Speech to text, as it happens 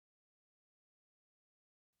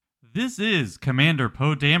This is Commander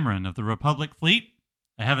Poe Dameron of the Republic Fleet.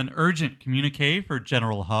 I have an urgent communique for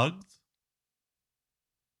General Hugs.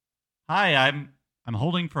 Hi, I'm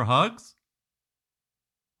holding for Hugs.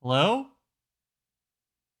 Hello?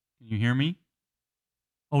 Can you hear me?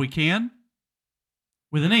 Oh, we can?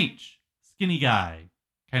 With an H. Skinny guy.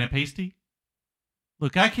 Kind of pasty?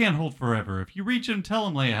 Look, I can't hold forever. If you reach him, tell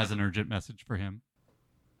him Leia has an urgent message for him.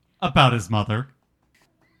 About his mother.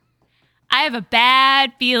 I have a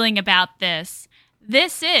bad feeling about this.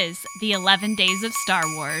 This is the 11 Days of Star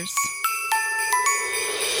Wars.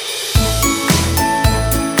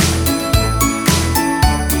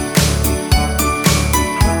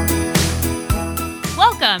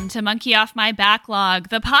 Welcome to Monkey Off My Backlog,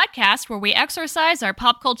 the podcast where we exorcise our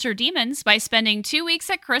pop culture demons by spending 2 weeks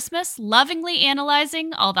at Christmas lovingly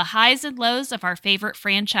analyzing all the highs and lows of our favorite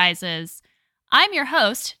franchises. I'm your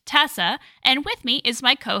host, Tessa, and with me is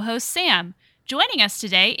my co-host, Sam. Joining us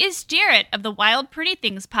today is Jarrett of the Wild Pretty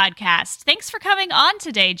Things podcast. Thanks for coming on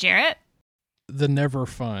today, Jarrett. The never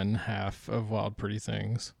fun half of Wild Pretty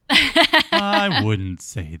Things. I wouldn't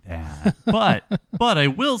say that. But I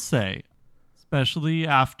will say, especially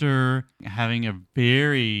after having a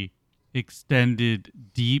very extended,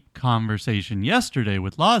 deep conversation yesterday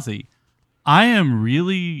with Lozzie, I am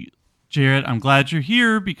really... Jarrett, I'm glad you're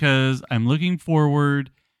here because I'm looking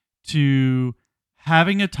forward to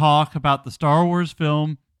having a talk about the Star Wars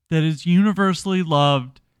film that is universally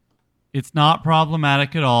loved. It's not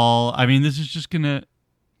problematic at all. I mean, this is just going to...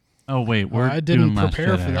 Oh, wait. I didn't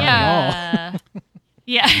prepare for that at all.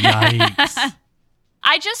 Yeah. Yikes.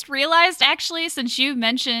 I just realized, actually, since you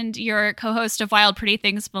mentioned your co-host of Wild Pretty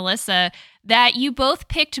Things, Melissa, that you both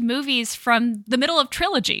picked movies from the middle of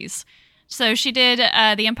trilogies. So she did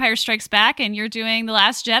The Empire Strikes Back, and you're doing The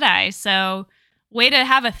Last Jedi. So way to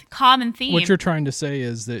have a common theme. What you're trying to say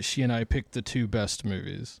is that she and I picked the two best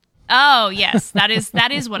movies. Oh, yes. That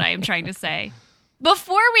is what I am trying to say.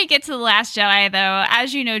 Before we get to The Last Jedi, though,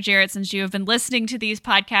 as you know, Jarrett, since you have been listening to these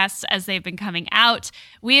podcasts as they've been coming out,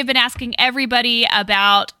 we have been asking everybody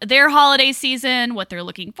about their holiday season, what they're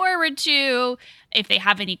looking forward to, if they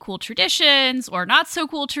have any cool traditions or not so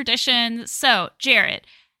cool traditions. So, Jarrett,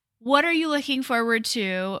 what are you looking forward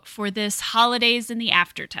to for this holidays in the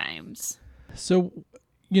after times? So,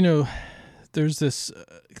 there's this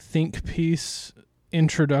think piece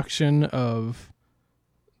introduction of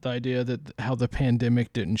the idea that how the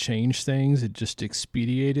pandemic didn't change things. It just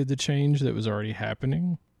expedited the change that was already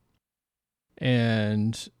happening.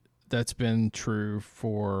 And that's been true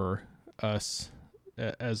for us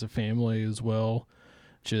as a family as well,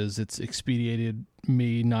 which is it's expedited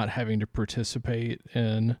me not having to participate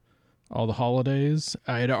in all the holidays.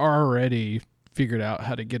 I had already figured out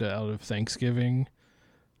how to get out of Thanksgiving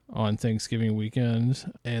on Thanksgiving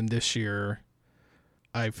weekend. And this year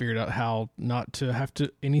I figured out how not to have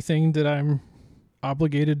to anything that I'm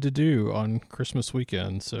obligated to do on Christmas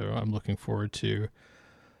weekend. So I'm looking forward to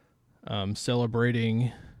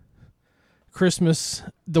celebrating Christmas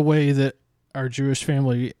the way that our Jewish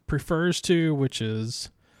family prefers to, which is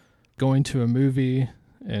going to a movie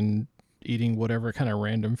and eating whatever kind of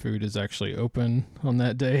random food is actually open on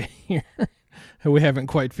that day here. We haven't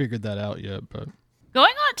quite figured that out yet, but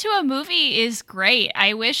going on to a movie is great.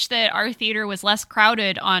 I wish that our theater was less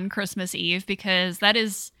crowded on Christmas Eve because that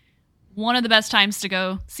is one of the best times to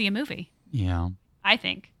go see a movie. Yeah. I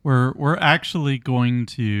think. We're actually going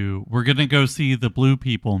to go see the Blue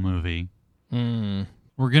People movie. We're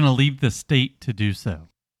going to leave the state to do so.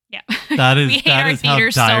 Yeah. That is how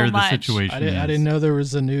dire the situation is. I didn't know there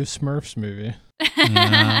was a new Smurfs movie.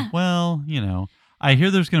 Yeah, well, I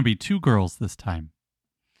hear there's going to be 2 girls this time.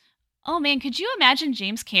 Oh, man, could you imagine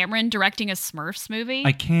James Cameron directing a Smurfs movie?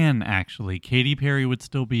 I can, actually. Katy Perry would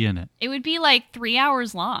still be in it. It would be like 3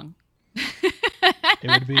 hours long.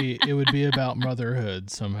 It would be about motherhood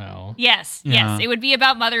somehow. Yes, Yeah. yes. It would be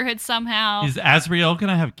about motherhood somehow. Is Azrael going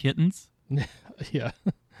to have kittens? Yeah.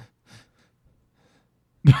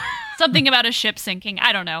 Something about a ship sinking.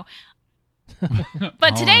 I don't know.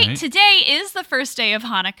 But today is the first day of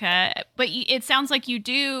Hanukkah, but it sounds like you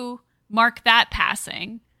do mark that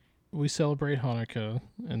passing. We celebrate Hanukkah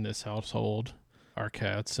in this household, our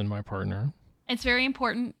cats and my partner. It's very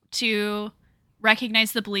important to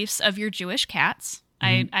recognize the beliefs of your Jewish cats.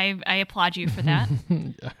 I applaud you for that.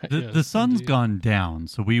 The sun's gone down,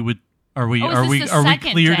 so are we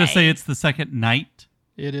second clear day? to say it's the second night?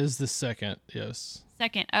 It is the second, yes.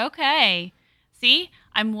 Second, okay. See,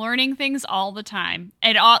 I'm learning things all the time.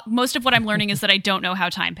 And most of what I'm learning is that I don't know how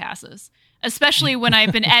time passes, especially when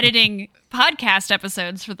I've been editing podcast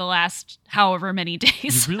episodes for the last however many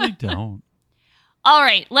days. You really don't. All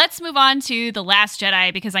right, let's move on to The Last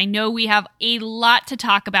Jedi because I know we have a lot to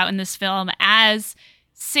talk about in this film. As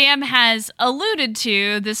Sam has alluded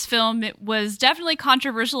to, this film was definitely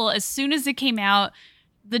controversial as soon as it came out.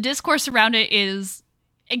 The discourse around it is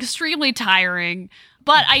extremely tiring,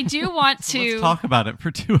 but I do want to... Let's talk about it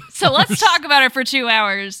for 2 hours. So let's talk about it for 2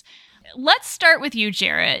 hours. Let's start with you,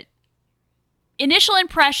 Jarrett. Initial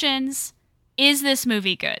impressions, is this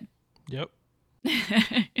movie good? Yep.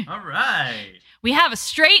 All right. We have a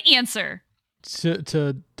straight answer.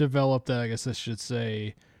 To develop that, I guess I should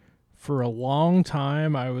say, for a long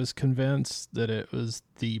time, I was convinced that it was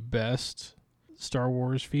the best Star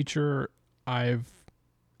Wars feature. I've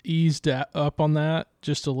eased up on that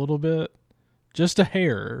just a little bit, just a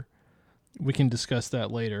hair. We can discuss that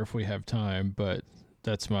later if we have time, but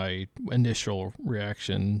that's my initial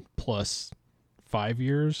reaction plus 5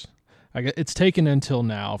 years. It's taken until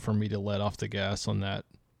now for me to let off the gas on that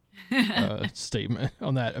statement,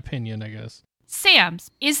 on that opinion, I guess. Sam,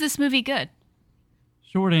 is this movie good?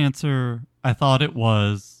 Short answer, I thought it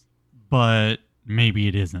was, but maybe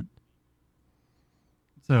it isn't.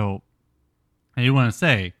 So, I do want to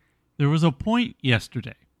say, there was a point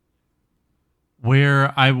yesterday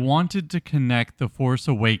where I wanted to connect The Force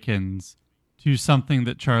Awakens to something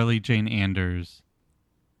that Charlie Jane Anders,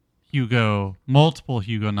 multiple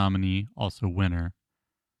Hugo nominee, also winner.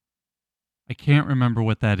 I can't remember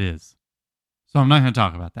what that is. So I'm not going to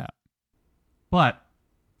talk about that. But,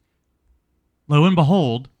 lo and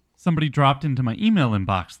behold, somebody dropped into my email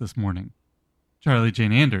inbox this morning, Charlie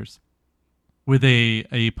Jane Anders, with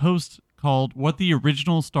a post called What the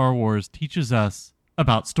Original Star Wars Teaches Us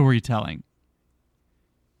About Storytelling.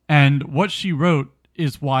 And what she wrote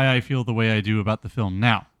is why I feel the way I do about the film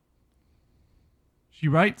now. She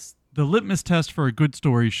writes, the litmus test for a good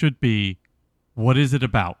story should be, what is it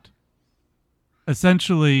about?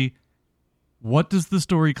 Essentially, what does the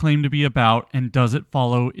story claim to be about, and does it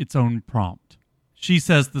follow its own prompt? She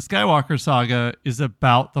says the Skywalker saga is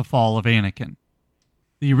about the fall of Anakin.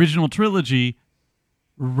 The original trilogy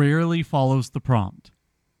rarely follows the prompt.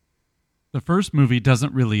 The first movie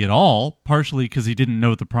doesn't really at all, partially because he didn't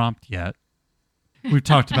know the prompt yet. We've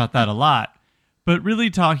talked about that a lot. But really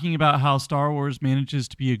talking about how Star Wars manages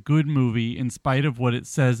to be a good movie in spite of what it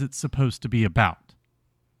says it's supposed to be about.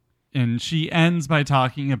 And she ends by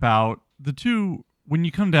talking about the two, when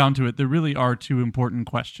you come down to it, there really are two important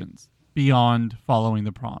questions beyond following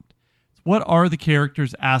the prompt. What are the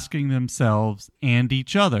characters asking themselves and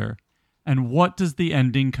each other? And what does the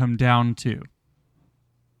ending come down to?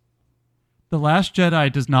 The Last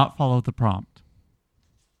Jedi does not follow the prompt.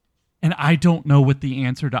 And I don't know what the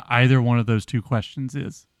answer to either one of those two questions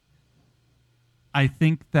is. I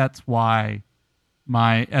think that's why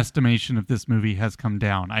my estimation of this movie has come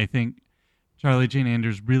down. I think Charlie Jane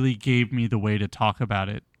Anders really gave me the way to talk about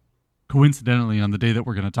it, coincidentally, on the day that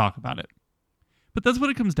we're going to talk about it. But that's what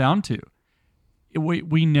it comes down to.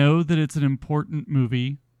 We know that it's an important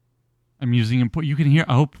movie. I'm using you can hear.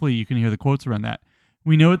 Hopefully, you can hear the quotes around that.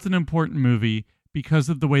 We know it's an important movie because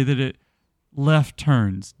of the way that it left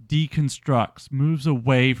turns, deconstructs, moves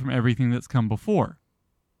away from everything that's come before.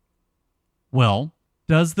 Well,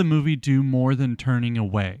 does the movie do more than turning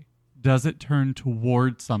away? Does it turn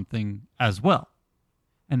towards something as well?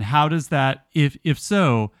 And how does that, if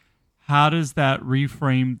so, how does that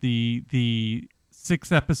reframe the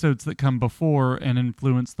 6 episodes that come before and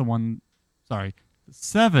influence the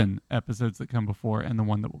 7 episodes that come before and the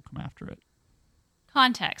one that will come after it?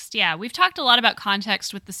 Context, yeah. We've talked a lot about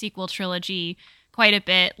context with the sequel trilogy quite a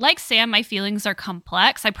bit. Like Sam, my feelings are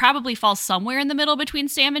complex. I probably fall somewhere in the middle between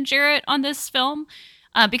Sam and Jarrett on this film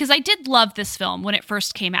because I did love this film when it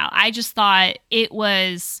first came out. I just thought it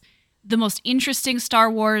was the most interesting Star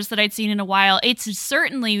Wars that I'd seen in a while. It's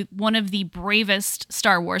certainly one of the bravest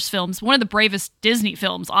Star Wars films, one of the bravest Disney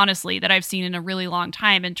films, honestly, that I've seen in a really long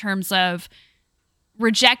time in terms of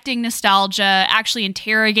rejecting nostalgia, actually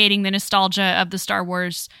interrogating the nostalgia of the Star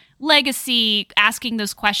Wars legacy, asking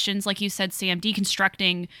those questions, like you said, Sam,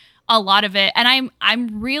 deconstructing a lot of it. And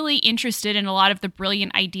I'm really interested in a lot of the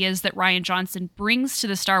brilliant ideas that Rian Johnson brings to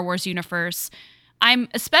the Star Wars universe. I'm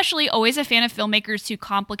especially always a fan of filmmakers who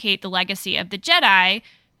complicate the legacy of the Jedi,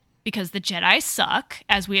 because the Jedi suck,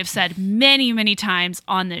 as we have said many, many times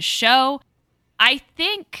on this show. I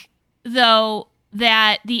think, though,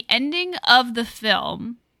 that the ending of the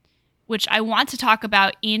film, which I want to talk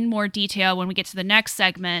about in more detail when we get to the next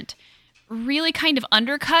segment, really kind of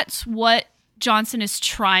undercuts what Johnson is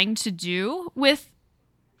trying to do with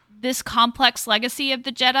this complex legacy of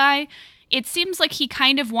the Jedi. it seems like he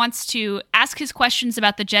kind of wants to ask his questions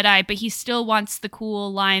about the Jedi, but he still wants the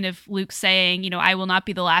cool line of Luke saying, I will not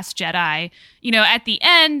be the last Jedi, at the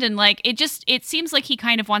end. And like, it seems like he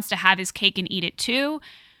kind of wants to have his cake and eat it too.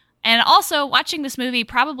 And also watching this movie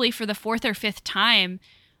probably for the fourth or fifth time,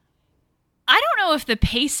 I don't know if the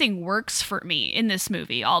pacing works for me in this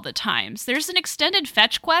movie all the times. There's an extended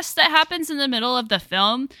fetch quest that happens in the middle of the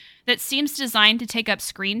film that seems designed to take up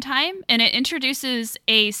screen time, and it introduces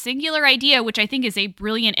a singular idea, which I think is a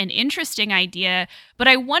brilliant and interesting idea, but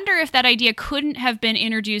I wonder if that idea couldn't have been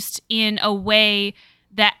introduced in a way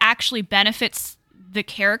that actually benefits the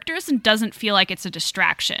characters and doesn't feel like it's a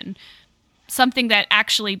distraction. Something that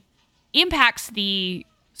actually impacts the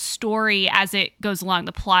story as it goes along,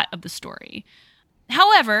 the plot of the story.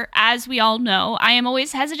 However, as we all know, I am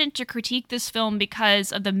always hesitant to critique this film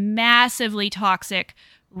because of the massively toxic,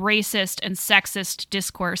 racist, and sexist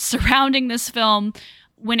discourse surrounding this film.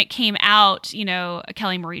 When it came out,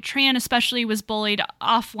 Kelly Marie Tran especially was bullied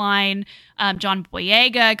offline. John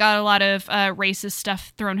Boyega got a lot of racist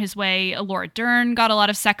stuff thrown his way. Laura Dern got a lot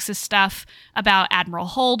of sexist stuff about Admiral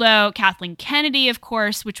Holdo. Kathleen Kennedy, of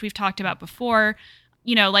course, which we've talked about before.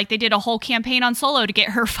 Like they did a whole campaign on Solo to get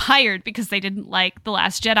her fired because they didn't like The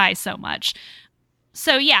Last Jedi so much.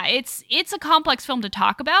 So yeah, it's a complex film to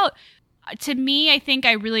talk about. To me, I think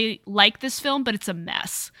I really like this film, but it's a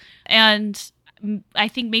mess. And I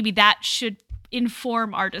think maybe that should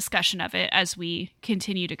inform our discussion of it as we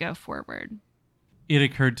continue to go forward. It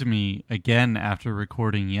occurred to me again after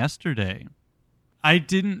recording yesterday. I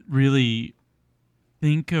didn't really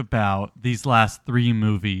think about these last three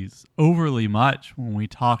movies overly much when we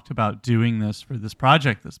talked about doing this for this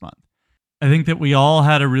project this month. I think that we all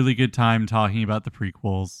had a really good time talking about the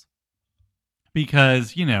prequels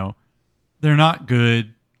because, they're not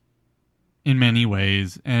good in many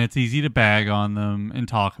ways, and it's easy to bag on them and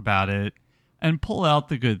talk about it and pull out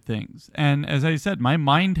the good things. And as I said, my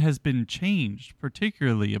mind has been changed,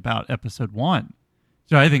 particularly about episode 1.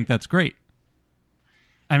 So I think that's great.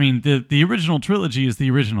 I mean, the original trilogy is the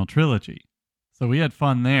original trilogy. So we had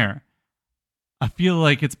fun there. I feel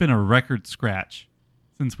like it's been a record scratch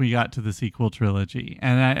since we got to the sequel trilogy.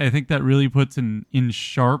 And I think that really puts in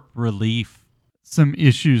sharp relief some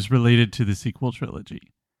issues related to the sequel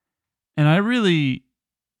trilogy. And I really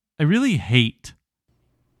hate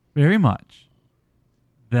very much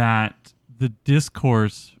that the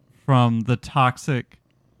discourse from the toxic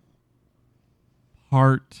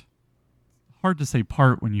part, hard to say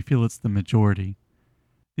part when you feel it's the majority,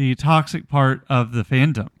 the toxic part of the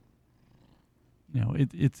fandom.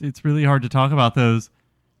 It's really hard to talk about those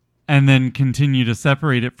and then continue to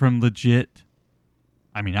separate it from legit.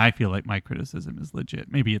 I mean, I feel like my criticism is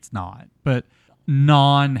legit. Maybe it's not, but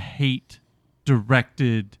non-hate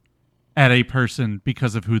directed at a person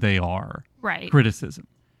because of who they are. Right. Criticism.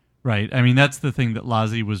 Right. I mean, that's the thing that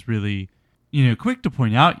Lazi was really, quick to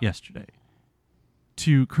point out yesterday.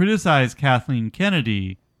 To criticize Kathleen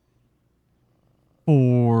Kennedy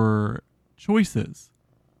for choices,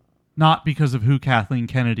 not because of who Kathleen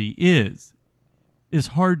Kennedy is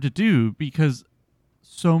hard to do because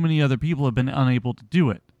so many other people have been unable to do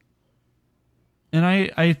it. And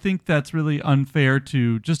I think that's really unfair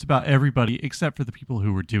to just about everybody except for the people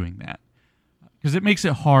who were doing that. Because it makes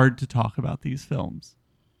it hard to talk about these films.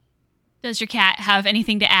 Does your cat have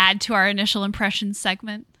anything to add to our initial impressions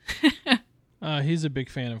segment? He's a big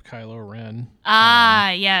fan of Kylo Ren.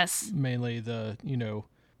 Yes. Mainly the,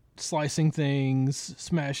 slicing things,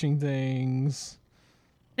 smashing things.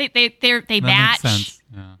 They that match. Makes sense.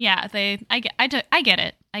 Yeah. I get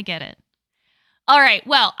it. I get it. All right.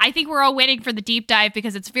 Well, I think we're all waiting for the deep dive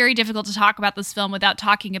because it's very difficult to talk about this film without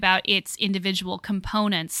talking about its individual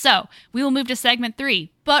components. So we will move to segment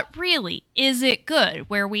 3. But really, is it good?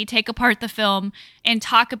 Where we take apart the film and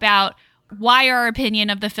talk about why our opinion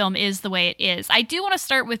of the film is the way it is. I do want to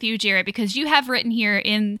start with you, Jarrett, because you have written here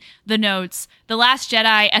in the notes, The Last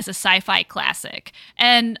Jedi as a sci-fi classic.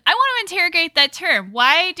 And I want to interrogate that term.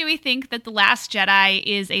 Why do we think that The Last Jedi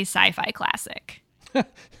is a sci-fi classic?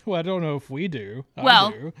 Well, I don't know if we do. Well,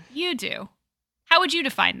 I do. You do. How would you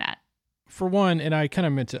define that? For one, and I kind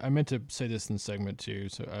of meant to say this in segment 2,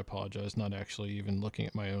 so I apologize, not actually even looking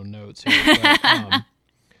at my own notes here. But,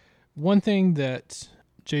 one thing that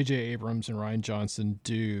J.J. Abrams and Rian Johnson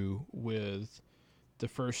do with the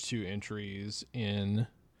first 2 entries in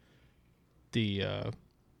the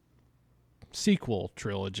sequel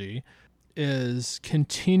trilogy is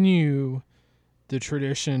continue the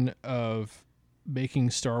tradition of making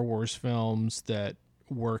Star Wars films that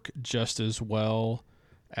work just as well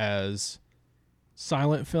as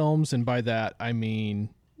silent films. And by that, I mean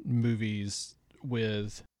movies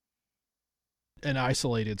with an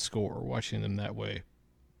isolated score, watching them that way.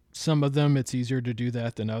 Some of them, it's easier to do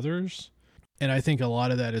that than others. And I think a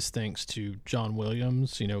lot of that is thanks to John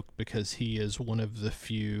Williams, because he is one of the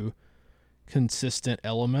few consistent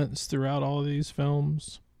elements throughout all of these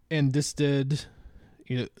films. And this did,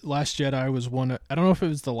 Last Jedi was I don't know if it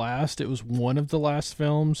was the last, it was one of the last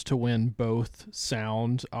films to win both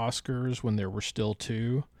sound Oscars when there were still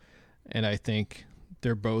two. And I think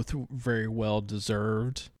they're both very well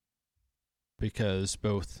deserved, because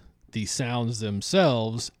both the sounds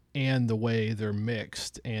themselves and the way they're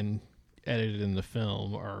mixed and edited in the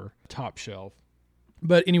film are top shelf.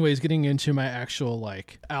 But anyways, getting into my actual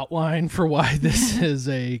outline for why this is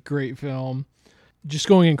a great film, just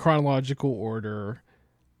going in chronological order,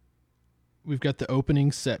 we've got the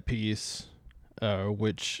opening set piece,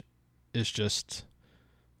 which is just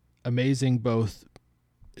amazing, both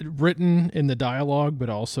written in the dialogue, but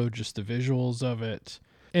also just the visuals of it.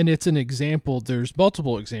 And it's an example, there's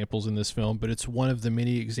multiple examples in this film, but it's one of the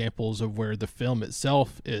many examples of where the film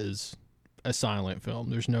itself is a silent film.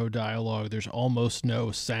 There's no dialogue, there's almost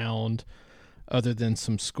no sound other than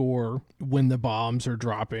some score when the bombs are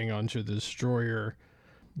dropping onto the destroyer,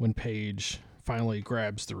 when Paige finally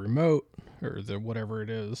grabs the remote or the whatever it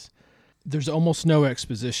is. There's almost no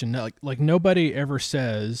exposition. Like nobody ever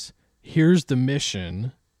says, here's the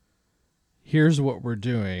mission, here's what we're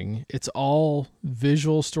doing. It's all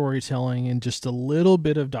visual storytelling and just a little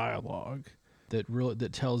bit of dialogue that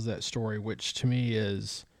tells that story, which to me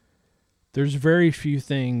is, there's very few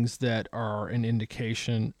things that are an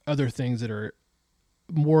indication, other things that are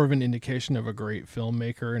more of an indication of a great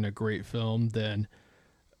filmmaker and a great film than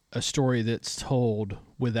a story that's told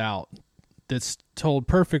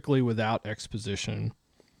perfectly without exposition.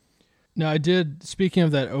 Now, speaking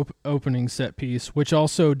of that opening set piece, which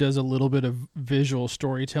also does a little bit of visual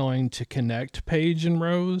storytelling to connect Paige and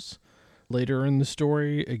Rose later in the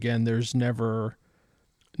story. Again,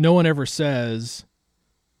 no one ever says,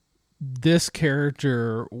 this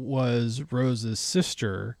character was Rose's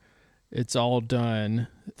sister. It's all done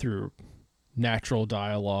through natural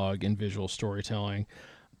dialogue and visual storytelling.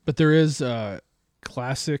 But there is a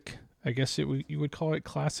classic, I guess you would call it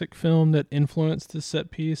classic film that influenced this set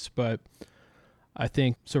piece. But I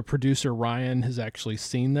think, so producer Ryan has actually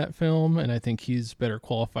seen that film, and I think he's better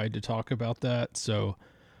qualified to talk about that. So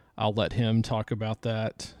I'll let him talk about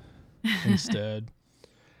that instead.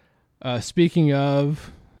 Speaking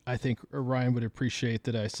of, I think Ryan would appreciate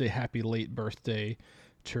that I say happy late birthday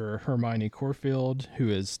to Hermione Corfield, who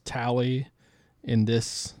is Tally in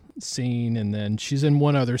this scene, and then she's in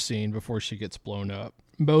one other scene before she gets blown up.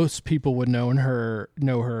 Most people would know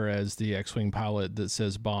her as the X-Wing pilot that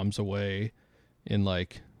says bombs away in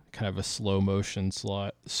kind of a slow motion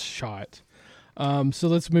shot. So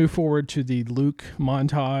let's move forward to the Luke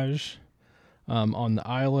montage on the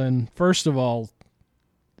island. First of all,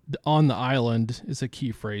 on the island is a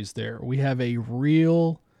key phrase there. We have a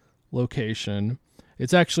real location.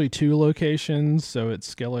 It's actually two locations, so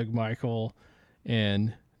it's Skellig Michael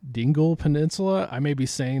and Dingle Peninsula. I may be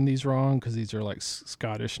saying these wrong because these are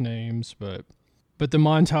Scottish names, but the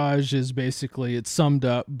montage is basically, it's summed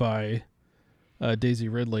up by Daisy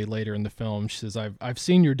Ridley later in the film. She says, I've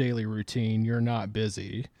seen your daily routine. You're not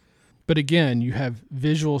busy. But again, you have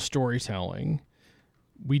visual storytelling.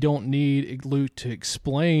 We don't need Luke to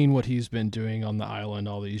explain what he's been doing on the island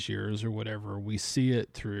all these years or whatever. We see it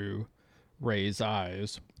through Rey's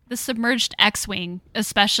eyes. The submerged X-Wing,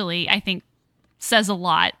 especially, I think, says a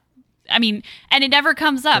lot. I mean, and it never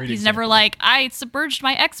comes up. He's never like, I submerged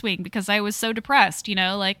my X-Wing because I was so depressed,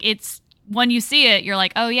 it's, when you see it, you're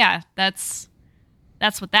like, oh yeah, that's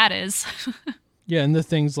what that is. Yeah, and the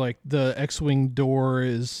things like the X-Wing door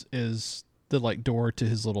is the door to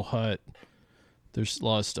his little hut. There's a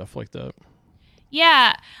lot of stuff like that.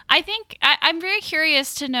 Yeah, I think I'm very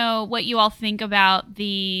curious to know what you all think about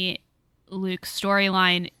the Luke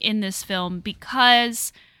storyline in this film,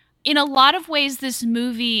 because in a lot of ways, this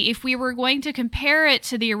movie, if we were going to compare it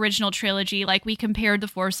to the original trilogy, like we compared The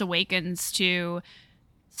Force Awakens to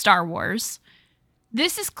Star Wars,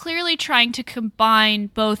 this is clearly trying to combine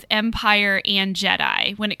both Empire and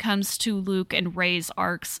Jedi when it comes to Luke and Rey's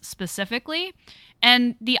arcs specifically.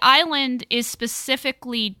 And the island is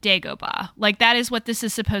specifically Dagobah. That is what this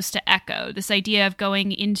is supposed to echo. This idea of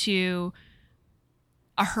going into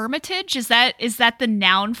a hermitage. Is that the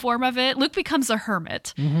noun form of it? Luke becomes a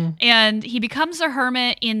hermit. Mm-hmm. And he becomes a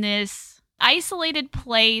hermit in this isolated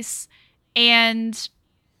place. And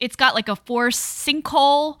it's got a Force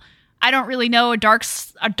sinkhole. I don't really know, a dark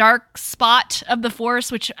spot of the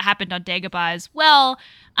Force, which happened on Dagobah as well.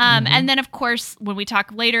 And then, of course, when we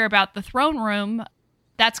talk later about the throne room,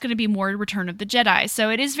 that's going to be more Return of the Jedi.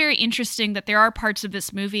 So it is very interesting that there are parts of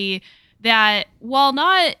this movie that, while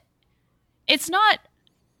it's not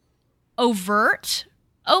overt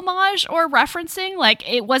homage or referencing, like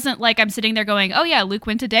it wasn't like I'm sitting there going, oh yeah, Luke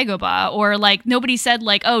went to Dagobah, or like nobody said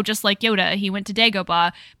like, oh, just like Yoda, he went to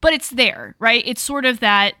Dagobah, but it's there, right? It's sort of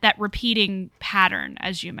that repeating pattern,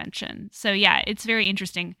 as you mentioned. So yeah, it's very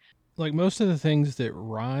interesting. Like most of the things that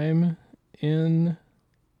rhyme in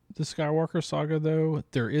the Skywalker saga, though,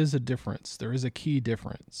 there is a difference. There is a key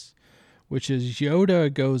difference, which is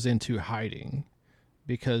Yoda goes into hiding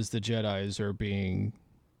because the Jedis are being,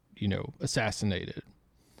 assassinated.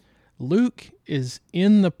 Luke is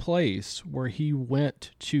in the place where he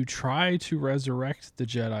went to try to resurrect the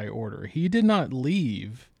Jedi Order. He did not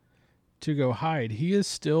leave to go hide. He is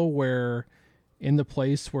still in the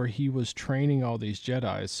place where he was training all these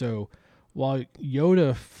Jedi. So while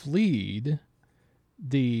Yoda fled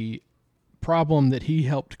the problem that he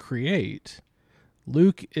helped create,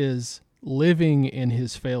 Luke is living in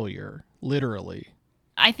his failure, literally.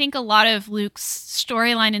 I think a lot of Luke's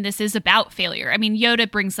storyline in this is about failure. I mean,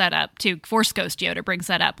 Yoda brings that up too. Force Ghost Yoda brings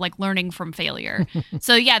that up, like learning from failure.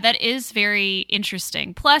 So yeah, that is very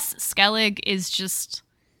interesting. Plus, Skellig is just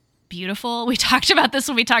beautiful. We talked about this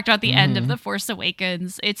when we talked about the end of The Force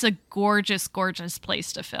Awakens. It's a gorgeous, gorgeous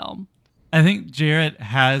place to film. I think Jarrett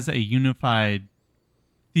has a unified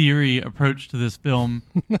theory approach to this film,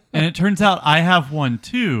 and it turns out I have one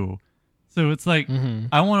too. So it's like,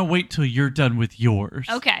 I want to wait till you're done with yours.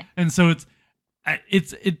 Okay. And so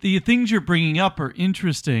the things you're bringing up are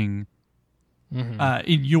interesting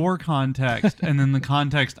in your context and then the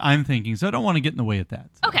context I'm thinking. So I don't want to get in the way of that.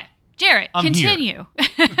 So Okay. Jarrett, continue.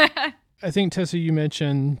 I think, Tessa, you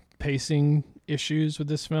mentioned pacing issues with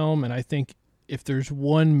this film, and I think if there's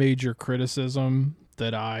one major criticism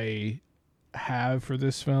that I have for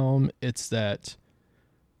this film, it's that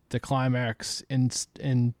the climax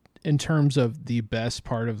in terms of the best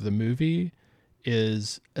part of the movie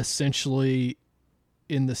is essentially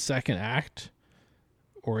in the second act,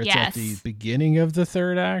 or it's at the beginning of the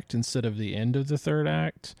third act instead of the end of the third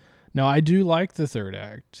act. Now, I do like the third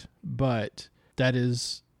act, but that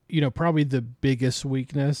is, probably the biggest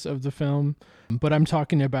weakness of the film. But I'm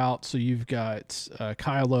talking about, so you've got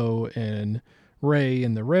Kylo and Rey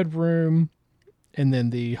in the Red Room, and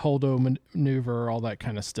then the Holdo maneuver, all that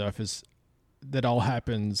kind of stuff that all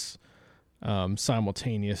happens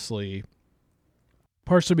simultaneously,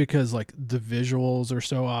 partially because like the visuals are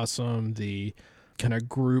so awesome, the kind of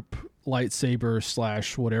group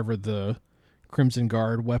lightsaber / whatever the Crimson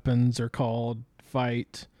Guard weapons are called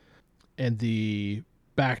fight, and the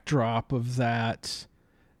backdrop of that,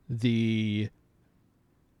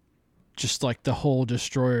 just like the whole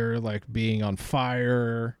destroyer like being on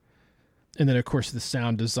fire, and then of course the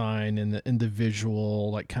sound design and the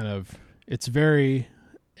visual, like kind of it's a very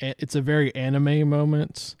anime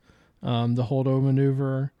moment, the Holdo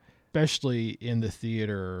maneuver, especially in the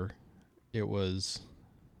theater. It was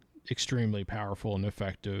extremely powerful and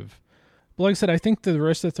effective. But like I said, I think the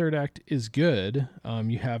rest of the third act is good.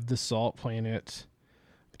 You have the Salt Planet,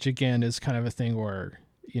 which again is kind of a thing where,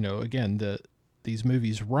 again, these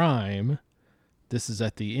movies rhyme. This is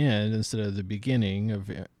at the end instead of the beginning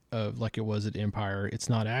of like it was at Empire. It's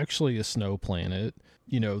not actually a snow planet.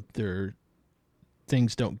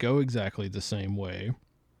 Things don't go exactly the same way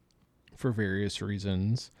for various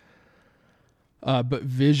reasons. But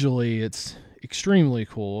visually, it's extremely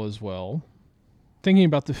cool as well. Thinking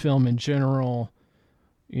about the film in general,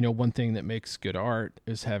 one thing that makes good art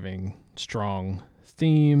is having strong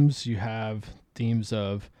themes. You have themes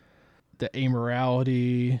of the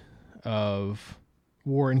amorality of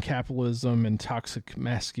war and capitalism and toxic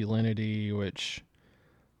masculinity, which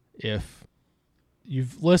if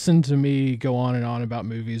you've listened to me go on and on about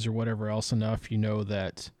movies or whatever else enough, you know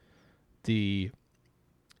that the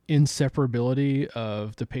inseparability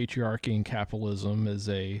of the patriarchy and capitalism is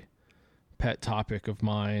a pet topic of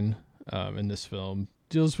mine in this film.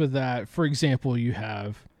 Deals with that. For example, you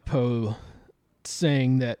have Poe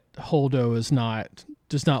saying that Holdo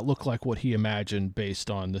does not look like what he imagined based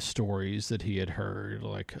on the stories that he had heard,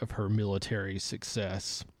 like of her military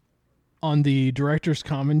success. On the director's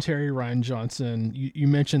commentary, Rian Johnson, you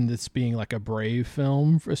mentioned this being like a brave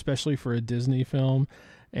film, especially for a Disney film,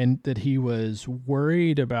 and that he was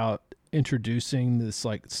worried about introducing this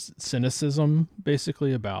like cynicism,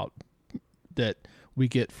 basically about that we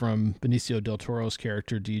get from Benicio del Toro's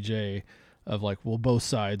character DJ of like, well, both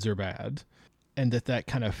sides are bad, and that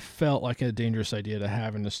kind of felt like a dangerous idea to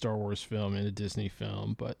have in a Star Wars film, in a Disney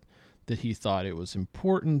film, but that he thought it was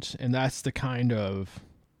important. And that's the kind of,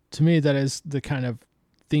 to me, that is the kind of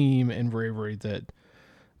theme and bravery that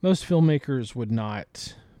most filmmakers would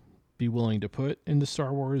not be willing to put into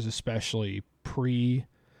Star Wars, especially pre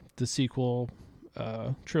the sequel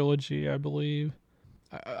trilogy, I believe.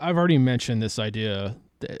 I've already mentioned this idea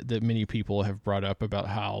that many people have brought up about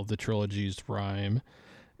how the trilogies rhyme.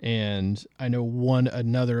 And I know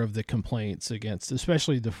another of the complaints against,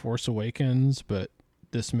 especially The Force Awakens, but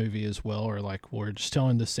this movie as well, are like, we're just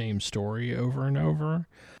telling the same story over and over.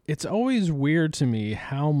 It's always weird to me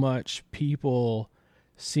how much people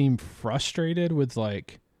seem frustrated with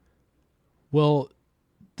like, well,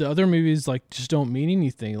 the other movies like just don't mean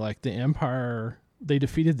anything. Like the Empire, they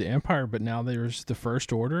defeated the Empire, but now there's the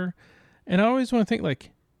First Order. And I always want to think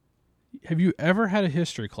like, have you ever had a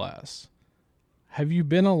history class? Have you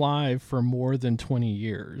been alive for more than 20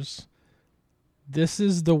 years? This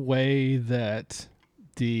is the way that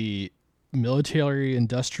the military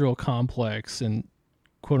industrial complex and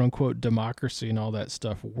quote unquote democracy and all that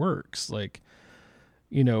stuff works. Like,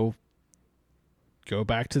 you know, go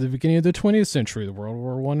back to the beginning of the 20th century, the World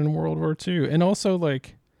War I and World War II. And also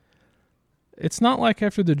like, it's not like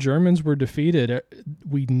after the Germans were defeated,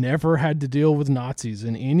 we never had to deal with Nazis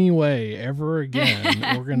in any way ever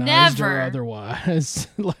again, organized or otherwise.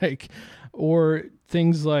 Like, or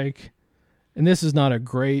things like, and this is not a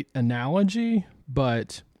great analogy,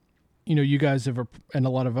 but, you know, you guys have, and a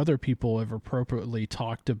lot of other people have appropriately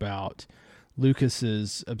talked about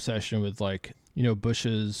Lucas's obsession with like, you know,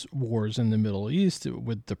 Bush's wars in the Middle East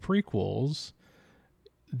with the prequels.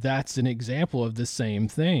 That's an example of the same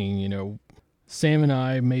thing, you know. Sam and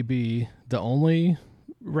I may be the only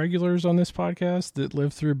regulars on this podcast that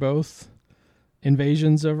lived through both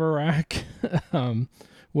invasions of Iraq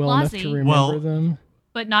enough to remember them.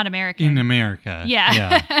 But not American. In America.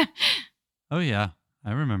 Yeah. Oh, yeah.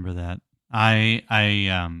 I remember that.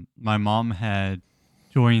 My mom had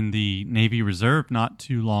joined the Navy Reserve not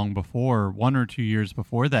too long before, 1 or 2 years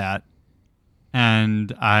before that.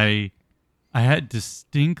 And I had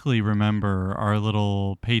distinctly remember our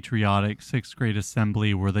little patriotic 6th grade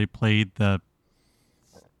assembly where they played the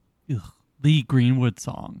Lee Greenwood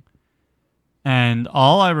song. And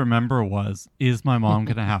all I remember is my mom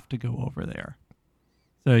going to have to go over there?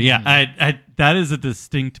 So yeah, I that is a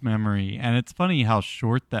distinct memory. And it's funny how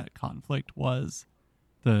short that conflict was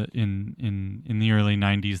in the early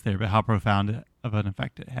 90s there, but how profound of an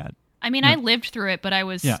effect it had. I mean, I lived through it, but I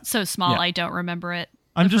was so small I don't remember it.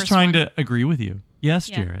 I'm just trying to agree with you. Yes,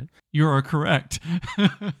 Jarrett, you are correct.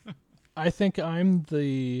 I think I'm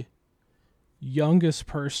the youngest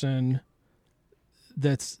person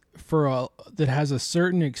that has a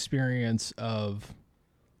certain experience of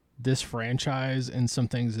this franchise and some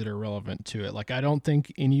things that are relevant to it. Like, I don't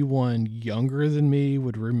think anyone younger than me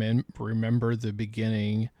would remember the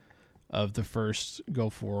beginning of the first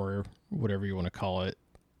Gulf War, whatever you want to call it,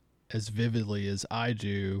 as vividly as I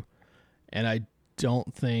do. And I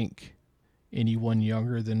don't think anyone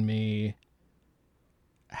younger than me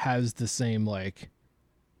has the same, like,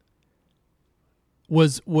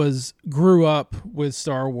 grew up with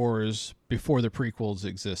Star Wars before the prequels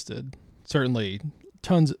existed. Certainly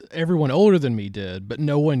everyone older than me did, but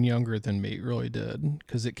no one younger than me really did,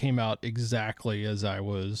 because it came out exactly as I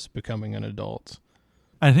was becoming an adult.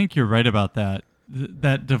 I think you're right about that.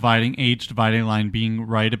 That age dividing line being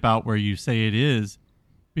right about where you say it is,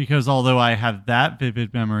 because although I have that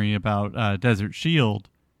vivid memory about Desert Shield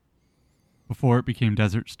before it became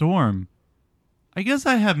Desert Storm, I guess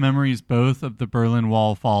I have memories both of the Berlin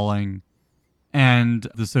Wall falling and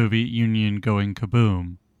the Soviet Union going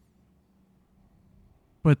kaboom.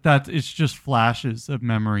 But it's just flashes of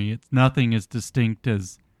memory. It's nothing as distinct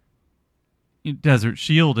as Desert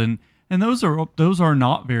Shield, and those are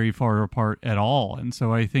not very far apart at all. And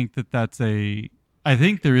so I think I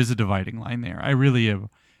think there is a dividing line there. I really have,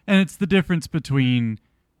 and it's the difference between,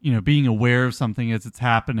 you know, being aware of something as it's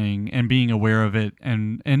happening and being aware of it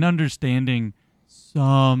and understanding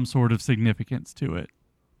some sort of significance to it.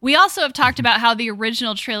 We also have talked about how the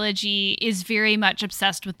original trilogy is very much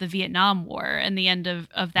obsessed with the Vietnam War and the end of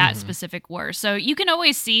that specific war. So you can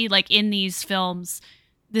always see, like, in these films,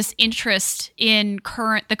 this interest in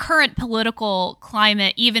the current political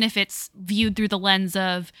climate, even if it's viewed through the lens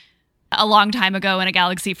of a long time ago in a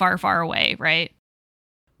galaxy far, far away, right?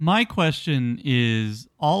 My question is,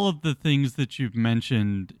 all of the things that you've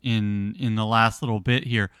mentioned in the last little bit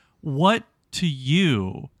here, what to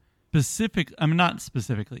you...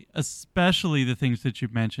 especially the things that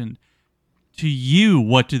you've mentioned, to you,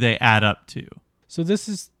 what do they add up to? So this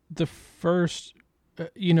is the first,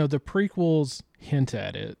 the prequels hint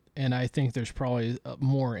at it, and I think there's probably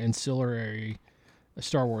more ancillary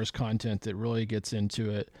Star Wars content that really gets into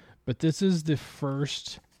it. But this is the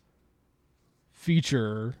first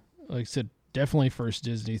feature, like I said, definitely first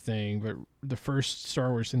Disney thing, but the first Star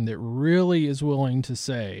Wars thing that really is willing to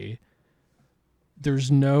say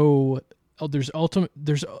there's no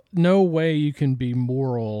way you can be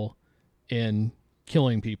moral in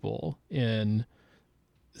killing people. And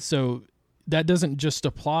so that doesn't just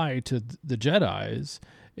apply to the Jedis.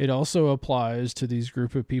 It also applies to these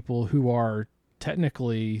group of people who are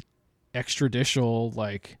technically extrajudicial,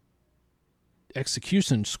 like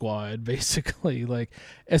execution squad, basically, like,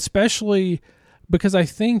 especially because I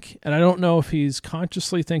think, and I don't know if he's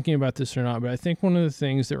consciously thinking about this or not, but I think one of the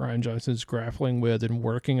things that Rian Johnson's grappling with and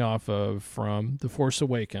working off of from The Force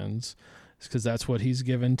Awakens is because that's what he's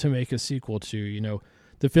given to make a sequel to. You know,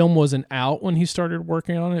 the film wasn't out when he started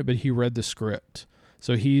working on it, but he read the script.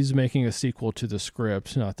 So he's making a sequel to the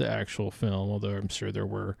script, not the actual film, although I'm sure there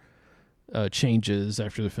were changes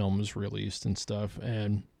after the film was released and stuff.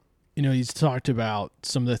 And, you know, he's talked about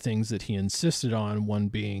some of the things that he insisted on, one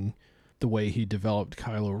being the way he developed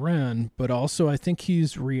Kylo Ren, but also I think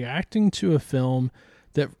he's reacting to a film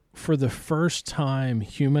that for the first time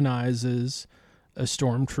humanizes a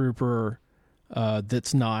stormtrooper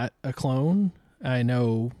that's not a clone. I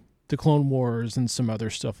know the Clone Wars and some other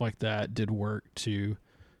stuff like that did work to,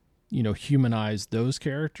 you know, humanize those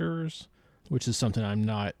characters, which is something I'm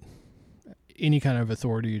not any kind of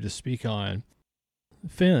authority to speak on.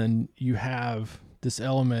 Finn, you have this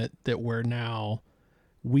element that where now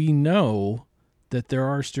we know that there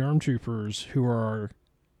are stormtroopers who are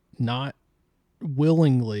not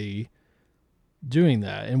willingly doing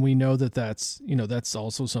that. And we know that that's, you know, that's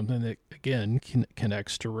also something that, again,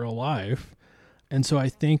 connects to real life. And so I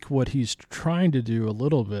think what he's trying to do a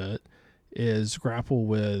little bit is grapple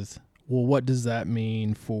with, well, what does that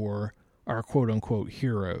mean for our quote unquote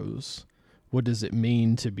heroes? What does it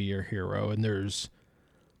mean to be a hero? And there's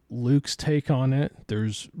Luke's take on it.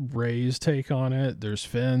 There's Rey's take on it. There's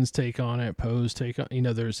Finn's take on it. Poe's take on, you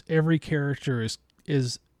know, there's every character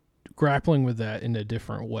is grappling with that in a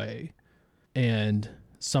different way. And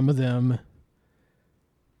some of them,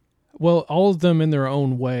 well, all of them in their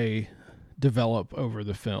own way develop over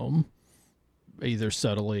the film, either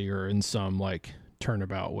subtly or in some like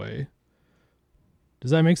turnabout way.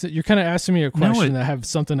 Does that make sense? You're kind of asking me a question that I have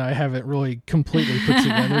something I haven't really completely put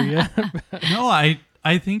together yet. No,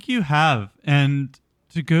 I think you have. And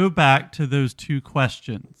to go back to those two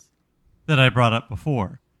questions that I brought up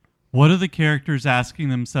before, what are the characters asking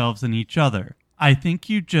themselves and each other? I think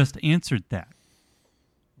you just answered that.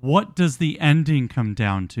 What does the ending come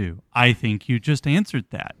down to? I think you just answered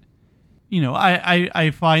that. You know, I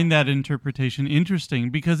find that interpretation interesting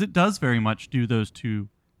because it does very much do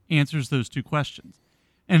answers those two questions.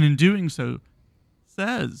 And in doing so,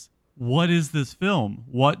 says, what is this film?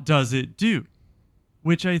 What does it do?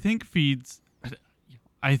 Which I think feeds,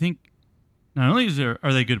 I think not only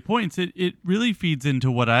are they good points, it really feeds into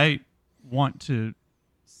what I want to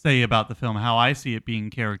say about the film, how I see it being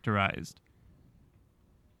characterized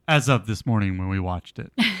as of this morning when we watched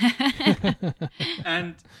it.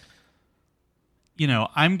 And, you know,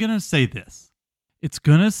 I'm going to say this. It's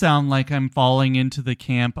going to sound like I'm falling into the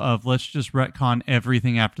camp of let's just retcon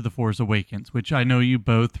everything after The Force Awakens, which I know you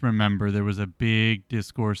both remember. There was a big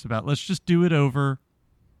discourse about let's just do it over.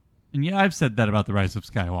 And yeah, I've said that about The Rise of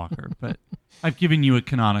Skywalker, but I've given you a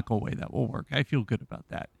canonical way that will work. I feel good about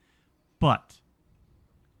that. But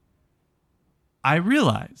I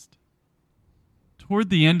realized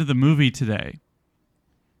toward the end of the movie today,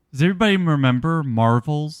 does everybody remember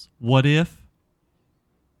Marvel's What If?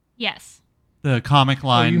 Yes. The comic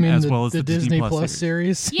line as well as the Disney Plus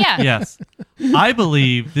series? Yeah. Yes. I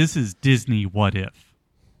believe this is Disney What If.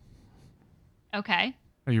 Okay.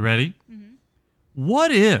 Are you ready? Mm-hmm.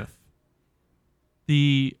 What if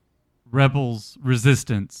the Rebels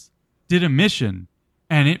Resistance did a mission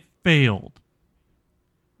and it failed?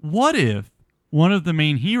 What if one of the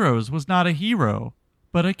main heroes was not a hero,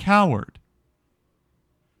 but a coward?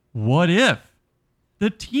 What if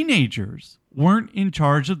the teenagers weren't in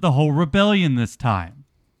charge of the whole rebellion this time?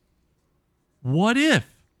 What if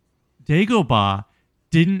Dagobah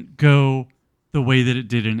didn't go the way that it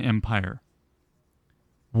did in Empire?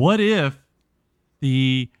 What if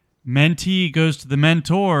the mentee goes to the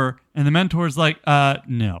mentor and the mentor's like,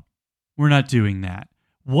 no, we're not doing that?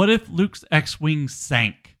 What if Luke's X-Wing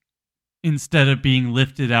sank instead of being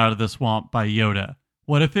lifted out of the swamp by Yoda?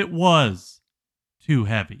 What if it was too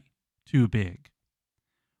heavy, too big?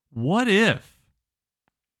 What if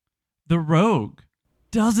the rogue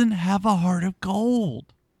doesn't have a heart of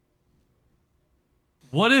gold?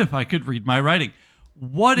 What if I could read my writing?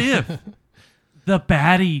 What if the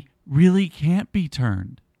baddie really can't be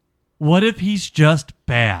turned? What if he's just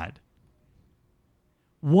bad?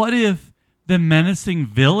 What if the menacing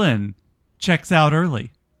villain checks out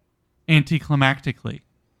early, anticlimactically?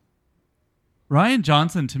 Rian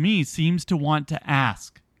Johnson, to me, seems to want to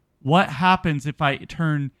ask, what happens if I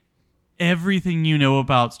turn everything you know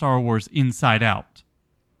about Star Wars inside out?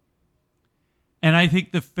 And I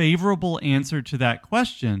think the favorable answer to that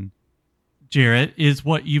question, Jarrett, is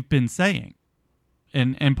what you've been saying.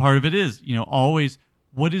 And part of it is, always,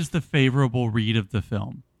 what is the favorable read of the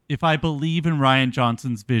film? If I believe in Rian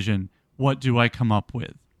Johnson's vision, what do I come up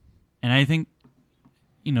with? And I think,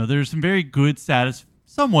 there's some very good,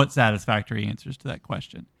 somewhat satisfactory answers to that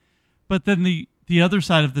question. But then the other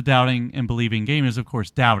side of the doubting and believing game is, of course,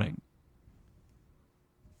 doubting.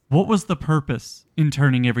 What was the purpose in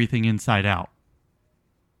turning everything inside out?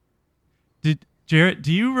 Jarrett,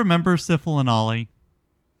 do you remember Sifil and Ollie?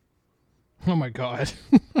 Oh my God.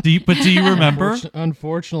 Do you remember?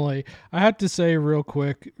 Unfortunately, I have to say real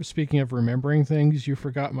quick, speaking of remembering things, you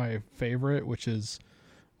forgot my favorite, which is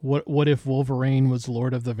what if Wolverine was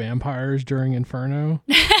Lord of the Vampires during Inferno?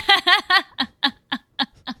 I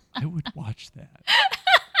would watch that.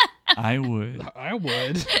 I would. I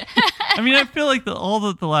would. I mean, I feel like all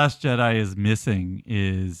that The Last Jedi is missing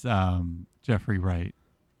is Jeffrey Wright.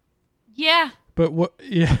 Yeah. But what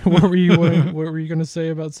were you going to say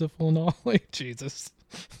about Sifil and Ollie? Jesus.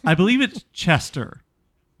 I believe it's Chester.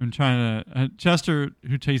 I'm trying to Chester,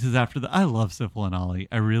 who chases after I love Sifil and Ollie.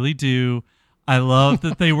 I really do. I love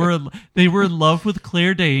that they were in love with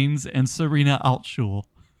Claire Danes and Serena Altschul,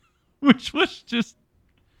 which was just,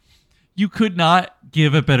 you could not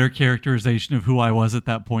give a better characterization of who I was at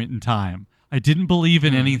that point in time. I didn't believe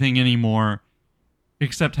in anything anymore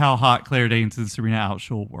except how hot Claire Danes and Serena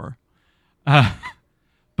Altschul were.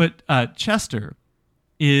 But Chester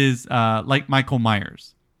is like Michael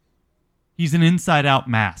Myers. He's an inside-out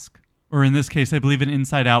mask, or in this case, I believe an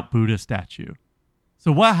inside-out Buddha statue.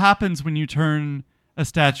 So what happens when you turn a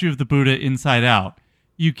statue of the Buddha inside out?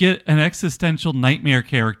 You get an existential nightmare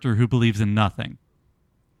character who believes in nothing.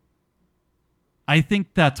 I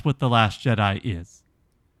think that's what The Last Jedi is.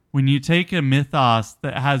 When you take a mythos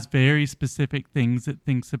that has very specific things it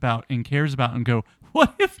thinks about and cares about and go,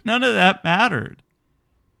 what if none of that mattered?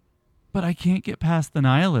 But I can't get past the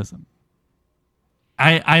nihilism.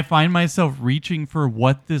 I find myself reaching for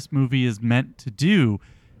what this movie is meant to do,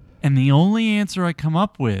 and the only answer I come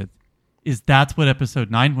up with is that's what Episode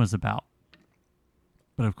 9 was about.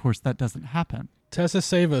 But of course, that doesn't happen. Tessa,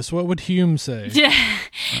 save us. What would Hume say?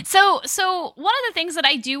 So one of the things that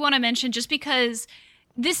I do want to mention, just because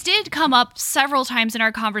this did come up several times in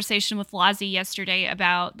our conversation with Lazi yesterday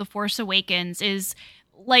about The Force Awakens, is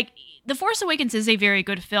like, The Force Awakens is a very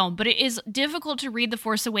good film, but it is difficult to read The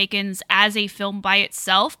Force Awakens as a film by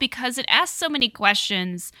itself because it asks so many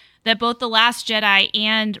questions that both The Last Jedi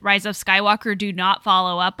and Rise of Skywalker do not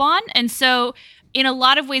follow up on. And so in a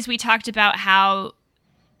lot of ways, we talked about how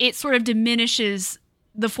it sort of diminishes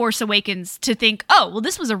The Force Awakens to think, oh, well,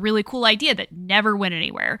 this was a really cool idea that never went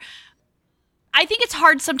anywhere. I think it's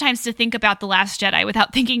hard sometimes to think about The Last Jedi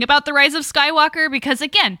without thinking about The Rise of Skywalker because,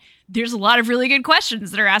 again, there's a lot of really good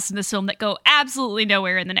questions that are asked in this film that go absolutely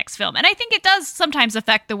nowhere in the next film. And I think it does sometimes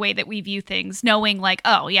affect the way that we view things, knowing like,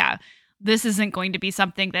 oh, yeah, this isn't going to be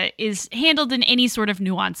something that is handled in any sort of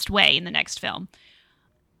nuanced way in the next film.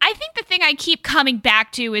 I think the thing I keep coming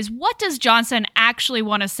back to is, what does Johnson actually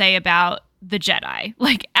want to say about the Jedi?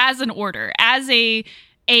 Like, as an order, as a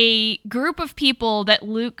group of people that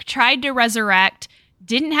Luke tried to resurrect,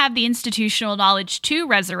 didn't have the institutional knowledge to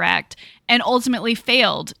resurrect, and ultimately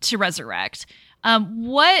failed to resurrect.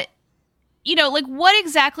 What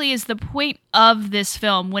exactly is the point of this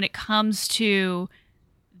film when it comes to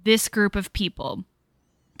this group of people?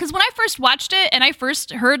 Because when I first watched it and I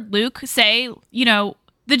first heard Luke say,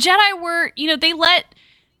 the Jedi were, they let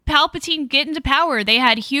Palpatine get into power. They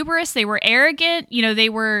had hubris. They were arrogant. They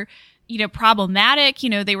were, problematic.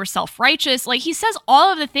 They were self-righteous. Like, he says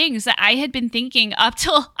all of the things that I had been thinking up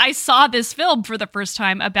till I saw this film for the first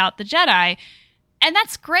time about the Jedi. And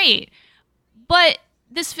that's great. But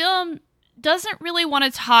this film doesn't really want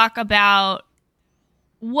to talk about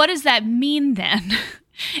what does that mean then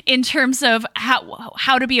in terms of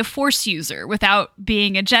how to be a Force user without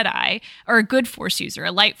being a Jedi, or a good Force user,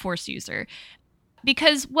 a light Force user.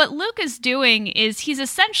 Because what Luke is doing is he's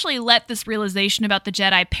essentially let this realization about the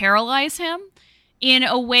Jedi paralyze him in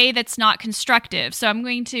a way that's not constructive. So I'm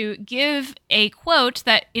going to give a quote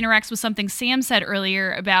that interacts with something Sam said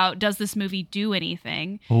earlier about, does this movie do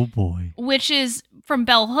anything? Oh boy. Which is from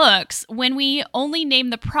Bell Hooks, when we only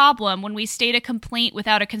name the problem, when we state a complaint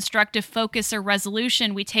without a constructive focus or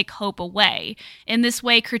resolution, we take hope away. In this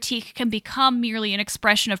way, critique can become merely an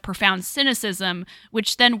expression of profound cynicism,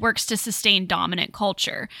 which then works to sustain dominant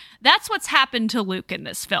culture. That's what's happened to Luke in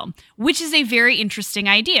this film, which is a very interesting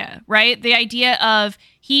idea, right? The idea of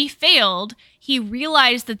he failed, he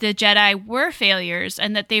realized that the Jedi were failures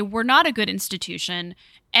and that they were not a good institution,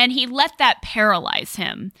 and he let that paralyze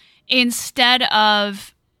him, instead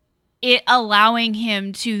of it allowing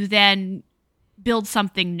him to then build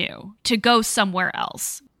something new, to go somewhere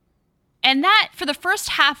else. And that, for the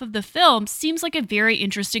first half of the film, seems like a very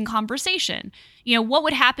interesting conversation. You know, what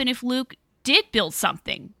would happen if Luke did build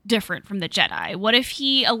something different from the Jedi? What if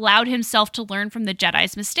he allowed himself to learn from the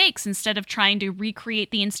Jedi's mistakes instead of trying to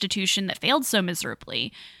recreate the institution that failed so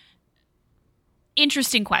miserably?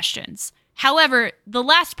 Interesting questions. However, the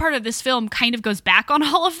last part of this film kind of goes back on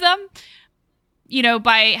all of them, you know,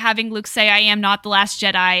 by having Luke say, I am not the last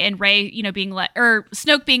Jedi, and Rey, you know, being like, or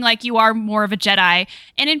Snoke being like, you are more of a Jedi.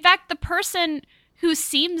 And in fact, the person who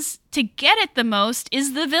seems to get it the most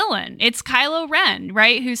is the villain. It's Kylo Ren,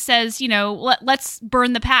 right? Who says, you know, let's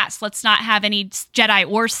burn the past. Let's not have any Jedi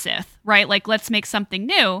or Sith, right? Like, let's make something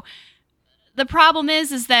new. The problem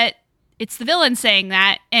is that it's the villain saying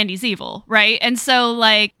that, and he's evil, right? And so,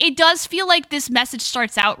 like, it does feel like this message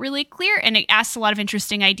starts out really clear, and it asks a lot of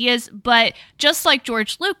interesting ideas, but just like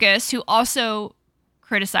George Lucas, who also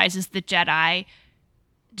criticizes the Jedi,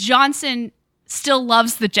 Johnson still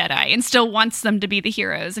loves the Jedi and still wants them to be the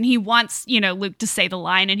heroes, and he wants, you know, Luke to say the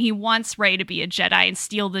line, and he wants Rey to be a Jedi and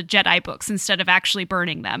steal the Jedi books instead of actually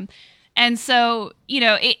burning them. And so, you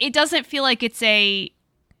know, it doesn't feel like it's a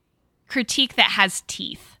critique that has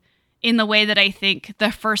teeth in the way that I think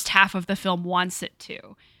the first half of the film wants it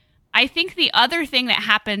to. I think the other thing that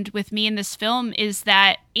happened with me in this film is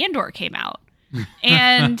that Andor came out.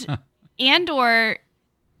 And Andor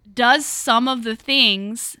does some of the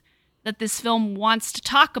things that this film wants to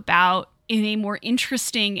talk about in a more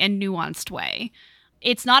interesting and nuanced way.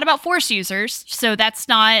 It's not about Force users, so that's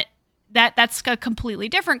a completely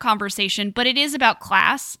different conversation, but it is about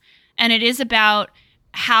class, and it is about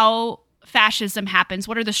how fascism happens.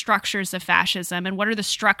 What are the structures of fascism, and what are the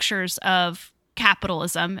structures of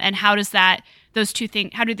capitalism, and how do those two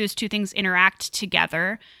things interact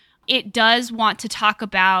together? It does want to talk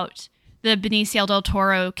about the Benicio del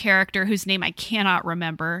Toro character, whose name I cannot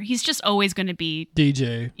remember. He's just always going to be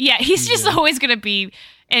DJ. Yeah, he's just always going to be,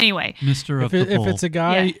 anyway. Mr. of the Bull. If it's a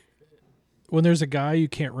guy, when there's a guy you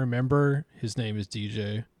can't remember, his name is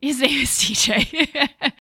DJ. His name is DJ.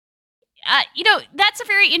 You know, that's a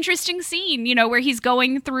very interesting scene, you know, where he's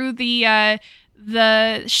going through the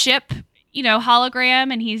ship, you know,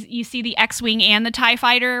 hologram, and you see the X-Wing and the TIE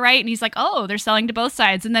fighter, right? And he's like, oh, they're selling to both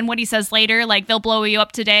sides. And then what he says later, like, they'll blow you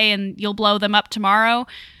up today and you'll blow them up tomorrow.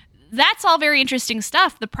 That's all very interesting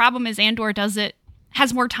stuff. The problem is Andor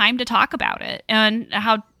has more time to talk about it, and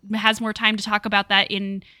has more time to talk about that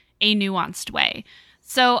in a nuanced way.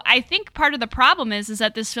 So I think part of the problem is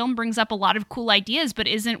that this film brings up a lot of cool ideas, but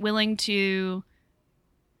isn't willing to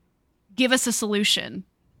give us a solution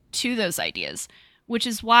to those ideas, which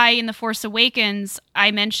is why in The Force Awakens,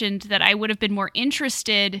 I mentioned that I would have been more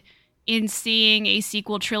interested in seeing a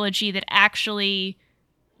sequel trilogy that actually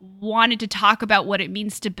wanted to talk about what it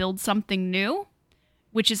means to build something new,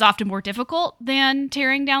 which is often more difficult than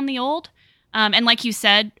tearing down the old. And like you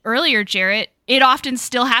said earlier, Jarrett, it often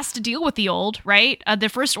still has to deal with the old, right? The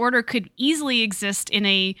First Order could easily exist in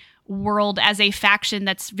a world as a faction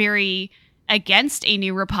that's very against a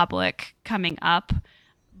new republic coming up.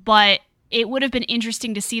 But it would have been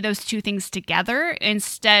interesting to see those two things together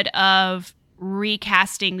instead of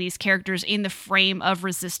recasting these characters in the frame of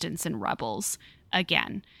Resistance and Rebels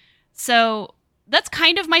again. So that's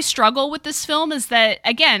kind of my struggle with this film, is that,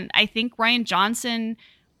 again, I think Rian Johnson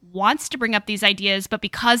wants to bring up these ideas, but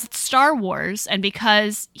because it's Star Wars and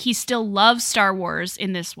because he still loves Star Wars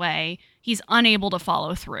in this way, he's unable to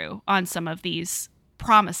follow through on some of these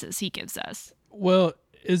promises he gives us. Well,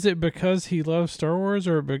 is it because he loves Star Wars,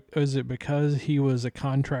 or is it because he was a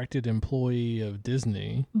contracted employee of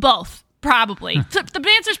Disney? Both, probably.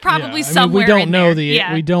 The answer's probably yeah, I somewhere mean, we don't in know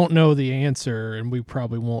there. we don't know the answer, and we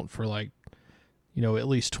probably won't for at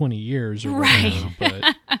least 20 years or whatever. Right.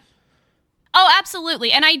 But oh,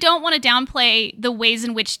 absolutely. And I don't want to downplay the ways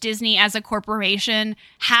in which Disney as a corporation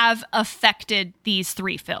have affected these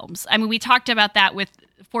three films. I mean, we talked about that with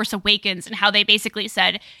Force Awakens and how they basically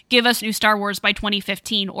said, give us new Star Wars by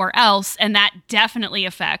 2015 or else. And that definitely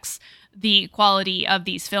affects the quality of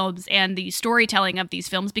these films and the storytelling of these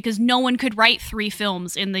films, because no one could write 3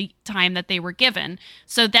 films in the time that they were given.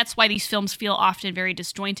 So that's why these films feel often very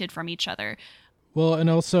disjointed from each other. Well, and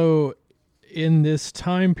also in this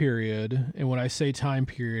time period, and when I say time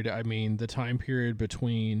period, I mean the time period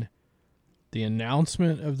between the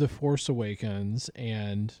announcement of The Force Awakens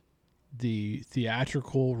and the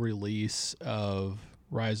theatrical release of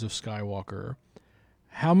Rise of Skywalker.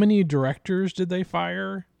 How many directors did they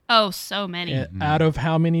fire? Oh, so many. Out of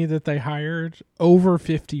how many that they hired? Over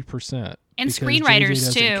 50%. And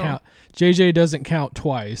screenwriters, too. JJ doesn't count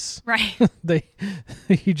twice. Right.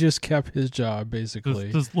 He just kept his job,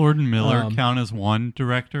 basically. Does Lord and Miller count as one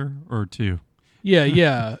director or 2?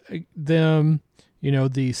 Yeah. Them,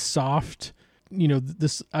 the soft,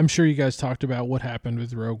 this, I'm sure you guys talked about what happened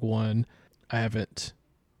with Rogue One. I haven't.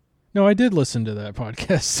 No, I did listen to that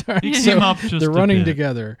podcast. Sorry. He came up just they're a running bit.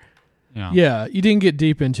 together. Yeah, you didn't get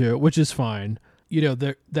deep into it, which is fine.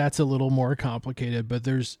 That's a little more complicated, but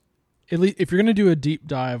there's, at least if you're going to do a deep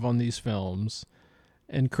dive on these films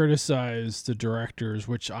and criticize the directors,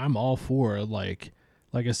 which I'm all for, like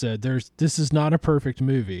I said, this is not a perfect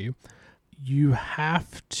movie. You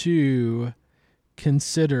have to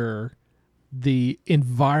consider the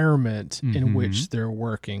environment in which they're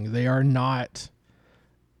working. They are not,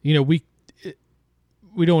 we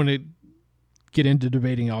don't want to get into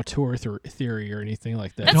debating auteur theory or anything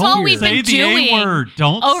like that. That's all we've been doing. Say the A word.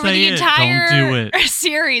 Don't over say the it. entire Don't do it.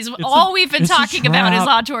 series. All we've been talking about is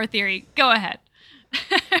auteur theory. Go ahead.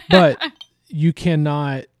 But you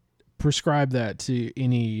cannot prescribe that to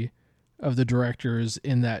any of the directors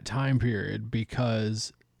in that time period,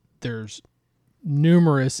 because there's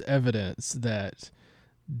numerous evidence that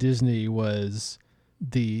Disney was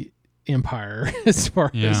the empire as far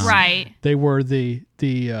as right. They were the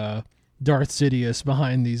Darth Sidious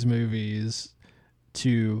behind these movies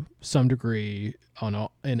to some degree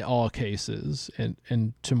in all cases,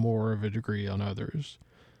 and to more of a degree on others.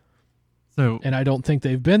 And I don't think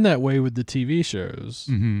they've been that way with the TV shows.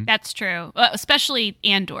 Mm-hmm. That's true, especially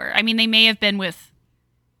Andor. I mean, they may have been with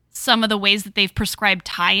some of the ways that they've prescribed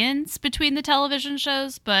tie-ins between the television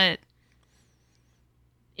shows, but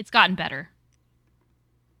it's gotten better.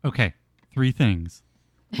 Okay, 3 things.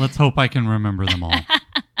 Let's hope I can remember them all.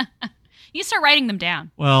 You start writing them down.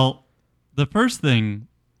 Well, the first thing,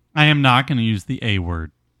 I am not going to use the A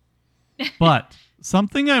word. But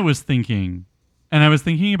something I was thinking, and I was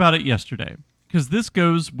thinking about it yesterday, because this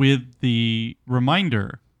goes with the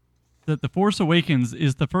reminder that The Force Awakens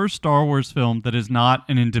is the first Star Wars film that is not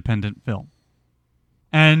an independent film.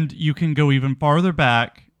 And you can go even farther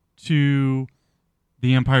back to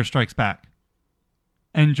The Empire Strikes Back.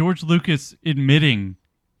 And George Lucas admitting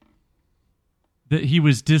that he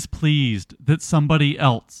was displeased that somebody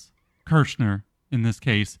else, Kershner in this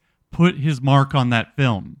case, put his mark on that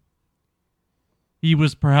film. He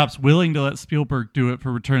was perhaps willing to let Spielberg do it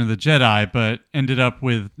for Return of the Jedi, but ended up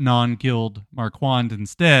with non-guild Marquand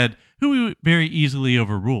instead, who he very easily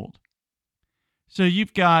overruled. So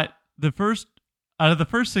you've got out of the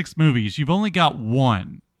first 6 movies, you've only got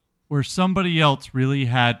 1 where somebody else really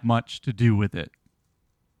had much to do with it.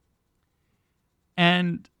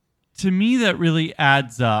 And to me, that really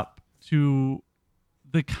adds up to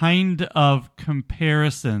the kind of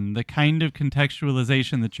comparison, the kind of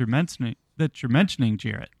contextualization that you're mentioning,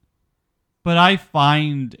 Jarrett. But I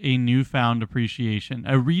find a newfound appreciation,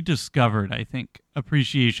 a rediscovered, I think,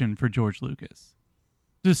 appreciation for George Lucas,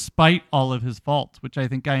 despite all of his faults, which I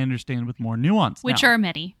think I understand with more nuance Which now. are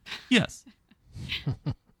many. Yes.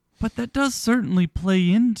 But that does certainly play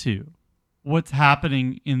into what's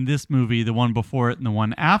happening in this movie, the one before it and the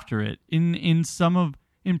one after it, in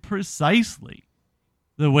precisely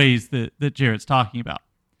the ways that Jarrett's talking about.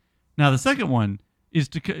 Now, the second one is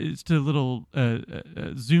to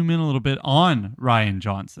zoom in a little bit on Rian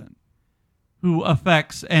Johnson, who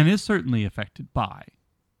affects and is certainly affected by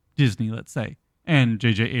Disney, let's say, and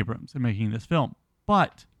J.J. Abrams in making this film.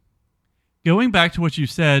 But going back to what you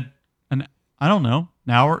said, and I don't know,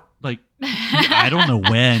 now we're like, I don't know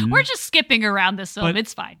when. We're just skipping around this film.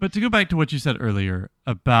 It's fine. But to go back to what you said earlier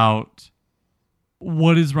about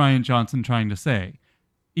what is Rian Johnson trying to say,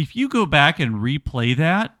 if you go back and replay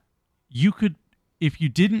that, you could, if you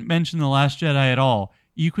didn't mention The Last Jedi at all,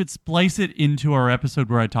 you could splice it into our episode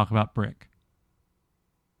where I talk about Brick.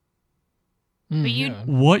 But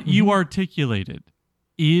What you articulated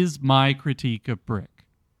is my critique of Brick.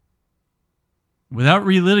 Without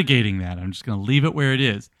relitigating that, I'm just going to leave it where it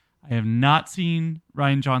is. I have not seen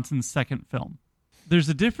Rian Johnson's second film. There's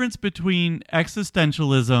a difference between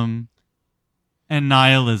existentialism and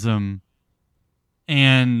nihilism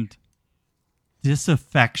and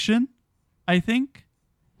disaffection I think.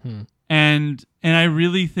 Hmm. And I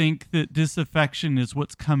really think that disaffection is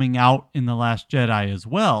what's coming out in The Last Jedi as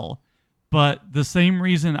well. But the same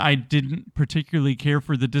reason I didn't particularly care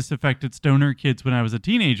for the disaffected stoner kids when I was a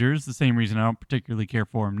teenager is the same reason I don't particularly care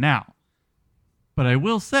for them now. But I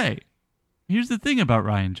will say, here's the thing about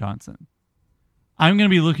Rian Johnson. I'm going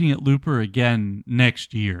to be looking at Looper again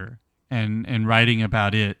next year and writing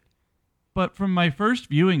about it. But from my first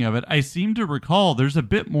viewing of it, I seem to recall there's a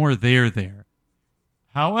bit more there.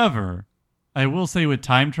 However, I will say with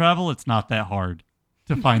time travel, it's not that hard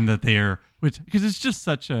to find that there, because it's just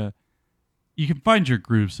such a... You can find your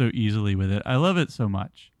groove so easily with it. I love it so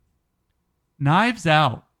much. Knives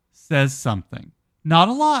Out says something. Not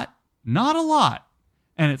a lot.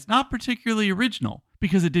 And it's not particularly original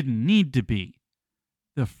because it didn't need to be.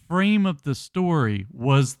 The frame of the story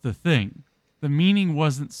was the thing. The meaning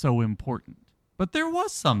wasn't so important. But there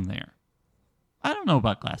was some there. I don't know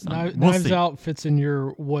about Glass Onion. Knives Out fits in your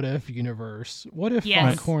what if universe. What if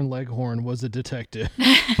Yes. Foghorn Leghorn was a detective?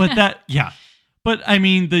 But But I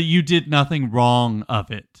mean, you did nothing wrong of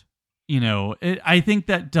it. I think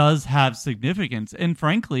that does have significance. And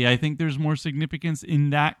frankly, I think there's more significance in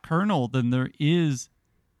that kernel than there is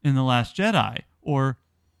in The Last Jedi. Or,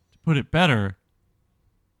 to put it better,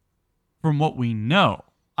 from what we know,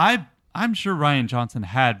 I'm sure Rian Johnson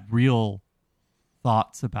had real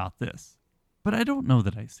thoughts about this. But I don't know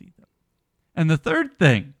that I see them. And the third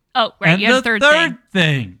thing. Oh, right. You have a third thing.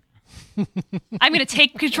 thing. I'm going to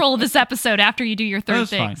take control of this episode after you do your third That's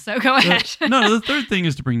thing. fine. So go ahead. The third thing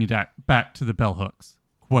is to bring you back to the bell hooks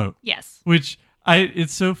quote. Yes. Which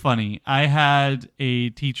it's so funny. I had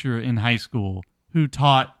a teacher in high school who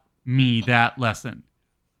taught me that lesson.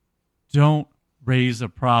 Don't raise a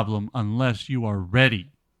problem unless you are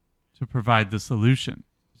ready to provide the solution.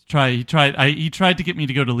 He tried to get me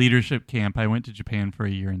to go to leadership camp. I went to Japan for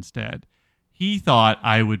a year instead. He thought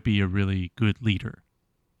I would be a really good leader.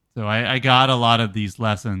 So I got a lot of these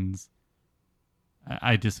lessons.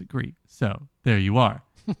 I disagree. So there you are.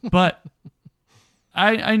 But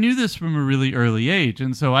I knew this from a really early age.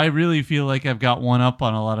 And so I really feel like I've got one up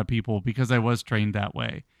on a lot of people because I was trained that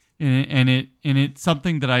way. And it's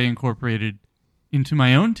something that I incorporated into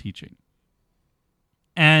my own teaching.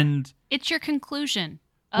 And it's your conclusion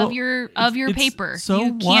of your paper. So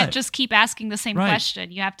you what? can't just keep asking the same Right.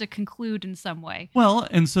 question. You have to conclude in some way. Well,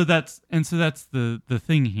 and so that's the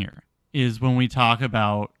thing here is when we talk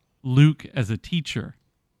about Luke as a teacher,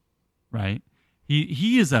 right?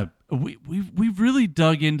 He is we've really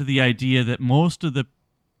dug into the idea that most of the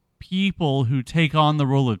people who take on the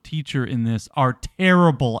role of teacher in this are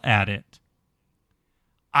terrible at it.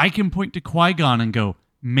 I can point to Qui-Gon and go,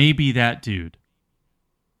 maybe that dude.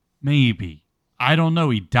 Maybe. I don't know.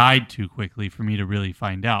 He died too quickly for me to really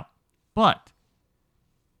find out. But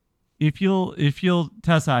if you'll,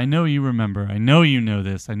 Tessa, I know you remember. I know you know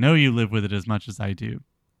this. I know you live with it as much as I do.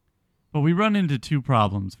 But we run into two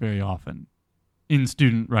problems very often in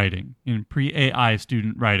student writing, in pre-AI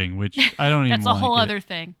student writing, which I don't even That's a whole other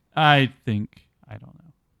thing. I think, I don't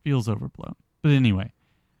know, feels overblown. But anyway,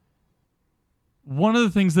 one of the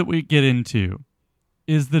things that we get into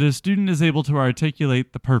is that a student is able to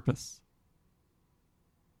articulate the purpose.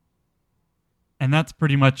 And that's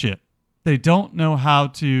pretty much it. They don't know how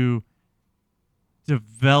to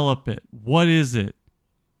develop it. What is it?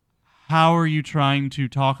 How are you trying to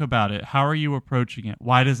talk about it? How are you approaching it?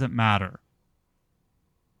 Why does it matter?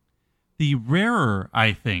 The rarer,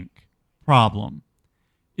 I think, problem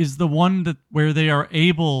is the one where they are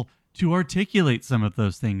able to articulate some of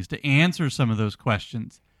those things, to answer some of those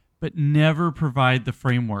questions, but never provide the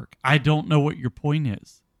framework. I don't know what your point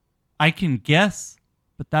is. I can guess,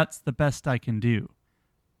 but that's the best I can do.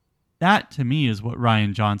 That, to me, is what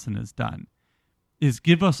Rian Johnson has done, is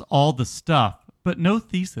give us all the stuff, but no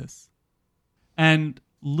thesis. And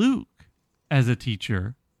Luke, as a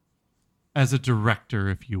teacher, as a director,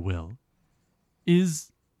 if you will,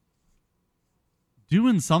 is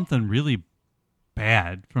doing something really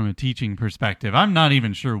bad from a teaching perspective. I'm not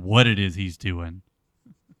even sure what it is he's doing.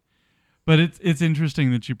 But it's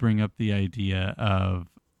interesting that you bring up the idea of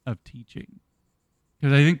teaching,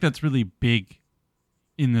 because I think that's really big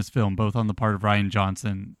in this film, both on the part of Rian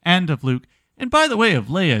Johnson and of Luke, and by the way, of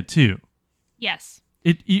Leia too. Yes.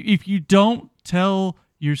 If you don't tell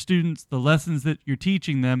your students the lessons that you're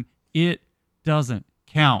teaching them, it doesn't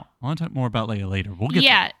count. I want to talk more about Leia later. We'll get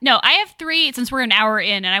there. No, I have three, since we're an hour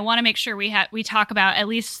in, and I want to make sure we talk about at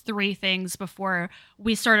least three things before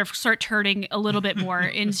we start turning a little bit more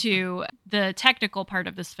into the technical part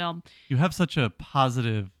of this film. You have such a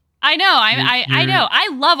positive I know. I know. I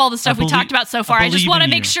love all the stuff we talked about so far. I just want to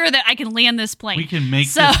make sure that I can land this plane. We can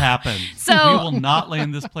make this happen. So we will not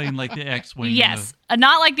land this plane like the X-Wing. Yes,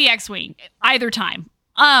 not like the X-Wing either time.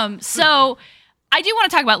 So I do want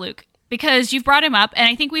to talk about Luke because you've brought him up, and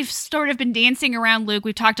I think we've sort of been dancing around Luke.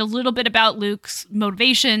 We've talked a little bit about Luke's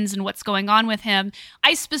motivations and what's going on with him.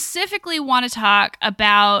 I specifically want to talk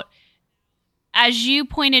about, as you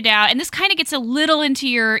pointed out, and this kind of gets a little into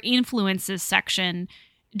your influences section,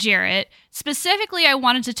 Jarrett. Specifically, I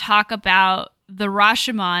wanted to talk about the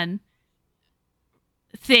Rashomon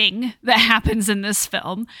thing that happens in this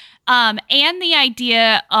film, and the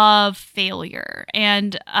idea of failure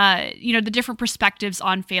and, the different perspectives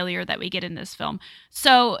on failure that we get in this film.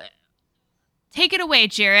 So take it away,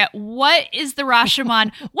 Jarrett. What is the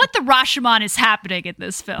Rashomon? What the Rashomon is happening in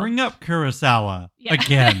this film? Bring up Kurosawa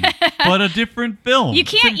again, but a different film. You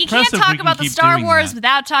can't talk about the Star Wars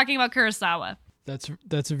without talking about Kurosawa.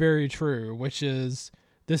 That's very true, which is,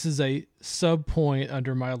 this is a sub point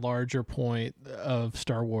under my larger point of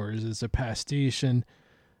Star Wars is a pastiche. And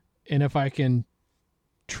if I can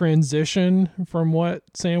transition from what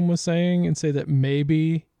Sam was saying and say that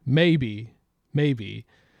maybe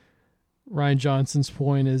Rian Johnson's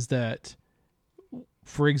point is that,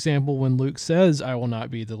 for example, when Luke says, "I will not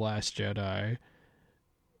be the last Jedi,"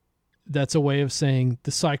 that's a way of saying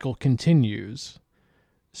the cycle continues.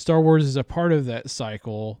 Star Wars is a part of that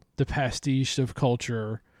cycle, the pastiche of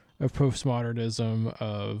culture, of postmodernism,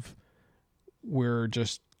 of we're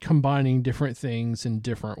just combining different things in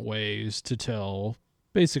different ways to tell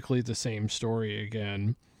basically the same story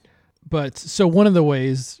again. But so one of the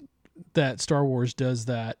ways that Star Wars does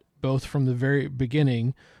that, both from the very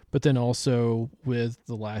beginning, but then also with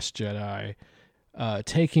The Last Jedi,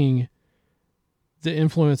 taking the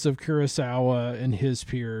influence of Kurosawa and his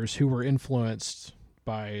peers who were influenced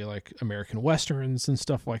by like American Westerns and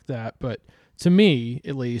stuff like that. But to me,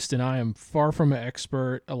 at least, and I am far from an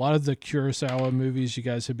expert, a lot of the Kurosawa movies you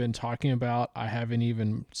guys have been talking about, I haven't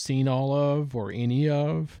even seen all of or any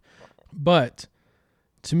of. But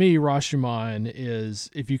to me, Rashomon is,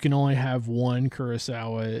 if you can only have one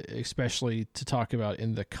Kurosawa, especially to talk about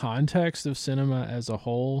in the context of cinema as a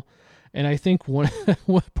whole. And I think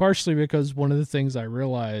partially because one of the things I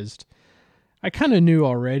realized, I kind of knew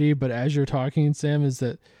already, but as you're talking, Sam, is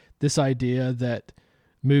that this idea that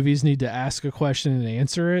movies need to ask a question and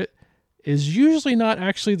answer it is usually not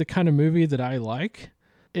actually the kind of movie that I like,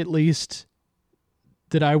 at least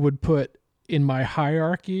that I would put in my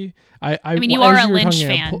hierarchy. I mean, you are a Lynch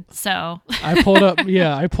fan, so I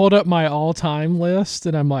pulled up my all-time list,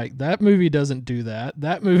 and I'm like, that movie doesn't do that.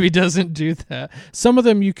 That movie doesn't do that. Some of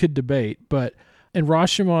them you could debate, and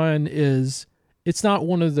Rashomon it's not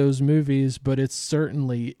one of those movies, but it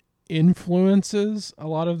certainly influences a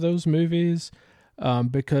lot of those movies,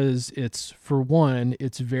 because it's, for one,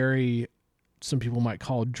 it's very, some people might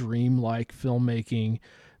call dreamlike filmmaking.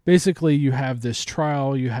 Basically, you have this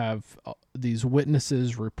trial, you have these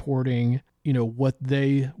witnesses reporting, what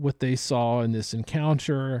they saw in this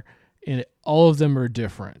encounter, and all of them are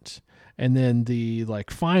different. And then the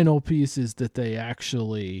final piece is that they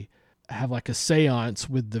actually have like a seance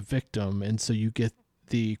with the victim, and so you get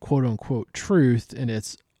the quote unquote truth, and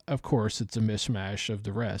it's a mishmash of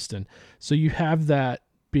the rest. And so you have that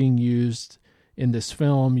being used in this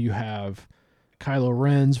film. You have Kylo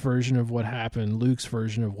Ren's version of what happened, Luke's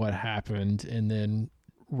version of what happened, and then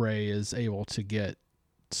Rey is able to get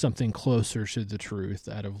something closer to the truth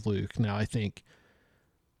out of Luke. Now, I think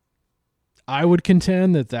I would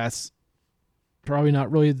contend that that's probably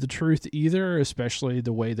not really the truth either, especially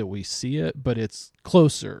the way that we see it, but it's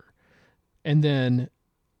closer. And then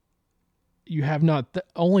you have not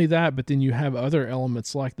only that, but then you have other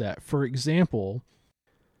elements like that. For example,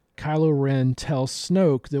 Kylo Ren tells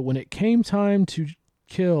Snoke that when it came time to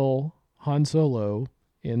kill Han Solo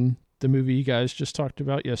in the movie you guys just talked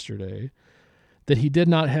about yesterday, that he did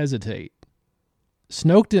not hesitate.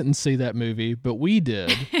 Snoke didn't see that movie, but we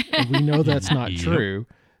did, and we know that's not true.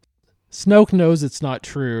 Snoke knows it's not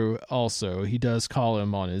true also. He does call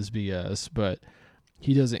him on his BS, but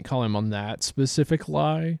he doesn't call him on that specific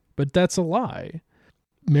lie, but that's a lie.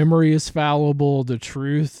 Memory is fallible. The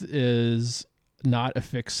truth is not a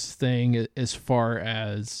fixed thing as far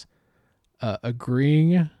as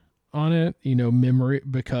agreeing on it, memory,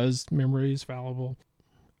 because memory is fallible.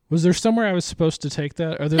 Was there somewhere I was supposed to take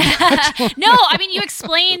that other than that? No, I mean, you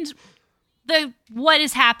explained what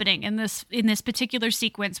is happening in this particular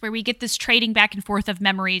sequence where we get this trading back and forth of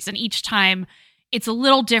memories, and each time it's a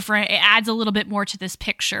little different. It adds a little bit more to this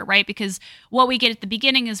picture, right? Because what we get at the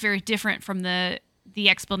beginning is very different from the the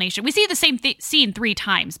explanation. We see the same scene 3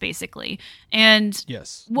 times, basically. And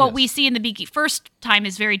yes, what we see in the first time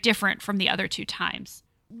is very different from the other 2 times.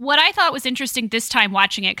 What I thought was interesting this time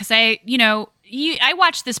watching it, because I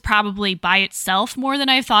watched this probably by itself more than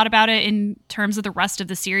I've thought about it in terms of the rest of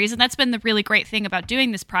the series. And that's been the really great thing about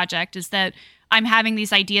doing this project, is that I'm having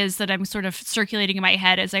these ideas that I'm sort of circulating in my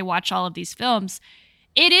head as I watch all of these films.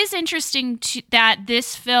 It is interesting that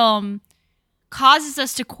this film causes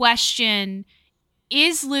us to question,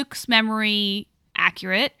 is Luke's memory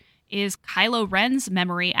accurate? Is Kylo Ren's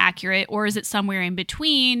memory accurate? Or is it somewhere in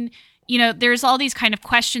between? There's all these kind of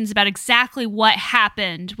questions about exactly what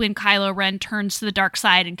happened when Kylo Ren turns to the dark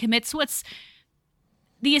side and commits what's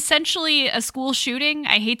essentially a school shooting.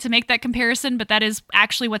 I hate to make that comparison, but that is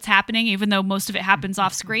actually what's happening, even though most of it happens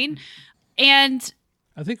off screen. And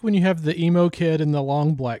I think when you have the emo kid in the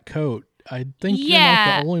long black coat, I think you're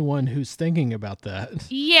not the only one who's thinking about that.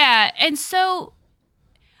 Yeah. And so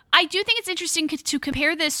I do think it's interesting to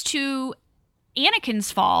compare this to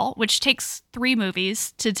Anakin's fall, which takes 3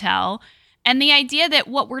 movies to tell. And the idea that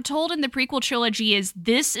what we're told in the prequel trilogy is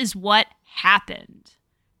this is what happened.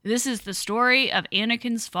 This is the story of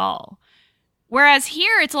Anakin's fall. Whereas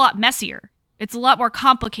here, it's a lot messier. It's a lot more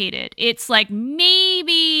complicated. It's like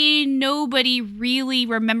maybe nobody really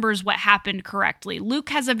remembers what happened correctly. Luke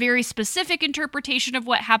has a very specific interpretation of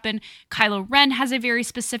what happened. Kylo Ren has a very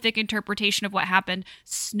specific interpretation of what happened.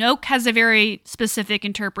 Snoke has a very specific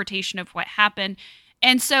interpretation of what happened.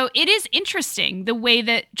 And so it is interesting the way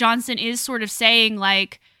that Johnson is sort of saying,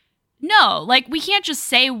 like, no, like we can't just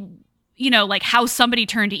say, like how somebody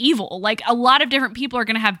turned to evil. Like a lot of different people are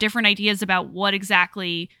going to have different ideas about what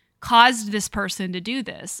exactly caused this person to do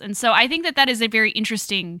this. And so I think that is a very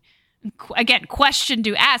interesting, again, question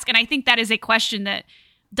to ask. And I think that is a question that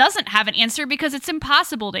doesn't have an answer because it's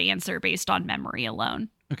impossible to answer based on memory alone.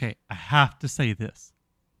 Okay, I have to say this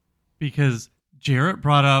because Jarrett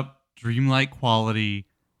brought up dreamlike quality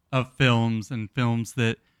of films and films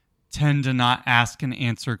that tend to not ask and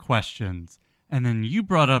answer questions. And then you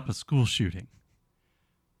brought up a school shooting.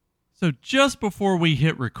 So just before we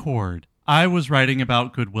hit record, I was writing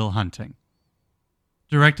about Good Will Hunting,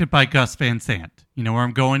 directed by Gus Van Sant. You know where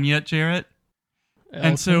I'm going yet, Jarrett? Elephant.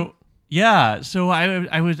 And so, yeah. So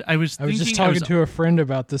I was just talking to a friend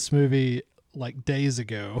about this movie like days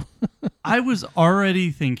ago. I was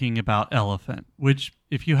already thinking about Elephant, which,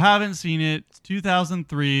 if you haven't seen it, it's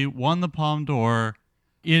 2003, won the Palme d'Or.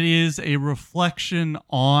 It is a reflection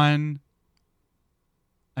on,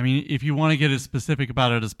 I mean, if you want to get as specific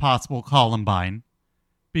about it as possible, Columbine.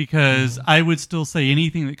 Because I would still say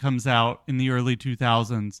anything that comes out in the early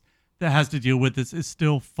 2000s that has to deal with this is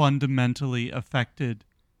still fundamentally affected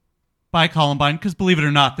by Columbine. Because believe it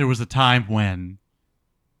or not, there was a time when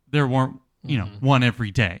there weren't, one every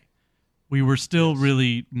day. We were still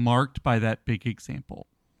really marked by that big example.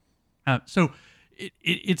 So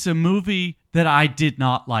it's a movie that I did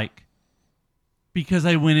not like because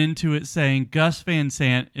I went into it saying Gus Van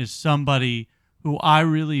Sant is somebody who I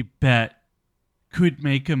really bet could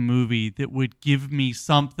make a movie that would give me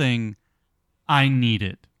something I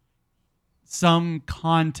needed. Some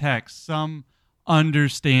context, some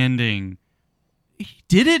understanding. He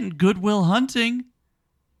did it in Good Will Hunting,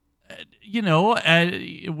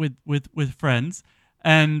 with friends.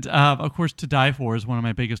 And, of course, To Die For is one of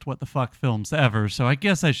my biggest what the fuck films ever, so I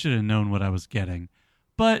guess I should have known what I was getting.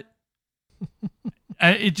 But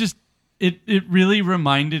it really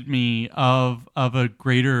reminded me of a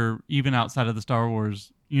greater, even outside of the Star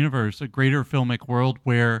Wars universe, a greater filmic world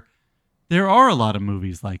where there are a lot of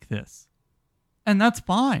movies like this. And that's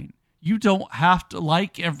fine. You don't have to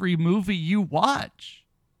like every movie you watch,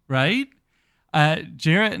 right?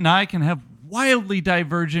 Jarrett and I can have wildly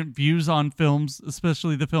divergent views on films,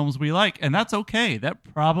 especially the films we like, and that's okay. That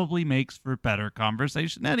probably makes for better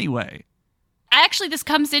conversation anyway. Actually, this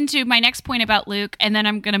comes into my next point about Luke, and then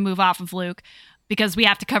I'm going to move off of Luke because we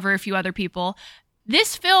have to cover a few other people.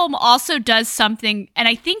 This film also does something, and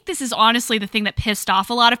I think this is honestly the thing that pissed off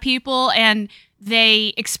a lot of people, and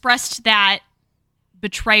they expressed that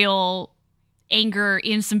betrayal, anger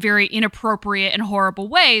in some very inappropriate and horrible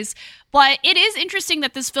ways. But it is interesting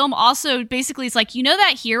that this film also basically is like,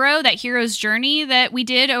 that hero's journey that we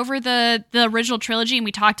did over the original trilogy, and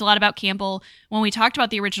we talked a lot about Campbell when we talked about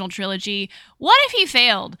the original trilogy. What if he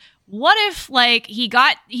failed? What if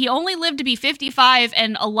he only lived to be 55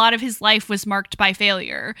 and a lot of his life was marked by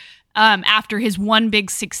failure after his one big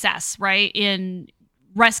success, right? In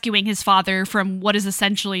rescuing his father from what is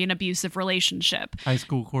essentially an abusive relationship. High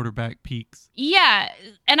school quarterback peaks. Yeah,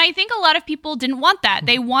 and I think a lot of people didn't want that.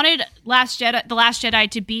 They wanted The Last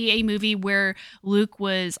Jedi to be a movie where Luke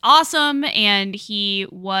was awesome and he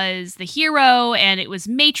was the hero and it was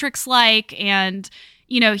Matrix-like and,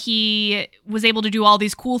 you know, he was able to do all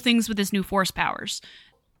these cool things with his new Force powers.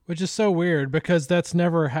 Which is so weird because that's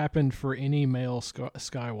never happened for any male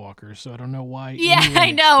Skywalker. So I don't know why. Yeah,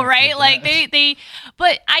 I know, right? Like they,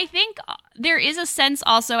 but I think there is a sense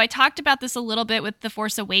also, I talked about this a little bit with The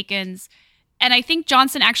Force Awakens, and I think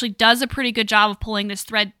Johnson actually does a pretty good job of pulling this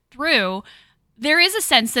thread through. There is a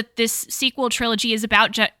sense that this sequel trilogy is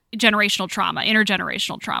about generational trauma,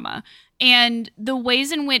 intergenerational trauma, and the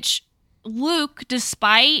ways in which Luke,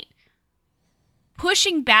 despite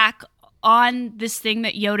pushing back on this thing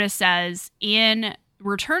that Yoda says in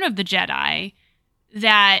Return of the Jedi,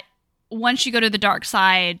 that once you go to the dark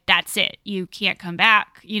side, that's it. You can't come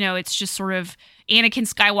back. You know, it's just sort of Anakin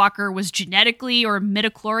Skywalker was genetically or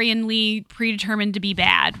midichlorianly predetermined to be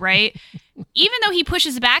bad, right? Even though he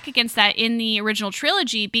pushes back against that in the original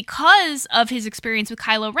trilogy, because of his experience with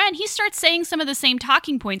Kylo Ren, he starts saying some of the same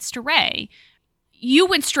talking points to Rey. You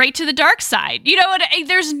went straight to the dark side. You know,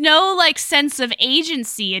 there's no like sense of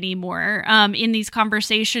agency anymore in these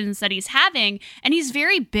conversations that he's having. And he's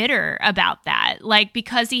very bitter about that, like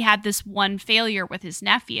because he had this one failure with his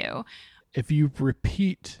nephew. If you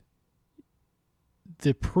repeat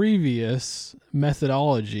the previous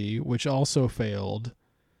methodology, which also failed,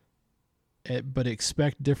 but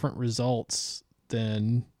expect different results,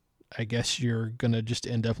 then I guess you're going to just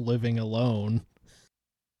end up living alone.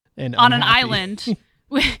 And on an island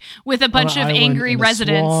with a bunch of angry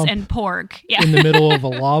residents and pork. Yeah. In the middle of a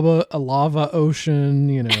lava ocean,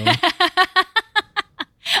 you know. I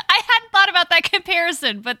hadn't thought about that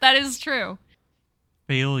comparison, but that is true.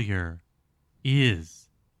 Failure is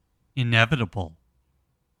inevitable. ...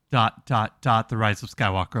 The Rise of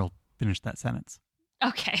Skywalker will finish that sentence.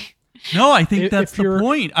 Okay. No, I think that's the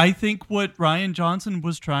point. I think what Rian Johnson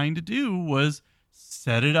was trying to do was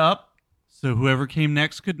set it up so whoever came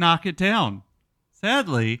next could knock it down.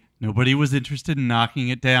 Sadly, nobody was interested in knocking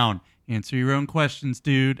it down. Answer your own questions,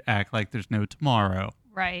 dude. Act like there's no tomorrow.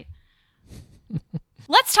 Right.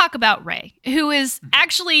 Let's talk about Rey, who is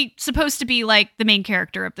actually supposed to be like the main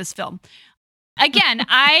character of this film. Again,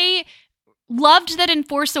 I loved that in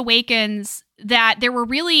Force Awakens that there were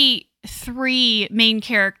really 3 main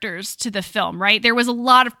characters to the film, right? There was a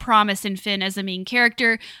lot of promise in Finn as a main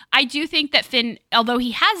character. I do think that Finn, although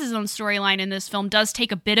he has his own storyline in this film, does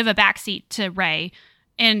take a bit of a backseat to Rey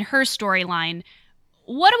and her storyline.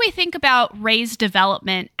 What do we think about Rey's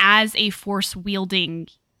development as a Force-wielding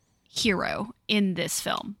hero in this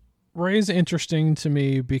film? Rey's interesting to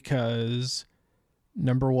me because,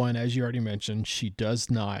 number one, as you already mentioned, she's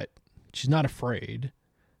not afraid.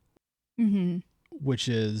 Mm-hmm. Which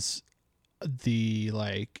is the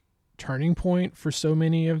like turning point for so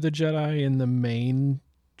many of the Jedi in the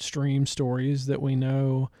mainstream stories that we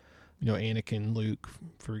know, you know, Anakin, Luke,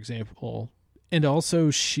 for example. And also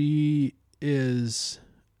she is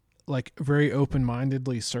like very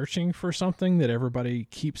open-mindedly searching for something that everybody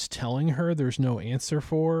keeps telling her there's no answer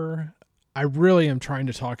for. I really am trying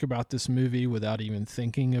to talk about this movie without even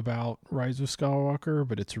thinking about Rise of Skywalker,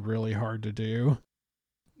 but it's really hard to do.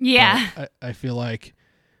 Yeah. I feel like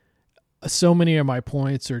so many of my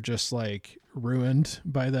points are just like ruined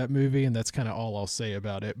by that movie, and that's kind of all I'll say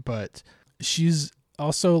about it. But she's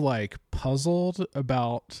also like puzzled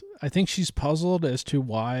as to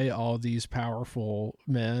why all these powerful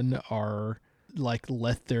men are like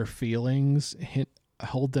let their feelings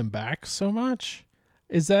hold them back so much.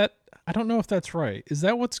 I don't know if that's right. Is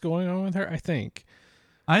that what's going on with her? I think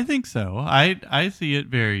so. I see it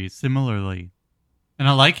very similarly. And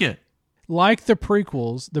I like it. Like the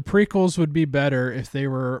prequels would be better if they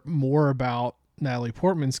were more about Natalie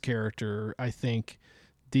Portman's character. I think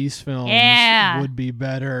these films would be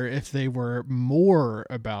better if they were more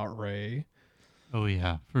about Rey. Oh,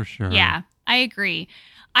 yeah, for sure. Yeah, I agree.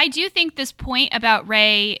 I do think this point about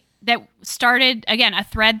Rey that started, again, a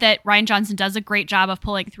thread that Rian Johnson does a great job of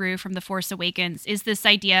pulling through from The Force Awakens is this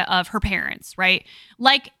idea of her parents, right?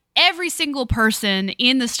 Like, every single person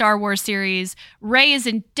in the Star Wars series, Rey is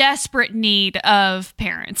in desperate need of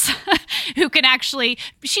parents who can actually,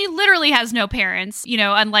 she literally has no parents, you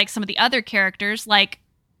know, unlike some of the other characters like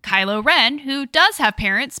Kylo Ren, who does have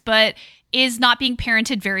parents, but is not being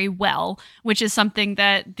parented very well, which is something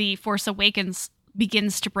that The Force Awakens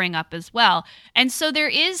begins to bring up as well. And so there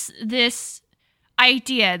is this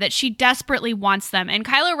idea that she desperately wants them. And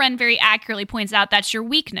Kylo Ren very accurately points out that's your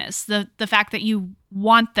weakness, the fact that you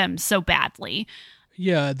want them so badly.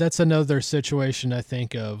 Yeah, that's another situation I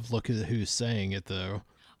think of. Look at who's saying it, though.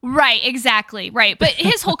 Right, exactly. Right. But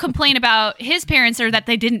his whole complaint about his parents are that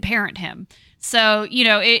they didn't parent him. So,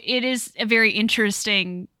 it is a very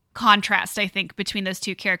interesting contrast, I think, between those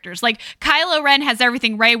two characters. Like, Kylo Ren has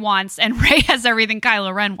everything Rey wants, and Rey has everything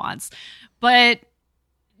Kylo Ren wants. But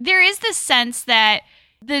there is this sense that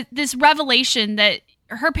this revelation that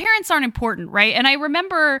her parents aren't important, right? And I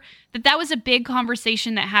remember that was a big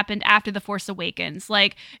conversation that happened after The Force Awakens.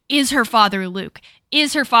 Like, is her father Luke?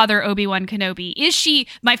 Is her father Obi-Wan Kenobi? Is she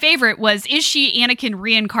Anakin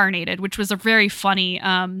reincarnated? Which was a very funny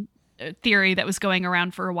theory that was going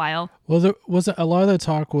around for a while. Well, there was a lot of the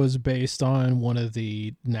talk was based on one of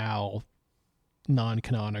the now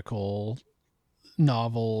non-canonical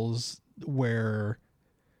novels where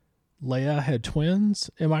Leia had twins.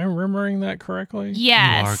 Am I remembering that correctly?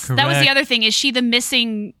 Yes. You are that was the correct. other thing. Is she the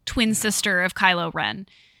missing twin sister of Kylo Ren?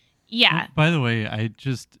 Yeah. By the way,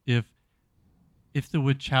 if the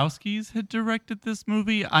Wachowskis had directed this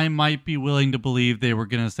movie, I might be willing to believe they were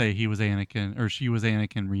going to say he was Anakin or she was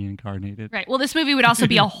Anakin reincarnated. Right. Well, this movie would also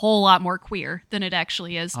be a whole lot more queer than it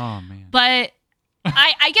actually is. Oh, man. But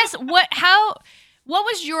I guess what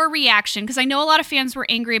was your reaction? Because I know a lot of fans were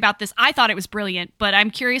angry about this. I thought it was brilliant, but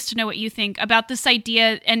I'm curious to know what you think about this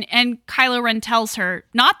idea. And Kylo Ren tells her,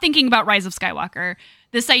 not thinking about Rise of Skywalker,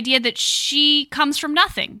 this idea that she comes from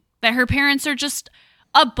nothing, that her parents are just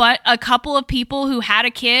a couple of people who had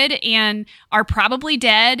a kid and are probably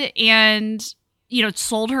dead and,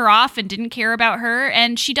 sold her off and didn't care about her.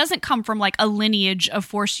 And she doesn't come from like a lineage of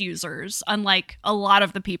Force users, unlike a lot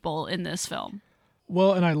of the people in this film.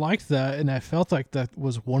 Well, and I liked that, and I felt like that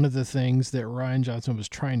was one of the things that Rian Johnson was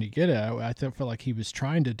trying to get at. I felt like he was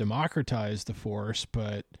trying to democratize the Force,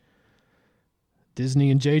 but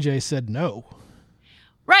Disney and JJ said no.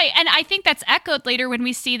 Right, and I think that's echoed later when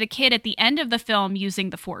we see the kid at the end of the film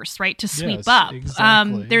using the Force, right, to sweep Yes, up.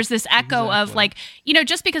 exactly. There's this echo of like,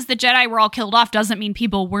 just because the Jedi were all killed off doesn't mean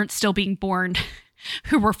people weren't still being born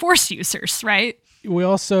who were Force users, right? We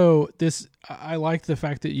also, I like the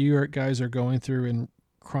fact that you guys are going through in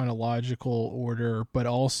chronological order, but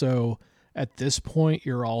also at this point,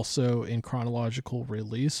 you're also in chronological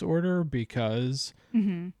release order because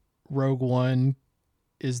Rogue One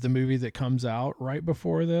is the movie that comes out right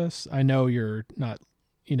before this. I know you're not,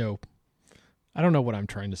 I don't know what I'm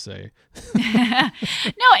trying to say. No,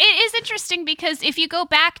 it is interesting because if you go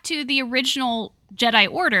back to the original Jedi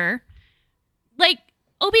Order, like,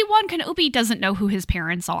 Obi-Wan Kenobi doesn't know who his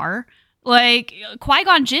parents are. Like,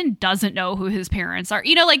 Qui-Gon Jinn doesn't know who his parents are.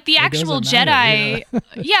 Like, the actual Jedi...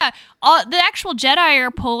 Yeah, the actual Jedi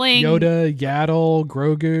are pulling... Yoda, Yaddle,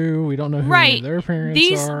 Grogu, we don't know who their parents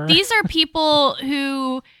are. These are people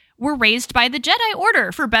who were raised by the Jedi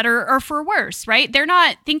Order, for better or for worse, right? They're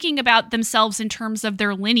not thinking about themselves in terms of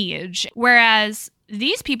their lineage, whereas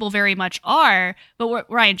these people very much are. But what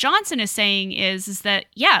Rian Johnson is saying is that,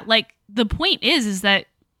 yeah, like, the point is that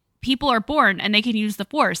people are born and they can use the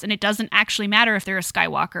Force, and it doesn't actually matter if they're a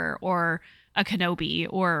Skywalker or a Kenobi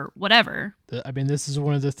or whatever. I mean, this is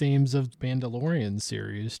one of the themes of Mandalorian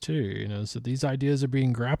series too, so these ideas are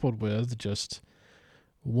being grappled with. Just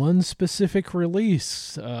one specific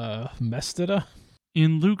release messed it up.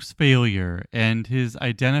 In Luke's failure and his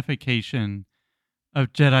identification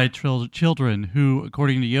of Jedi children who,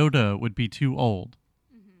 according to Yoda, would be too old.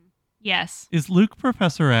 Yes. Is Luke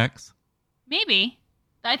Professor X? Maybe.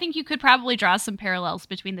 I think you could probably draw some parallels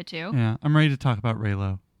between the two. Yeah, I'm ready to talk about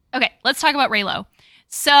Reylo. Okay, let's talk about Reylo.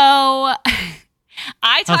 So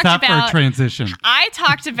How's that for a transition? I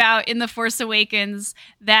talked about in The Force Awakens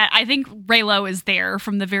that I think Reylo is there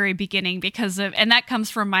from the very beginning and that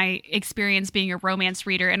comes from my experience being a romance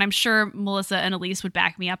reader, and I'm sure Melissa and Elise would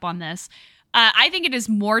back me up on this. I think it is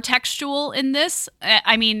more textual in this.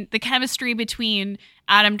 I mean, the chemistry between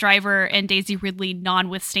Adam Driver and Daisy Ridley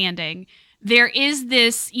notwithstanding, there is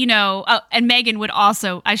this, and Megan would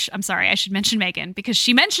also, I'm sorry, I should mention Megan because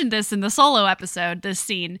she mentioned this in the Solo episode, this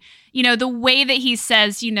scene, the way that he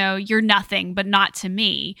says, you're nothing, but not to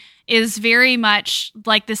me, is very much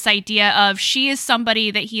like this idea of she is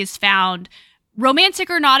somebody that he has found, romantic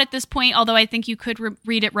or not at this point, although I think you could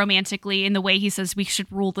read it romantically in the way he says we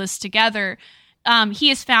should rule this together. He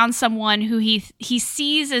has found someone who he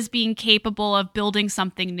sees as being capable of building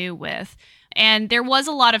something new with. And there was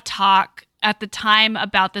a lot of talk at the time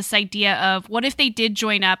about this idea of what if they did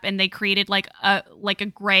join up and they created like a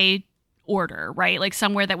gray order, right? Like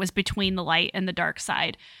somewhere that was between the light and the dark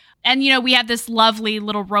side. And, we have this lovely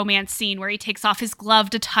little romance scene where he takes off his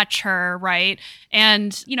glove to touch her, right?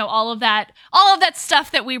 And, all of that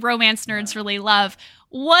stuff that we romance nerds really love.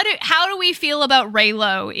 How do we feel about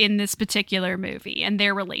Reylo in this particular movie and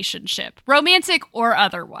their relationship, romantic or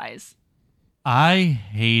otherwise? I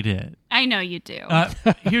hate it. I know you do.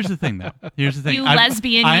 Here's the thing, though. Here's the thing. You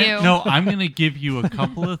lesbian, you. No, I'm going to give you a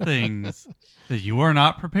couple of things that you are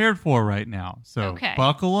not prepared for right now. So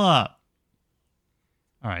buckle up.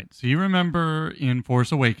 All right. So you remember in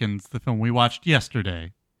Force Awakens, the film we watched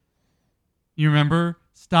yesterday, you remember,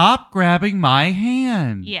 stop grabbing my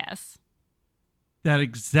hand. Yes. That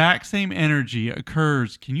exact same energy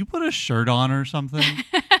occurs. Can you put a shirt on or something?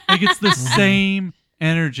 Like, it's the same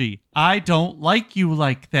energy. I don't like you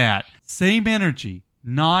like that. Same energy.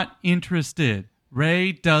 Not interested.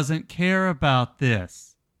 Rey doesn't care about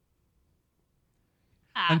this.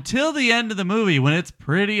 Until the end of the movie, when it's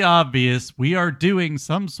pretty obvious we are doing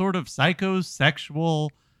some sort of psychosexual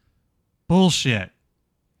bullshit.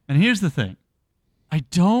 And here's the thing. I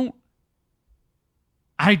don't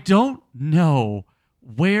know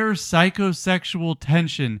where psychosexual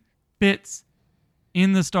tension fits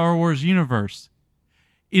in the Star Wars universe,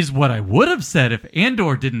 is what I would have said if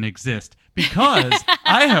Andor didn't exist, because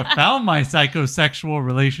I have found my psychosexual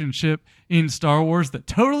relationship in Star Wars that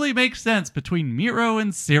totally makes sense between Miro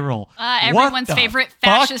and Cyril. Everyone's favorite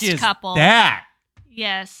fascist couple. That?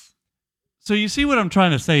 Yes. So you see what I'm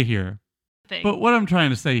trying to say here? But what I'm trying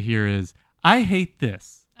to say here is, I hate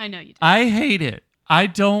this. I know you do. I hate it. I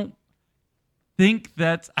don't think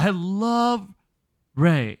I love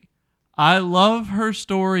Rey. I love her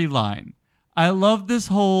storyline. I love this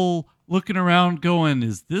whole looking around going,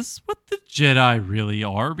 is this what the Jedi really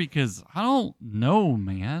are? Because I don't know,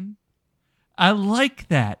 man. I like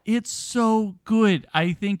that. It's so good.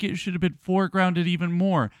 I think it should have been foregrounded even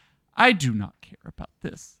more. I do not care about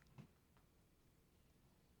this.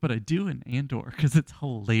 But I do in Andor because it's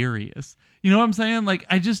hilarious. You know what I'm saying? Like,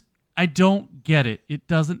 I don't get it. It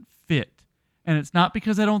doesn't fit. And it's not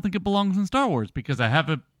because I don't think it belongs in Star Wars, because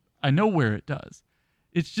I know where it does.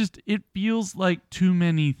 It's just, it feels like too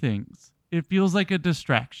many things. It feels like a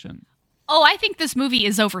distraction. Oh, I think this movie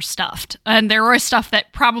is overstuffed, and there was stuff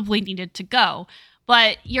that probably needed to go.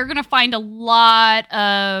 But you're going to find a lot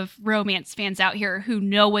of romance fans out here who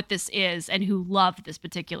know what this is and who love this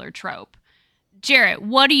particular trope. Jarrett,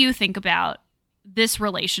 what do you think about this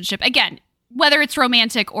relationship? Again, whether it's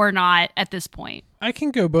romantic or not at this point. I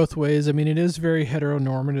can go both ways. I mean, it is very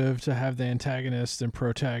heteronormative to have the antagonist and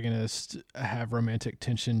protagonist have romantic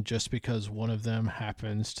tension just because one of them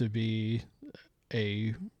happens to be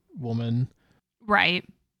a woman. Right.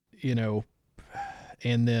 You know,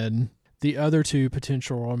 and then the other two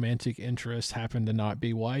potential romantic interests happen to not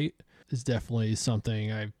be white is definitely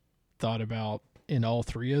something I've thought about in all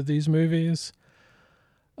three of these movies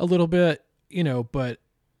a little bit, you know, but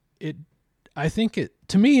I think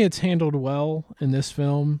to me, it's handled well in this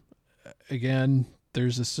film. Again,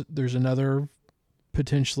 there's another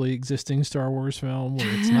potentially existing Star Wars film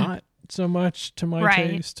where it's not so much to my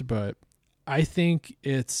taste, but I think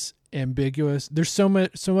it's ambiguous. There's so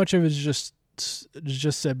much of it is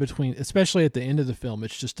just said between, especially at the end of the film,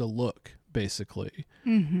 it's just a look basically.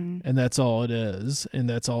 Mm-hmm. And that's all it is. And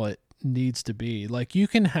that's all it needs to be. Like, you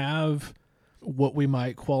can have what we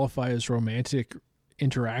might qualify as romantic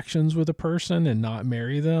interactions with a person and not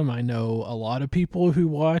marry them. I know a lot of people who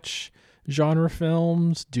watch genre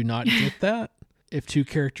films do not get that. If two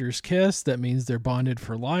characters kiss, that means they're bonded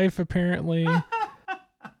for life, apparently.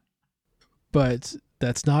 But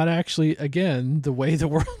that's not actually, again, the way the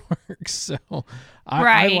world works. So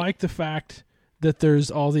I like the fact that there's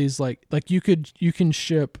all these like you can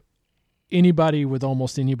ship anybody with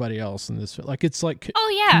almost anybody else in this. Like, it's like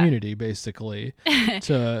Community, basically.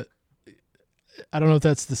 I don't know if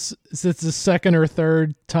that's the second or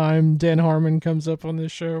third time Dan Harmon comes up on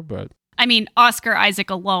this show, but I mean, Oscar Isaac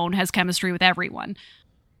alone has chemistry with everyone.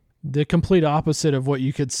 The complete opposite of what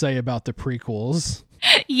you could say about the prequels.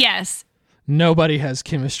 Yes. Nobody has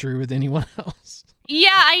chemistry with anyone else. Yeah,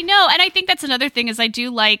 I know. And I think that's another thing is I do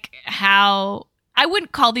like how I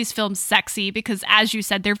wouldn't call these films sexy because, as you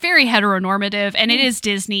said, they're very heteronormative and it is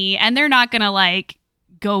Disney and they're not going to like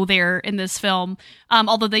go there in this film,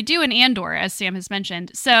 although they do in Andor, as Sam has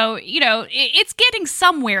mentioned. So, you know, it's getting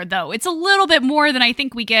somewhere, though. It's a little bit more than I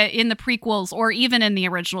think we get in the prequels or even in the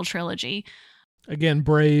original trilogy. Again,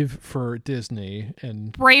 brave for Disney.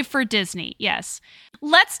 Brave for Disney, yes.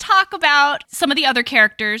 Let's talk about some of the other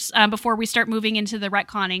characters before we start moving into the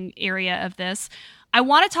retconning area of this. I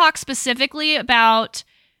want to talk specifically about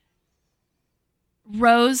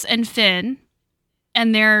Rose and Finn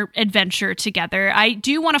and their adventure together. I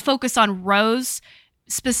do want to focus on Rose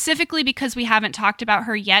specifically because we haven't talked about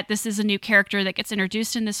her yet. This is a new character that gets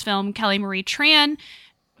introduced in this film, Kelly Marie Tran,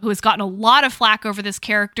 who has gotten a lot of flack over this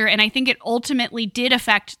character, and I think it ultimately did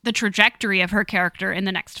affect the trajectory of her character in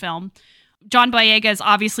the next film. John Boyega is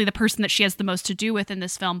obviously the person that she has the most to do with in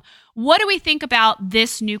this film. What do we think about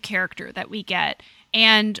this new character that we get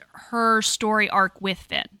and her story arc with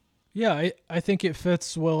Finn? Yeah, I think it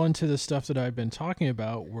fits well into the stuff that I've been talking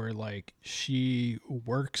about, where like she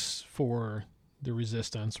works for the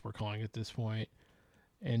Resistance, we're calling it at this point.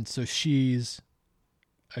 And so she's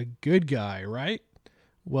a good guy, right?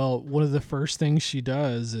 Well, one of the first things she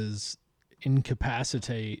does is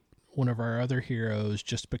incapacitate one of our other heroes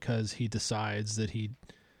just because he decides that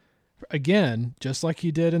again, just like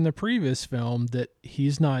he did in the previous film, that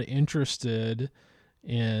he's not interested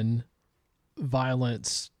in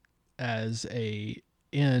violence as a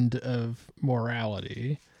end of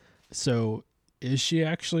morality. So is she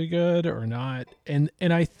actually good or not? And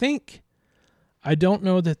I don't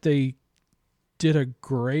know that they did a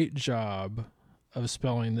great job of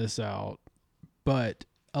spelling this out, but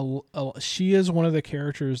she is one of the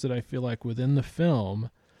characters that I feel like within the film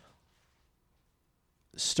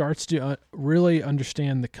starts to really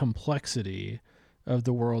understand the complexity of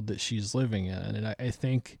the world that she's living in. And I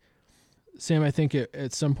think, Sam,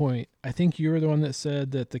 at some point, I think you were the one that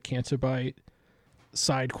said that the Cantobite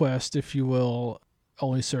side quest, if you will,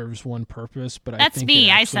 only serves one purpose. But that's I think me.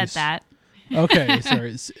 I said that. Okay,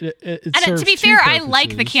 sorry. It and to be fair, I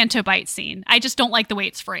like the purposes. Cantobite scene. I just don't like the way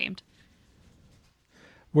it's framed.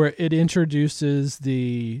 Where it introduces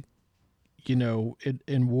the,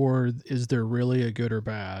 in war, is there really a good or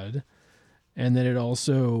bad? And then it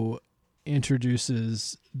also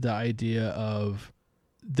introduces the idea of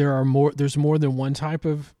there's more than one type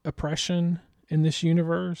of oppression in this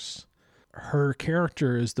universe. Her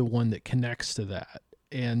character is the one that connects to that.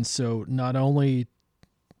 And so not only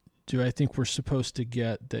do I think we're supposed to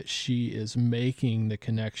get that she is making the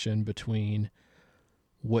connection between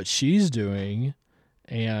what she's doing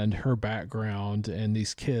and her background and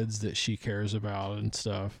these kids that she cares about and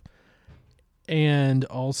stuff, and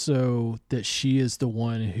also that she is the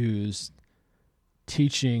one who's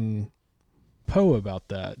teaching Poe about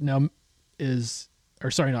that. Now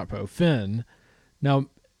not Poe, Finn. Now,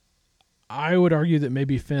 I would argue that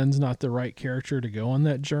maybe Finn's not the right character to go on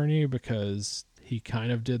that journey because he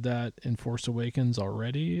kind of did that in Force Awakens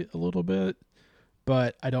already a little bit,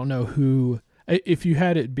 but I don't know who. If you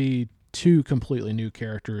had it be two completely new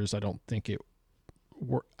characters, I don't think it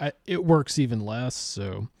works even less.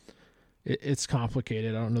 So it's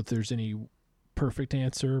complicated. I don't know if there's any perfect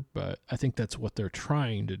answer, but I think that's what they're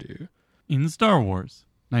trying to do. In Star Wars,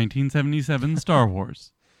 1977 Star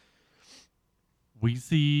Wars, we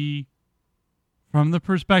see from the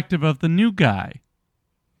perspective of the new guy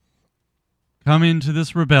come into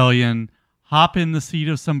this rebellion, hop in the seat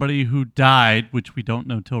of somebody who died, which we don't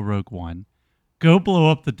know till Rogue One, go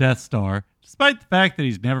blow up the Death Star, despite the fact that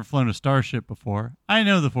he's never flown a starship before. I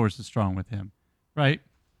know the Force is strong with him, right?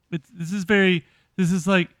 This is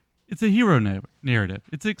it's a hero narrative.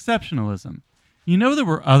 It's exceptionalism. You know there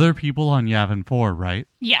were other people on Yavin 4, right?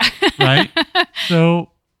 Yeah. Right?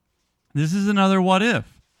 So this is another what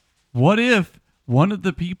if. What if one of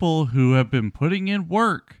the people who have been putting in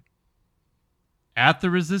work at the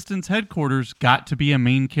Resistance headquarters got to be a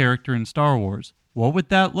main character in Star Wars? What would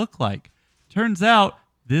that look like? Turns out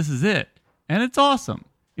this is it. And it's awesome.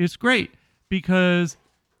 It's great because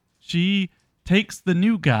she takes the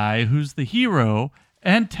new guy who's the hero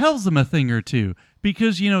and tells him a thing or two.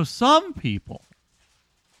 Because, some people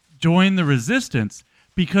join the Resistance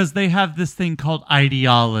because they have this thing called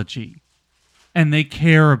ideology. And they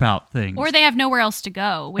care about things. Or they have nowhere else to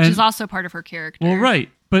go, which is also part of her character. Well, right.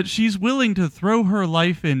 But she's willing to throw her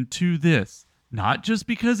life into this. Not just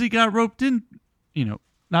because he got roped in,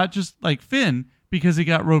 not just like Finn, because he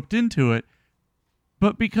got roped into it,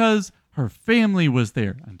 but because her family was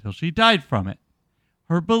there until she died from it.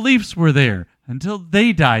 Her beliefs were there until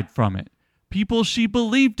they died from it. People she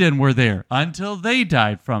believed in were there until they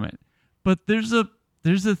died from it. But there's a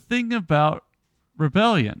thing about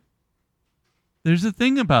rebellion. There's a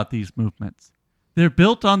thing about these movements. They're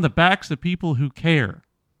built on the backs of people who care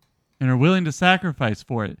and are willing to sacrifice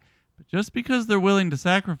for it. But just because they're willing to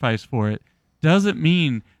sacrifice for it doesn't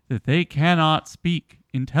mean that they cannot speak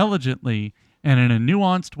intelligently and in a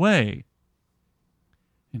nuanced way.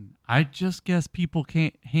 And I just guess people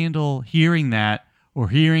can't handle hearing that or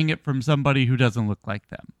hearing it from somebody who doesn't look like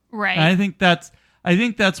them. Right. And I think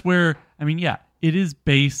that's where, it is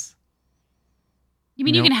base. You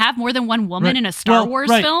mean you can have more than one woman in a Star Wars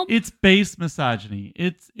film? It's base misogyny.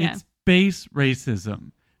 It's base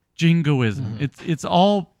racism, jingoism. Mm-hmm. It's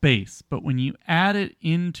all base. But when you add it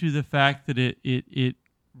into the fact that it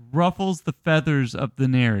ruffles the feathers of the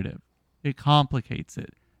narrative. It complicates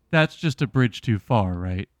it. That's just a bridge too far,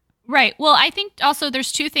 right? Right. Well, I think also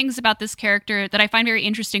there's two things about this character that I find very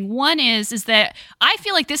interesting. One is that I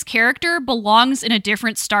feel like this character belongs in a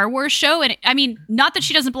different Star Wars show. And I mean, not that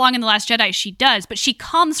she doesn't belong in The Last Jedi, she does, but she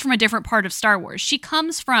comes from a different part of Star Wars. She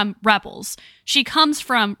comes from Rebels. She comes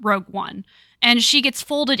from Rogue One. And she gets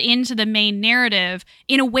folded into the main narrative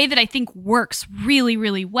in a way that I think works really,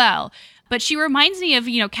 really well. But she reminds me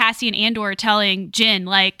of, Cassian Andor telling Jyn,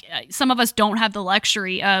 like, some of us don't have the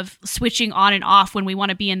luxury of switching on and off when we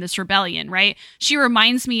want to be in this rebellion, right? She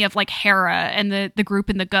reminds me of, like, Hera and the group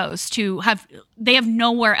in the Ghost, they have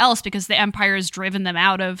nowhere else because the Empire has driven them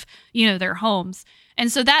out of, their homes. And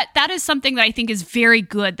so that is something that I think is very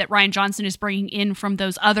good that Rian Johnson is bringing in from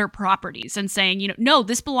those other properties and saying, no,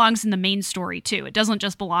 this belongs in the main story too. It doesn't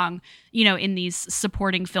just belong, in these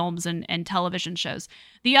supporting films and television shows.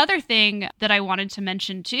 The other thing that I wanted to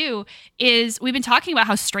mention too is we've been talking about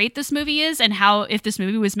how straight this movie is and how if this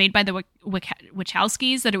movie was made by the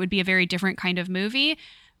Wachowskis, that it would be a very different kind of movie.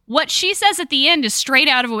 What she says at the end is straight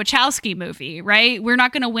out of a Wachowski movie, right? We're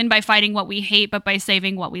not going to win by fighting what we hate, but by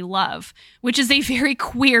saving what we love, which is a very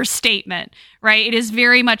queer statement, right? It is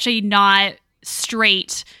very much a not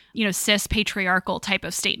straight, cis patriarchal type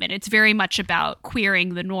of statement. It's very much about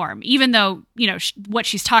queering the norm, even though, what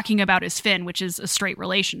she's talking about is Finn, which is a straight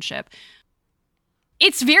relationship.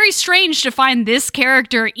 It's very strange to find this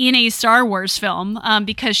character in a Star Wars film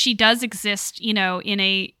because she does exist, in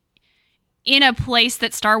a place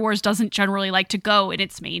that Star Wars doesn't generally like to go in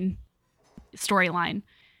its main storyline.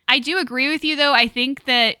 I do agree with you, though. I think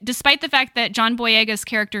that despite the fact that John Boyega's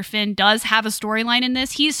character Finn does have a storyline in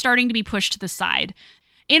this, he's starting to be pushed to the side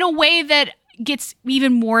in a way that gets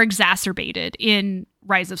even more exacerbated in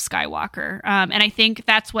Rise of Skywalker. And I think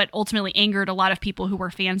that's what ultimately angered a lot of people who were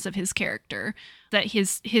fans of his character, that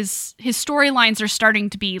his storylines are starting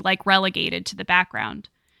to be like relegated to the background.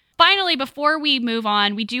 Finally, before we move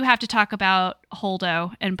on, we do have to talk about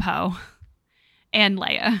Holdo and Poe and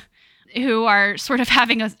Leia, who are sort of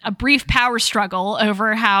having a brief power struggle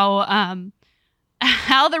over how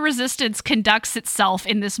the Resistance conducts itself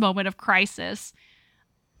in this moment of crisis.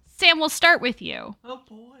 Sam, we'll start with you. Oh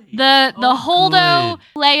boy. The Holdo,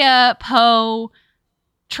 Leia, Poe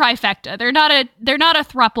trifecta. They're not a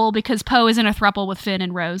throuple because Poe isn't a throuple with Finn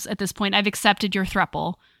and Rose at this point. I've accepted your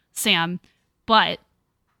throuple, Sam, but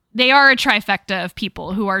they are a trifecta of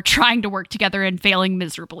people who are trying to work together and failing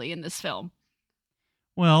miserably in this film.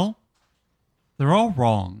 Well, they're all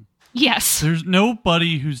wrong. Yes. There's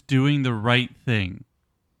nobody who's doing the right thing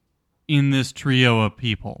in this trio of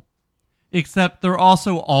people, except they're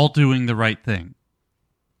also all doing the right thing.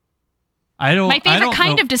 My favorite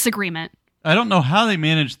kind of disagreement. I don't know how they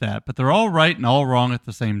managed that, but they're all right and all wrong at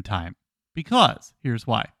the same time. Because, here's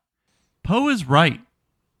why. Poe is right.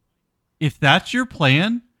 If that's your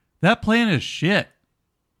plan, that plan is shit.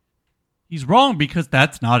 He's wrong because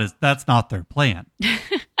that's not their plan.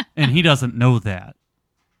 And he doesn't know that.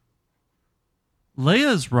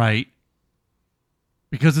 Leia's right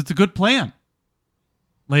because it's a good plan.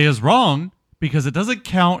 Leia's wrong because it doesn't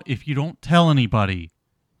count if you don't tell anybody.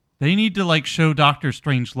 They need to show Dr.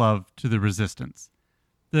 Strangelove to the Resistance.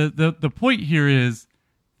 The point here is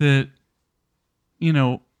that,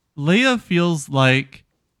 Leia feels like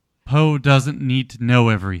Poe doesn't need to know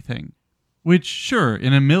everything. Which, sure,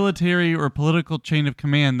 in a military or political chain of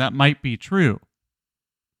command, that might be true.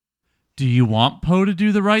 Do you want Poe to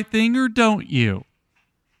do the right thing or don't you?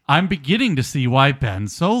 I'm beginning to see why Ben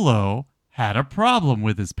Solo had a problem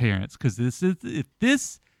with his parents. Because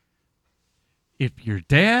if your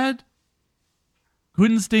dad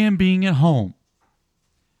couldn't stand being at home,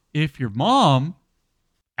 if your mom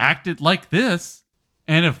acted like this,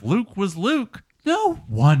 and if Luke was Luke, no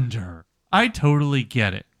wonder. I totally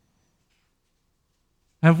get it.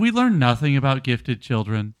 Have we learned nothing about gifted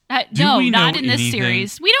children? No, not in this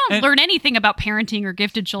series. We don't learn anything about parenting or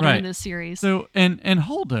gifted children in this series. So, and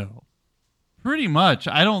Holdo, pretty much,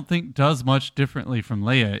 I don't think does much differently from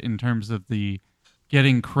Leia in terms of the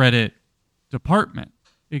getting credit department,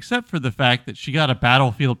 except for the fact that she got a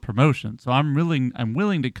battlefield promotion. So I'm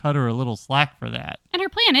willing to cut her a little slack for that. And her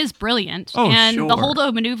plan is brilliant. Oh, and sure. The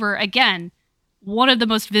Holdo maneuver, again, one of the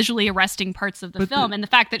most visually arresting parts of the film. And the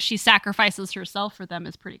fact that she sacrifices herself for them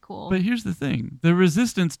is pretty cool. But here's the thing. The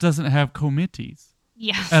Resistance doesn't have committees.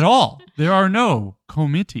 Yes. At all. There are no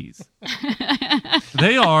committees.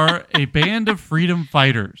 They are a band of freedom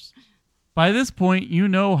fighters. By this point, you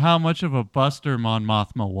know how much of a buster Mon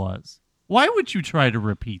Mothma was. Why would you try to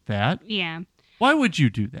repeat that? Yeah. Why would you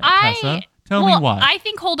do that, Tessa? Tell me why. I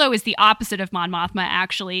think Holdo is the opposite of Mon Mothma,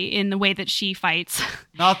 actually, in the way that she fights.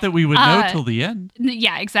 Not that we would know till the end.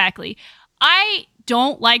 Yeah, exactly. I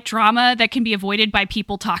don't like drama that can be avoided by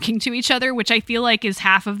people talking to each other, which I feel like is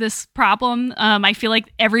half of this problem. I feel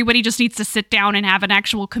like everybody just needs to sit down and have an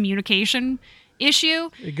actual communication issue.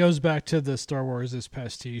 It goes back to the Star Wars is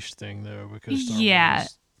pastiche thing, though, because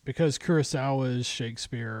because Kurosawa is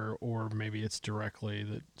Shakespeare, or maybe it's directly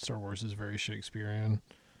that Star Wars is very Shakespearean.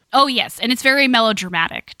 Oh yes, and it's very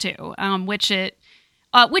melodramatic too, which is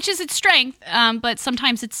its strength, but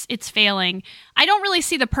sometimes it's failing. I don't really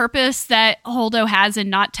see the purpose that Holdo has in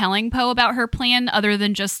not telling Poe about her plan, other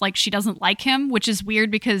than just like she doesn't like him, which is weird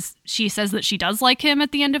because she says that she does like him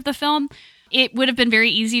at the end of the film. It would have been very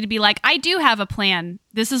easy to be like, I do have a plan.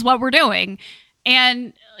 This is what we're doing.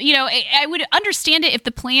 And, you know, I would understand it if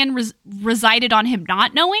the plan resided on him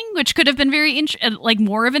not knowing, which could have been very,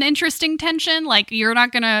 more of an interesting tension. Like, you're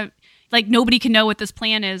not going to, like, nobody can know what this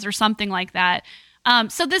plan is or something like that.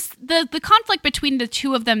 So the conflict between the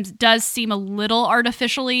two of them does seem a little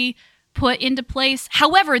artificially put into place.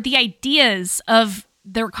 However, the ideas of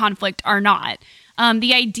their conflict are not.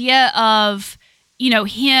 The idea of, you know,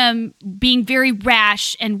 him being very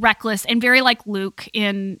rash and reckless and very like Luke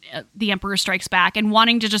in The Emperor Strikes Back and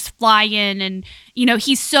wanting to just fly in, and, you know,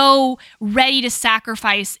 he's so ready to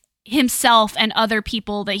sacrifice himself and other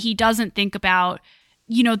people that he doesn't think about,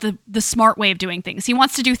 you know, the smart way of doing things. He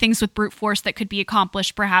wants to do things with brute force that could be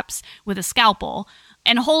accomplished perhaps with a scalpel.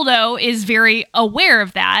 And Holdo is very aware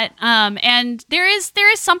of that. And there is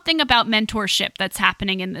something about mentorship that's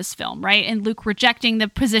happening in this film, right? And Luke rejecting the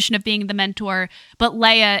position of being the mentor, but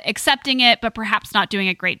Leia accepting it, but perhaps not doing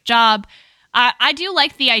a great job. I do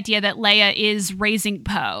like the idea that Leia is raising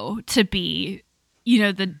Poe to be, you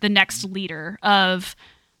know, the next leader of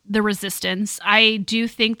the Resistance. I do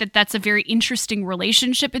think that that's a very interesting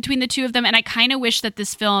relationship between the two of them. And I kind of wish that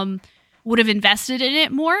this film would have invested in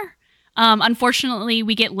it more. Unfortunately,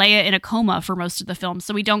 we get Leia in a coma for most of the film,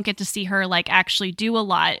 so we don't get to see her like actually do a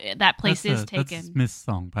lot. That place is taken. That's Smith's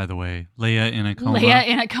song, by the way. Leia in a coma. Leia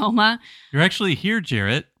in a coma. You're actually here,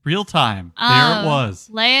 Jarrett. Real time. There it was.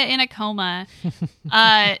 Leia in a coma.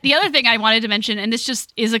 The other thing I wanted to mention, and this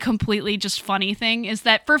just is a completely just funny thing, is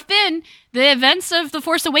that for Finn, the events of The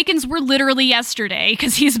Force Awakens were literally yesterday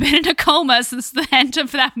because he's been in a coma since the end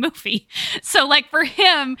of that movie. So like for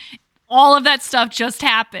him, all of that stuff just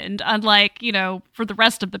happened, unlike, you know, for the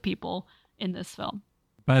rest of the people in this film.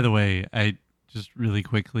 By the way, I just really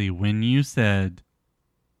quickly, when you said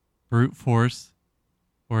brute force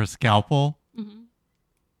or a scalpel,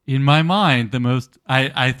 in my mind,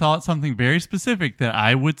 I thought something very specific that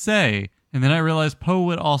I would say, and then I realized Poe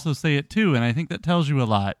would also say it too, and I think that tells you a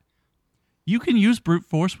lot. You can use brute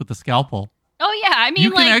force with a scalpel. Oh, yeah. I mean,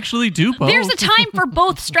 you can actually do both. There's a time for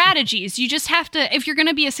both strategies. You just have to, if you're going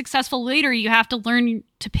to be a successful leader, you have to learn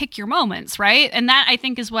to pick your moments, right? And that, I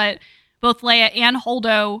think, is what both Leia and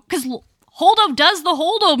Holdo, because Holdo does the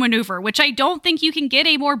Holdo maneuver, which I don't think you can get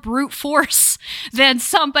a more brute force than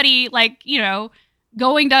somebody like, you know,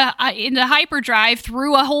 going to into hyperdrive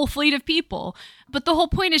through a whole fleet of people. But the whole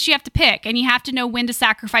point is you have to pick, and you have to know when to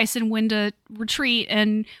sacrifice and when to retreat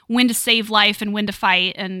and when to save life and when to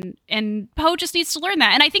fight. And Poe just needs to learn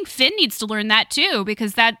that. And I think Finn needs to learn that too,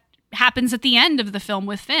 because that happens at the end of the film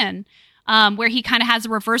with Finn, where he kind of has a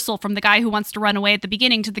reversal from the guy who wants to run away at the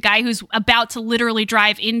beginning to the guy who's about to literally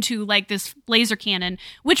drive into like this laser cannon,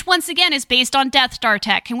 which once again is based on Death Star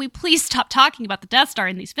tech. Can we please stop talking about the Death Star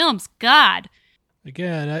in these films? God.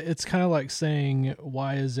 Again, it's kind of like saying,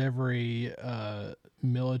 why is every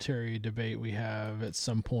military debate we have at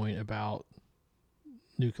some point about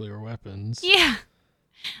nuclear weapons? Yeah,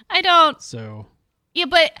 I don't. So yeah,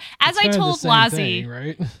 but as I told Lazi,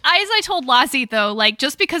 right? As I told Lazi, though, like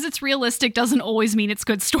just because it's realistic doesn't always mean it's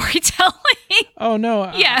good storytelling. Oh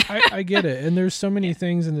no, yeah, I get it. And there's so many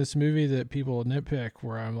things in this movie that people nitpick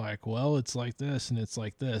where I'm like, well, it's like this and it's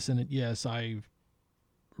like this, and yes, I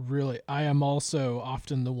am also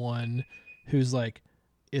often the one who's like,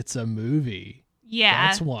 it's a movie. Yeah.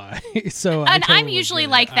 That's why. So and I'm usually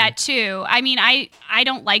like that too. I mean, I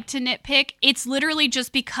don't like to nitpick. It's literally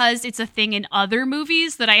just because it's a thing in other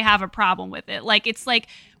movies that I have a problem with it. Like, it's like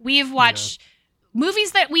we have watched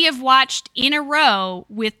movies that we have watched in a row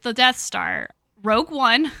with the Death Star. Rogue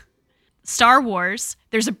One, Star Wars,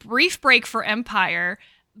 there's a brief break for Empire,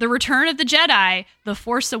 The Return of the Jedi, The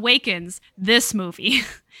Force Awakens, this movie.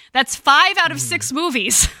 That's 5 out of 6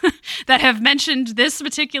 movies that have mentioned this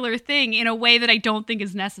particular thing in a way that I don't think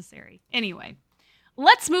is necessary. Anyway,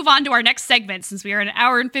 let's move on to our next segment since we are an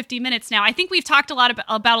hour and 50 minutes now. I think we've talked a lot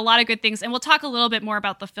about a lot of good things, and we'll talk a little bit more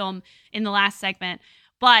about the film in the last segment.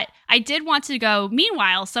 But I did want to go,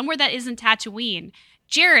 meanwhile, somewhere that isn't Tatooine.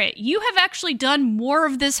 Jarrett, you have actually done more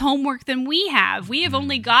of this homework than we have. We have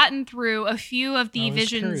only gotten through a few of the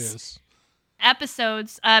Visions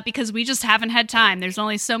episodes because we just haven't had time. There's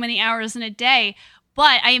only so many hours in a day.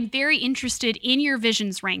 But I am very interested in your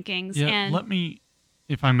Visions rankings. Yeah, and let me,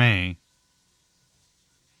 if I may,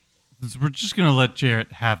 we're just going to let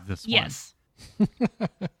Jarrett have this one. Yes.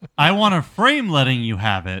 I want to frame letting you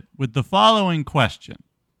have it with the following question.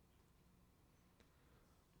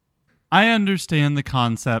 I understand the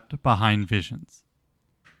concept behind Visions.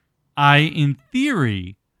 I, in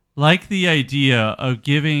theory, like the idea of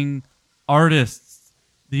giving artists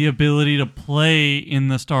the ability to play in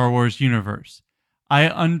the Star Wars universe. I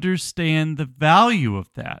understand the value of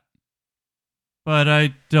that, but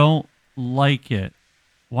I don't like it.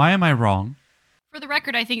 Why am I wrong? For the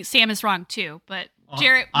record, I think Sam is wrong too, but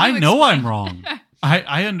Jarrett, I know explain. I'm wrong.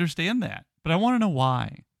 I understand that, but I want to know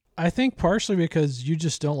why. I think partially because you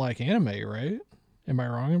just don't like anime, right? Am I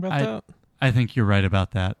wrong about that? I think you're right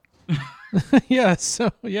about that. Yeah,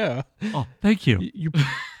 so yeah. Oh, thank you. You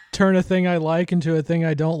turn a thing I like into a thing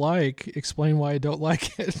I don't like, explain why I don't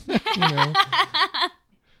like it. You know?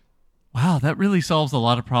 Wow, that really solves a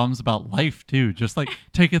lot of problems about life too. Just like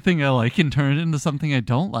take a thing I like and turn it into something I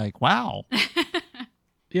don't like. Wow.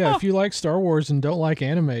 Yeah, if you like Star Wars and don't like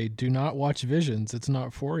anime, do not watch Visions. It's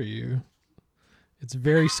not for you. It's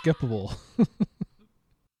very skippable. And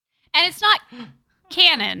it's not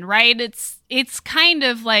canon, right? It's kind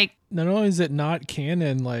of like, Not only is it not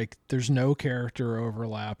canon, like there's no character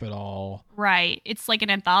overlap at all. right. It's like an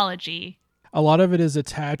anthology. A lot of it is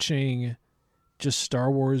attaching just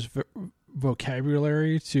Star Wars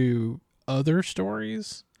vocabulary to other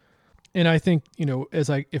stories. And I think, you know,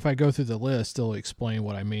 if I go through the list, it'll explain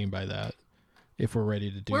what I mean by that if we're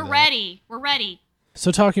ready to do that. We're ready.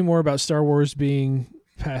 So talking more about Star Wars being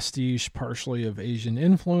pastiche partially of Asian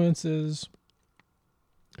influences.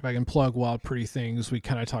 If I can plug Wild Pretty Things, we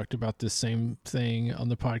kind of talked about this same thing on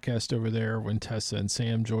the podcast over there when Tessa and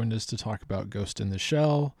Sam joined us to talk about Ghost in the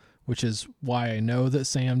Shell, which is why I know that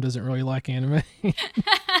Sam doesn't really like anime.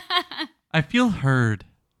 I feel heard.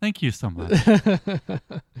 Thank you so much.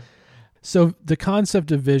 So the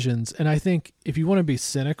concept of Visions, and I think if you want to be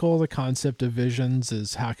cynical, the concept of Visions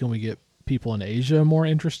is how can we get people in Asia more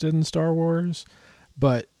interested in Star Wars?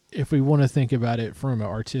 But if we want to think about it from an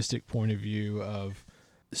artistic point of view of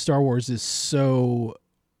Star Wars is so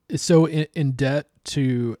in debt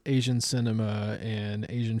to Asian cinema and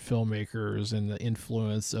Asian filmmakers and the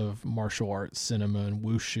influence of martial arts cinema and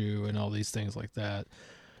wushu and all these things like that.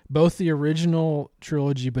 Both the original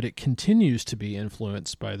trilogy, but it continues to be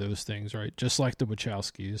influenced by those things, right? Just like the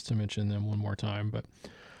Wachowskis, to mention them one more time, but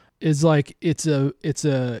it's like it's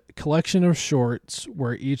a collection of shorts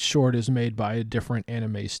where each short is made by a different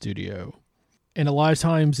anime studio. And a lot of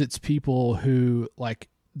times it's people who like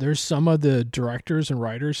there's some of the directors and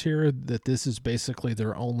writers here that this is basically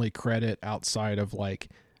their only credit outside of like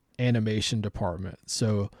animation department.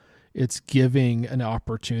 So it's giving an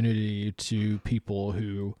opportunity to people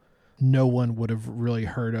who no one would have really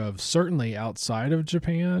heard of, certainly outside of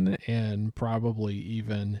Japan and probably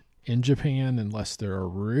even in Japan, unless they're a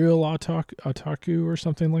real otaku or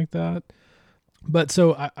something like that. But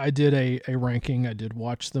so I did a ranking. I did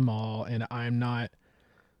watch them all, and I'm not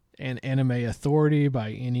an anime authority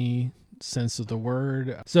by any sense of the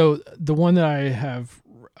word. So the one that I have,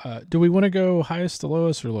 do we want to go highest to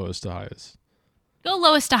lowest or lowest to highest? Go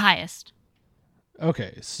lowest to highest.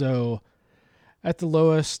 Okay, so at the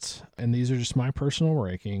lowest, and these are just my personal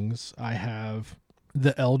rankings, I have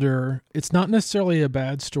The Elder. It's not necessarily a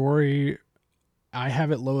bad story. I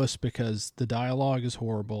have it lowest because the dialogue is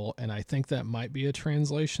horrible, and I think that might be a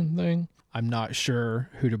translation thing. I'm not sure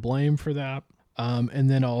who to blame for that. And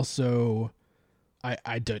then also,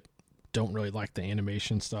 I don't really like the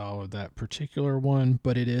animation style of that particular one,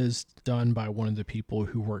 but it is done by one of the people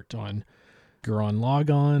who worked on Gurren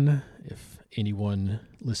Lagann, if anyone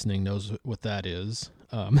listening knows what that is.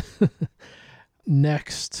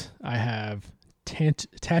 Next, I have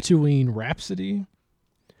Tatooine Rhapsody,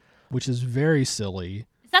 which is very silly.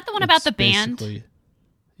 Is that the one about the band?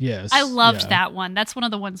 Yes. I loved that one. That's one of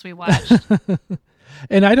the ones we watched.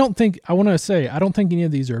 And I don't think any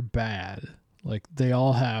of these are bad. Like they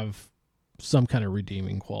all have some kind of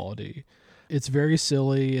redeeming quality. It's very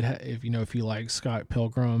silly. If you like Scott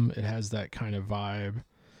Pilgrim, it has that kind of vibe.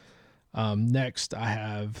 Next, I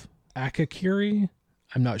have Akakiri.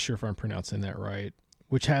 I'm not sure if I'm pronouncing that right,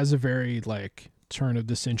 which has a very like turn of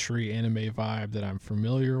the century anime vibe that I'm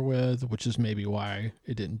familiar with, which is maybe why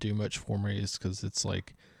it didn't do much for me, is because it's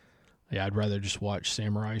like, yeah, I'd rather just watch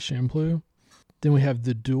Samurai Champloo. Then we have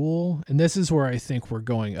The Duel, and this is where I think we're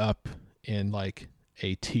going up in like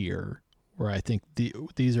a tier, where I think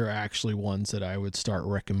these are actually ones that I would start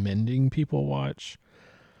recommending people watch.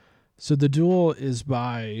 So The Duel is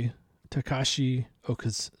by Takashi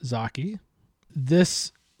Okazaki.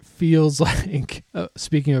 This feels like,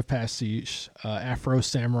 speaking of pastiche, Afro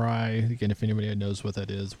Samurai, again, if anybody knows what that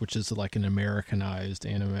is, which is like an Americanized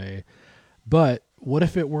anime. But what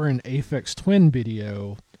if it were an Aphex Twin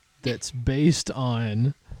video that's based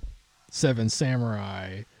on Seven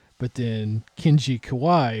Samurai, but then Kenji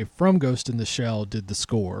Kawai from Ghost in the Shell did the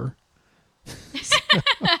score?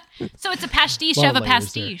 So it's a pastiche of a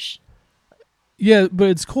pastiche. Yeah, but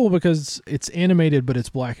it's cool because it's animated, but it's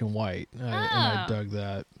black and white. And I dug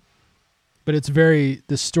that. But it's the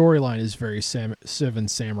storyline is very Seven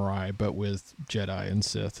Samurai, but with Jedi and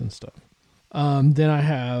Sith and stuff. Then I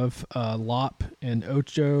have Lop and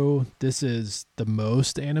Ocho. This is the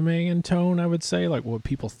most anime in tone, I would say, like what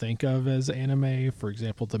people think of as anime. For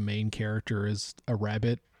example, the main character is a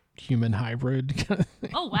rabbit-human hybrid kind of thing.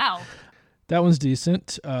 Oh, wow. That one's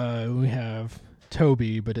decent. We have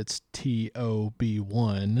Toby, but it's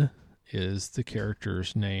TOB1 is the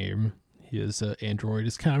character's name. He is an android.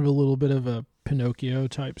 It's kind of a little bit of a Pinocchio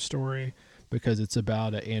type story because it's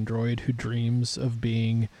about an android who dreams of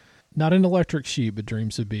being not an electric sheep, but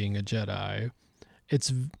dreams of being a Jedi.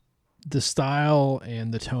 It's the style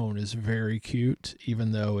and the tone is very cute,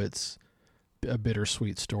 even though it's a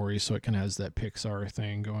bittersweet story. So it kind of has that Pixar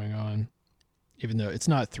thing going on, even though it's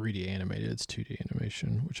not 3D animated, it's 2D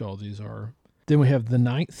animation, which all these are. Then we have The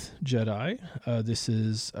Ninth Jedi. This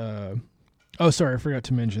is, I forgot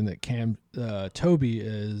to mention that Toby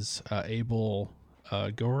is Abel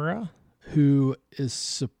Gora, who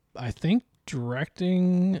is, I think,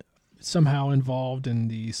 directing, somehow involved in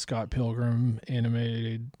the Scott Pilgrim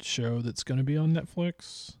animated show that's going to be on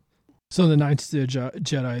Netflix. So The Ninth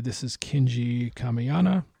Jedi, this is Kenji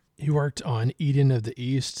Kamiyana. He worked on Eden of the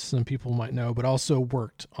East, some people might know, but also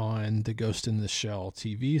worked on the Ghost in the Shell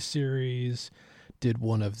TV series, did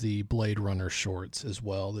one of the Blade Runner shorts as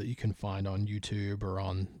well that you can find on YouTube or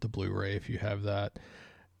on the Blu-ray if you have that.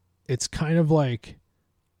 It's kind of like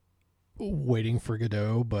Waiting for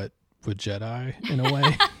Godot, but with Jedi in a way.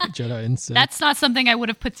 Jedi and Sith. That's not something I would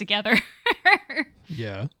have put together.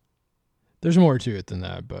 Yeah. There's more to it than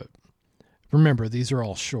that, but remember, these are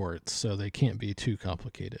all shorts, so they can't be too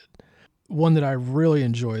complicated. One that I really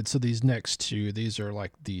enjoyed, so these next two, these are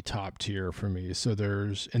like the top tier for me. So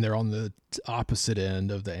they're on the opposite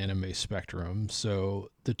end of the anime spectrum. So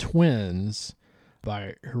The Twins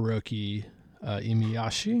by Hiroki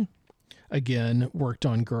Imiyashi. Again, worked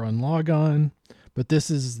on Gurren Lagann, but this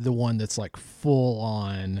is the one that's like full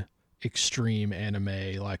on extreme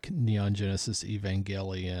anime, like Neon Genesis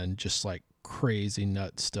Evangelion, just like crazy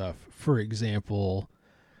nut stuff. For example,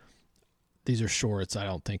 these are shorts. I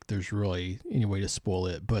don't think there's really any way to spoil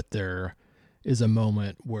it, but there is a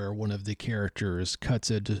moment where one of the characters cuts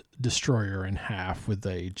a destroyer in half with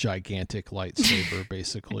a gigantic lightsaber,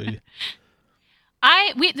 basically.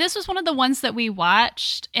 This was one of the ones that we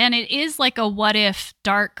watched, and it is like a what if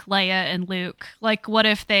Dark Leia and Luke. Like, what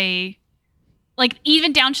if they, like,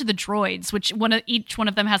 even down to the droids, which each one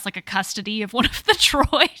of them has like a custody of one of the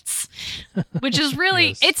droids, which is really,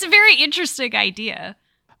 yes. It's a very interesting idea.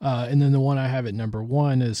 And then the one I have at number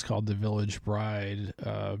 1 is called The Village Bride,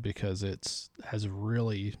 because it has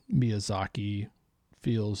really Miyazaki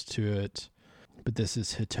feels to it. But this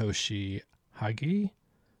is Hitoshi Hage.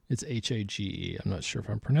 It's Hage. I'm not sure if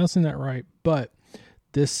I'm pronouncing that right, but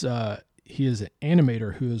this he is an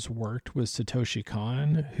animator who has worked with Satoshi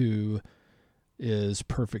Kon, who is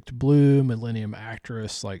Perfect Blue, Millennium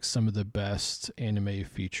Actress, like some of the best anime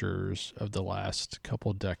features of the last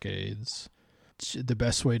couple decades. The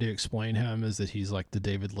best way to explain him is that he's like the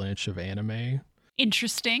David Lynch of anime.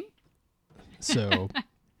 Interesting. So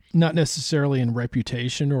not necessarily in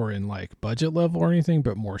reputation or in like budget level or anything,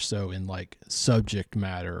 but more so in like subject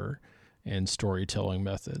matter and storytelling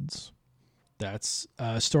methods. That's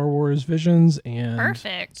Star Wars Visions, and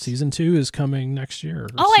perfect. Season 2 is coming next year.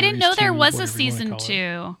 Oh, I didn't know there was a season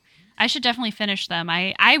 2. I should definitely finish them.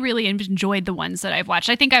 I really enjoyed the ones that I've watched.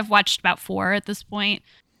 I think I've watched about 4 at this point.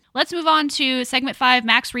 Let's move on to segment 5,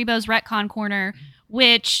 Max Rebo's Retcon Corner,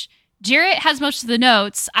 which Jarrett has most of the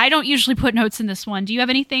notes. I don't usually put notes in this one. Do you have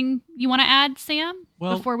anything you want to add, Sam,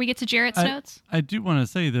 before we get to Jarrett's notes? I do want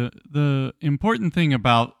to say the important thing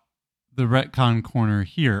about the Retcon Corner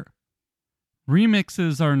here,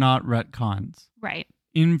 remixes are not retcons. Right.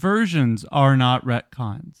 Inversions are not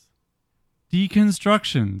retcons.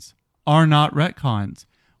 Deconstructions are not retcons.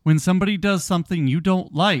 When somebody does something you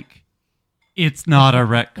don't like, it's not a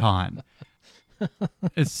retcon.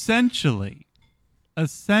 essentially,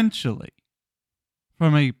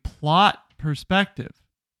 from a plot perspective,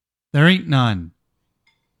 there ain't none.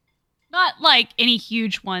 Not like any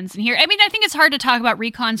huge ones in here. I mean, I think it's hard to talk about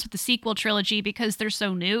recons with the sequel trilogy because they're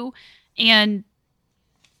so new and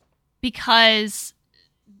because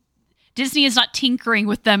Disney is not tinkering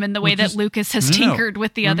with them in the way that Lucas has tinkered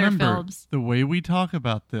with the other films. The way we talk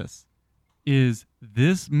about this is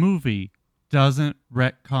this movie doesn't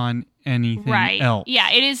retcon anything else.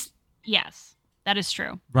 Yeah, it is. Yes, that is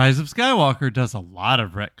true. Rise of Skywalker does a lot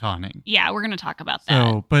of retconning. Yeah, we're going to talk about that.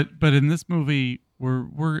 So, but in this movie,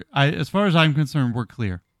 as far as I'm concerned, we're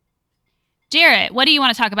clear. Jarrett, what do you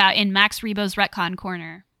want to talk about in Max Rebo's retcon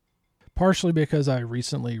corner? Partially because I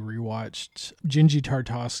recently rewatched Genndy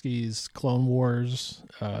Tartakovsky's Clone Wars,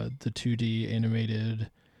 the 2D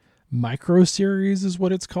animated micro series is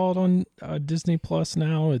what it's called on Disney Plus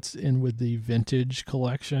now. It's in with the Vintage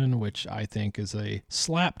collection, which I think is a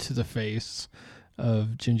slap to the face of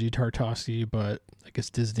Genndy Tartakovsky, but I guess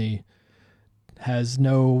Disney has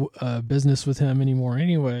no business with him anymore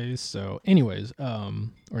anyways, or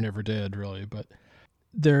never did really, but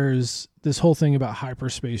there's this whole thing about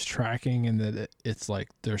hyperspace tracking and that it's like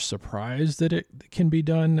they're surprised that it can be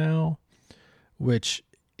done now, which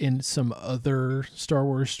in some other Star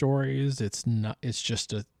Wars stories it's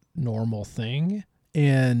just a normal thing.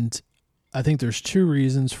 And I think there's two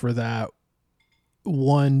reasons for that.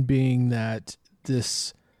 One being that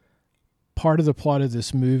this part of the plot of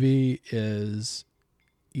this movie is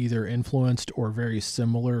either influenced or very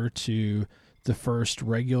similar to the first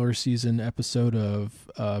regular season episode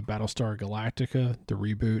of Battlestar Galactica, the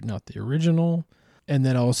reboot, not the original. And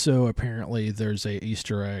then also apparently there's a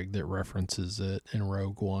Easter egg that references it in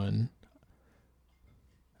Rogue One.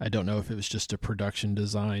 I don't know if it was just a production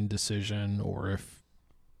design decision or if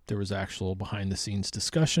there was actual behind the scenes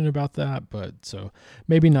discussion about that, but so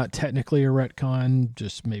maybe not technically a retcon,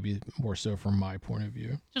 just maybe more so from my point of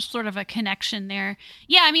view. Just sort of a connection there.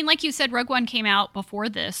 Yeah, I mean, like you said, Rogue One came out before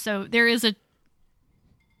this, so there is a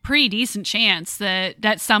pretty decent chance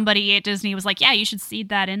that somebody at Disney was like, yeah, you should seed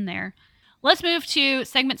that in there. Let's move to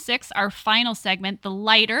segment 6, our final segment, the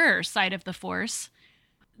lighter side of the Force.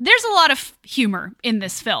 There's a lot of humor in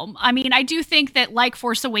this film. I mean, I do think that, like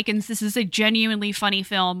Force Awakens, this is a genuinely funny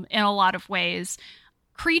film in a lot of ways.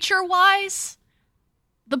 Creature-wise,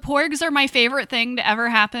 the Porgs are my favorite thing to ever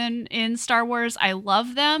happen in Star Wars. I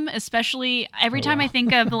love them, especially every time I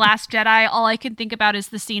think of The Last Jedi, all I can think about is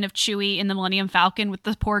the scene of Chewie in the Millennium Falcon with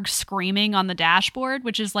the Porg screaming on the dashboard,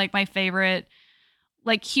 which is like my favorite,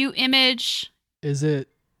 like, cute image. Is it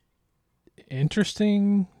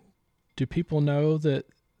interesting? Do people know that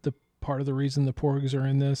the part of the reason the Porgs are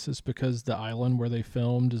in this is because the island where they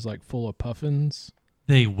filmed is like full of puffins?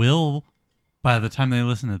 They will by the time they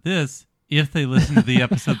listen to this. If they listen to the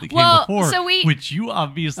episode that came before, which you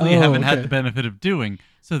obviously haven't had the benefit of doing.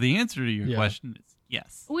 So the answer to your question is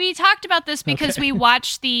yes. We talked about this because we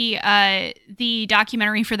watched the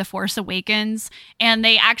documentary for The Force Awakens, and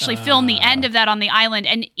they actually filmed the end of that on the island.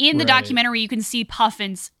 And in the documentary, you can see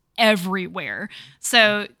puffins everywhere.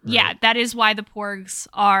 So yeah, that is why the Porgs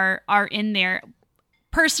are in there.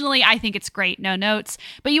 Personally, I think it's great. No notes.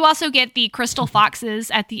 But you also get the crystal foxes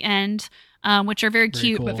at the end, which are very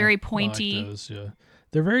cute, cool, but very pointy. I like those, yeah.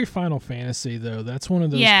 They're very Final Fantasy, though. That's one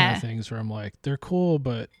of those kind of things where I'm like, they're cool,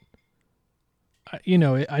 but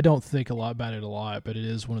I don't think a lot about it a lot, but it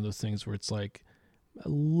is one of those things where it's like a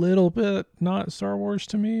little bit not Star Wars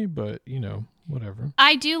to me, but whatever.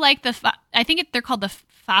 I do like I think they're called the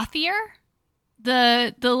Fathier,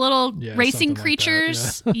 the little racing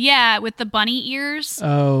creatures, like that, with the bunny ears.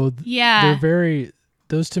 Oh, yeah.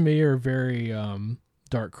 Those to me are very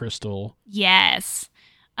Dark Crystal. Yes.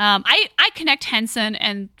 I connect Henson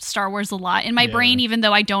and Star Wars a lot in my brain, even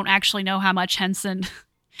though I don't actually know how much Henson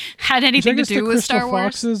had anything to do with Star Wars. The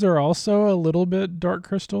foxes are also a little bit Dark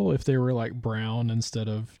Crystal if they were like brown instead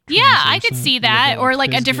of I could see that, or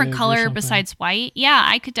like a different color besides white. Yeah,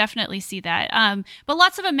 I could definitely see that. But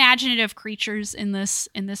lots of imaginative creatures in this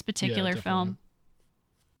particular film.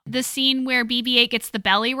 The scene where BB-8 gets the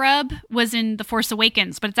belly rub was in The Force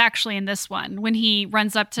Awakens, but it's actually in this one when he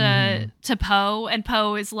runs up to Poe, and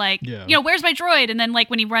Poe is like, where's my droid? And then like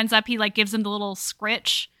when he runs up, he like gives him the little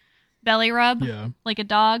scritch belly rub, like a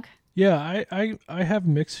dog. Yeah, I have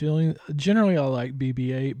mixed feelings. Generally, I like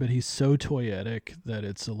BB-8, but he's so toyetic that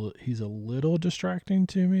he's a little distracting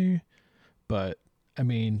to me. But I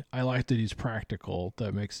mean, I like that he's practical.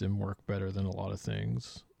 That makes him work better than a lot of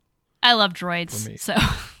things. I love droids, so.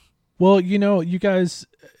 Well, you guys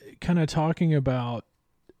kind of talking about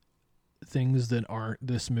things that aren't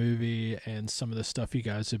this movie and some of the stuff you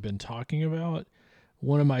guys have been talking about,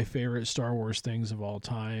 one of my favorite Star Wars things of all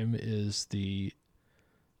time is the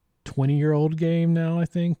 20-year-old game now, I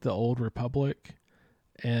think, the Old Republic.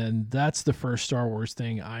 And that's the first Star Wars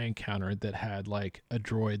thing I encountered that had like a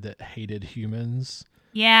droid that hated humans.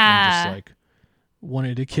 Yeah. And just like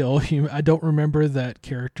wanted to kill human. I don't remember that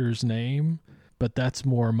character's name, but that's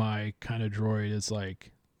more my kind of droid, is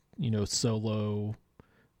like, Solo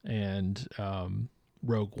and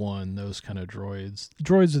Rogue One, those kind of droids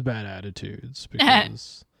with bad attitudes,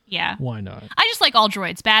 because yeah, why not? I just like all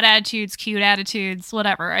droids, bad attitudes, cute attitudes,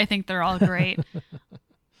 whatever. I think they're all great.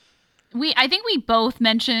 I think we both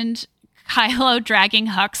mentioned Kylo dragging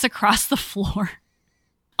Hux across the floor.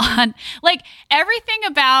 On like everything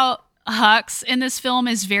about Hux in this film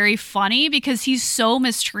is very funny because he's so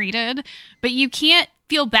mistreated, but you can't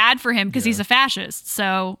feel bad for him because he's a fascist.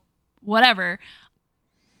 So whatever.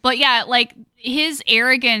 But yeah, like his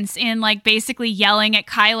arrogance in like basically yelling at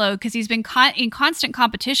Kylo because he's been in constant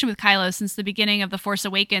competition with Kylo since the beginning of The Force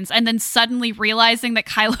Awakens, and then suddenly realizing that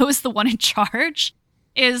Kylo is the one in charge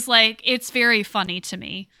is like, it's very funny to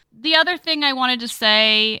me. The other thing I wanted to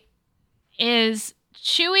say is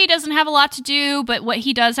Chewie doesn't have a lot to do, but what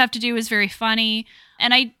he does have to do is very funny.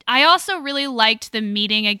 And I also really liked the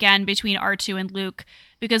meeting again between R2 and Luke,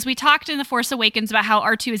 because we talked in The Force Awakens about how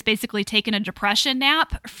R2 has basically taken a depression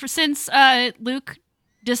nap since Luke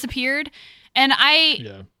disappeared. And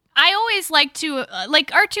I always like to,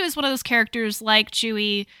 like, R2 is one of those characters like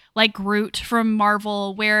Chewie, like Groot from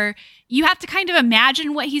Marvel, where you have to kind of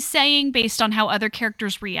imagine what he's saying based on how other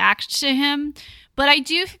characters react to him. But I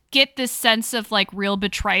do get this sense of like real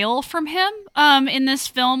betrayal from him in this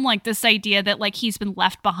film, like this idea that like he's been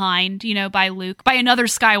left behind, by Luke, by another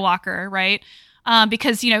Skywalker, right?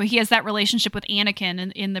 Because, he has that relationship with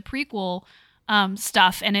Anakin in the prequel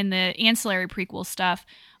stuff and in the ancillary prequel stuff.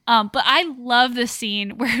 But I love the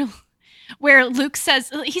scene where Luke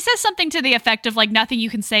says something to the effect of like, nothing you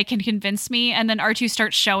can say can convince me. And then R2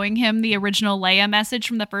 starts showing him the original Leia message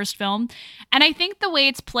from the first film. And I think the way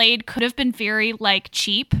it's played could have been very like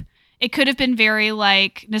cheap. It could have been very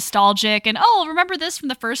like nostalgic and, oh, remember this from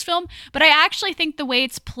the first film. But I actually think the way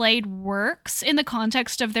it's played works in the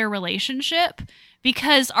context of their relationship,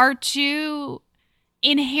 because R2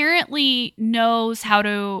 inherently knows how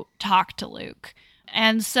to talk to Luke.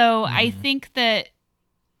 And so I think that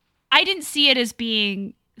I didn't see it as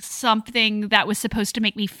being something that was supposed to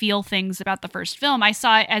make me feel things about the first film. I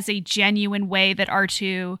saw it as a genuine way that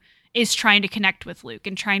R2 is trying to connect with Luke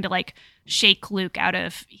and trying to like shake Luke out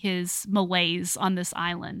of his malaise on this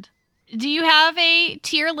island. Do you have a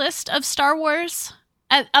tier list of Star Wars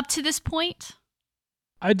up to this point?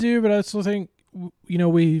 I do, but I still think,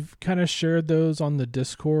 we've kind of shared those on the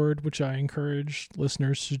Discord, which I encourage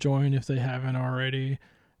listeners to join if they haven't already.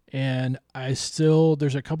 And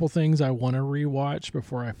there's a couple things I want to rewatch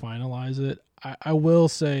before I finalize it. I will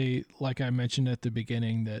say, like I mentioned at the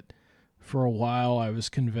beginning, that for a while I was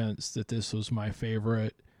convinced that this was my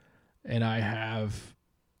favorite. And I have,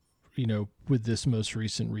 with this most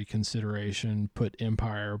recent reconsideration, put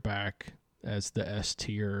Empire back as the S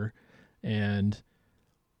tier. And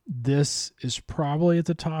this is probably at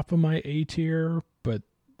the top of my A tier, but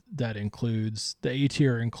the A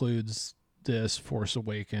tier includes this, Force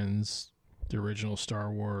Awakens, the original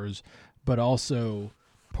Star Wars, but also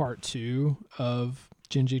part 2 of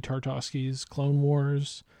Genndy Tartakovsky's Clone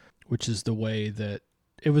Wars, which is the way that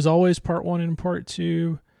it was always part 1 and part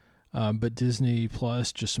 2, but Disney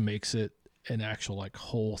Plus just makes it an actual like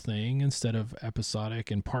whole thing instead of episodic,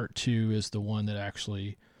 and part 2 is the one that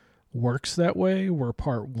actually works that way, where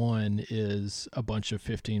part 1 is a bunch of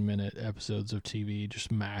 15-minute episodes of TV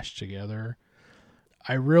just mashed together.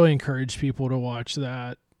 I really encourage people to watch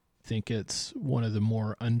that. I think it's one of the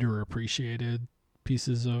more underappreciated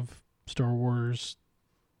pieces of Star Wars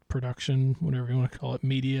production, whatever you want to call it,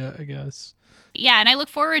 media, I guess. Yeah, and I look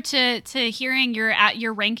forward to hearing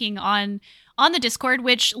your ranking on the Discord,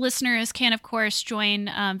 which listeners can, of course, join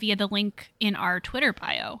via the link in our Twitter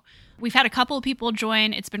bio. We've had a couple of people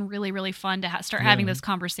join. It's been really, really fun to start having those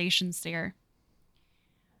conversations there.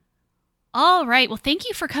 All right. Well, thank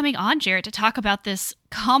you for coming on, Jarrett, to talk about this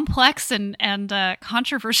complex and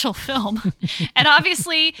controversial film. And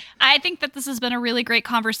obviously, I think that this has been a really great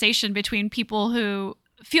conversation between people who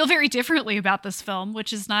feel very differently about this film,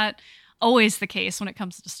 which is not always the case when it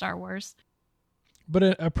comes to Star Wars.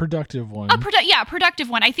 But a productive one. A productive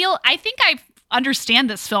one. I think I understand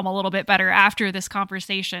this film a little bit better after this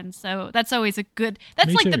conversation. So that's always that's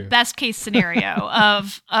Me like too. The best case scenario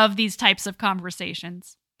of these types of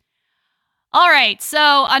conversations. All right.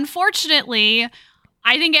 So unfortunately,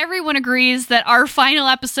 I think everyone agrees that our final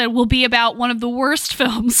episode will be about one of the worst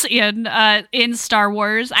films in Star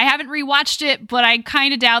Wars. I haven't rewatched it, but I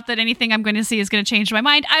kind of doubt that anything I'm going to see is going to change my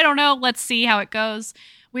mind. I don't know. Let's see how it goes.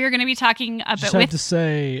 We are going to be talking a bit. I have to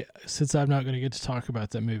say, since I'm not going to get to talk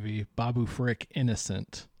about that movie, Babu Frick,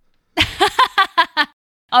 innocent.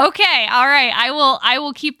 Okay, all right. I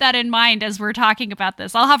will keep that in mind as we're talking about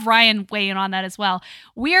this. I'll have Ryan weigh in on that as well.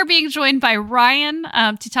 We are being joined by Ryan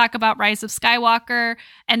to talk about Rise of Skywalker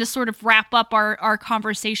and to sort of wrap up our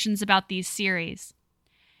conversations about these series.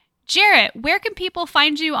 Jarrett, where can people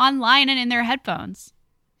find you online and in their headphones?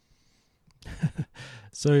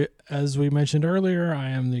 So, as we mentioned earlier, I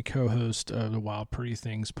am the co-host of the Wild Pretty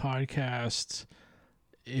Things podcast.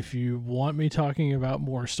 If you want me talking about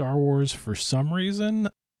more Star Wars for some reason,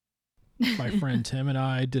 my friend Tim and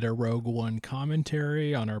I did a Rogue One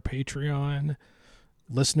commentary on our Patreon.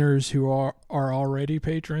 Listeners who are already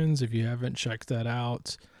patrons, if you haven't checked that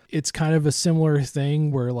out, it's kind of a similar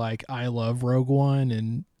thing where like I love Rogue One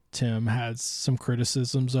and Tim has some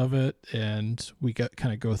criticisms of it, and we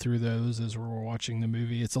kind of go through those as we're watching the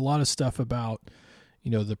movie. It's a lot of stuff about,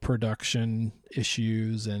 the production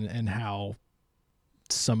issues and how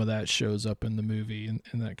some of that shows up in the movie and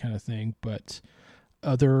that kind of thing. But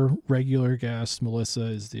other regular guests, Melissa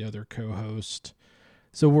is the other co-host.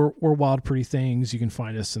 So we're Wild Pretty Things. You can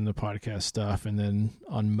find us in the podcast stuff. And then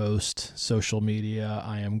on most social media,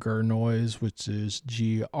 I am Gurnoise, which is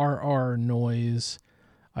GRR Noise.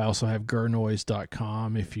 I also have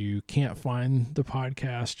gurnoise.com. If you can't find the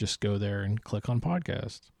podcast, just go there and click on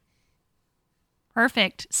podcast.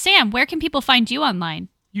 Perfect. Sam, where can people find you online?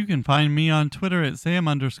 You can find me on Twitter at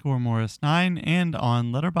Sam_Morris9 and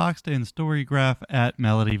on Letterboxd and Storygraph at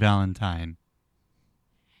Melody Valentine.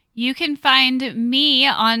 You can find me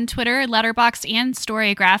on Twitter, Letterboxd, and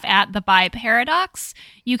Storygraph at The Bi Paradox.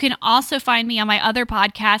 You can also find me on my other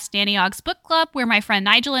podcast, Nanny Ogg's Book Club, where my friend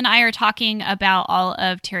Nigel and I are talking about all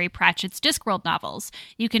of Terry Pratchett's Discworld novels.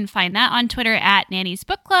 You can find that on Twitter at Nanny's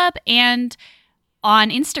Book Club and on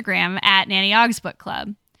Instagram at Nanny Ogg's Book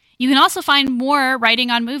Club. You can also find more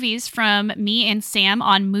writing on movies from me and Sam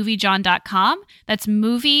on moviejawn.com. That's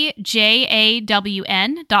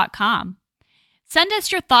moviejawn.com. Send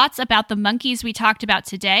us your thoughts about the monkeys we talked about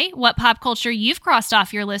today, what pop culture you've crossed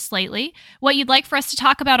off your list lately, what you'd like for us to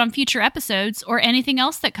talk about on future episodes, or anything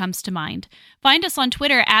else that comes to mind. Find us on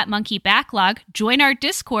Twitter at Monkey Backlog, join our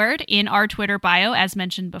Discord in our Twitter bio as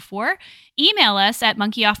mentioned before, email us at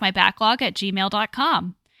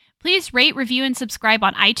monkeyoffmybacklog@gmail.com. Please rate, review, and subscribe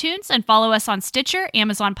on iTunes and follow us on Stitcher,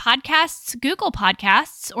 Amazon Podcasts, Google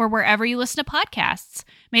Podcasts, or wherever you listen to podcasts.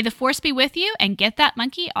 May the Force be with you and get that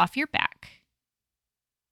monkey off your back.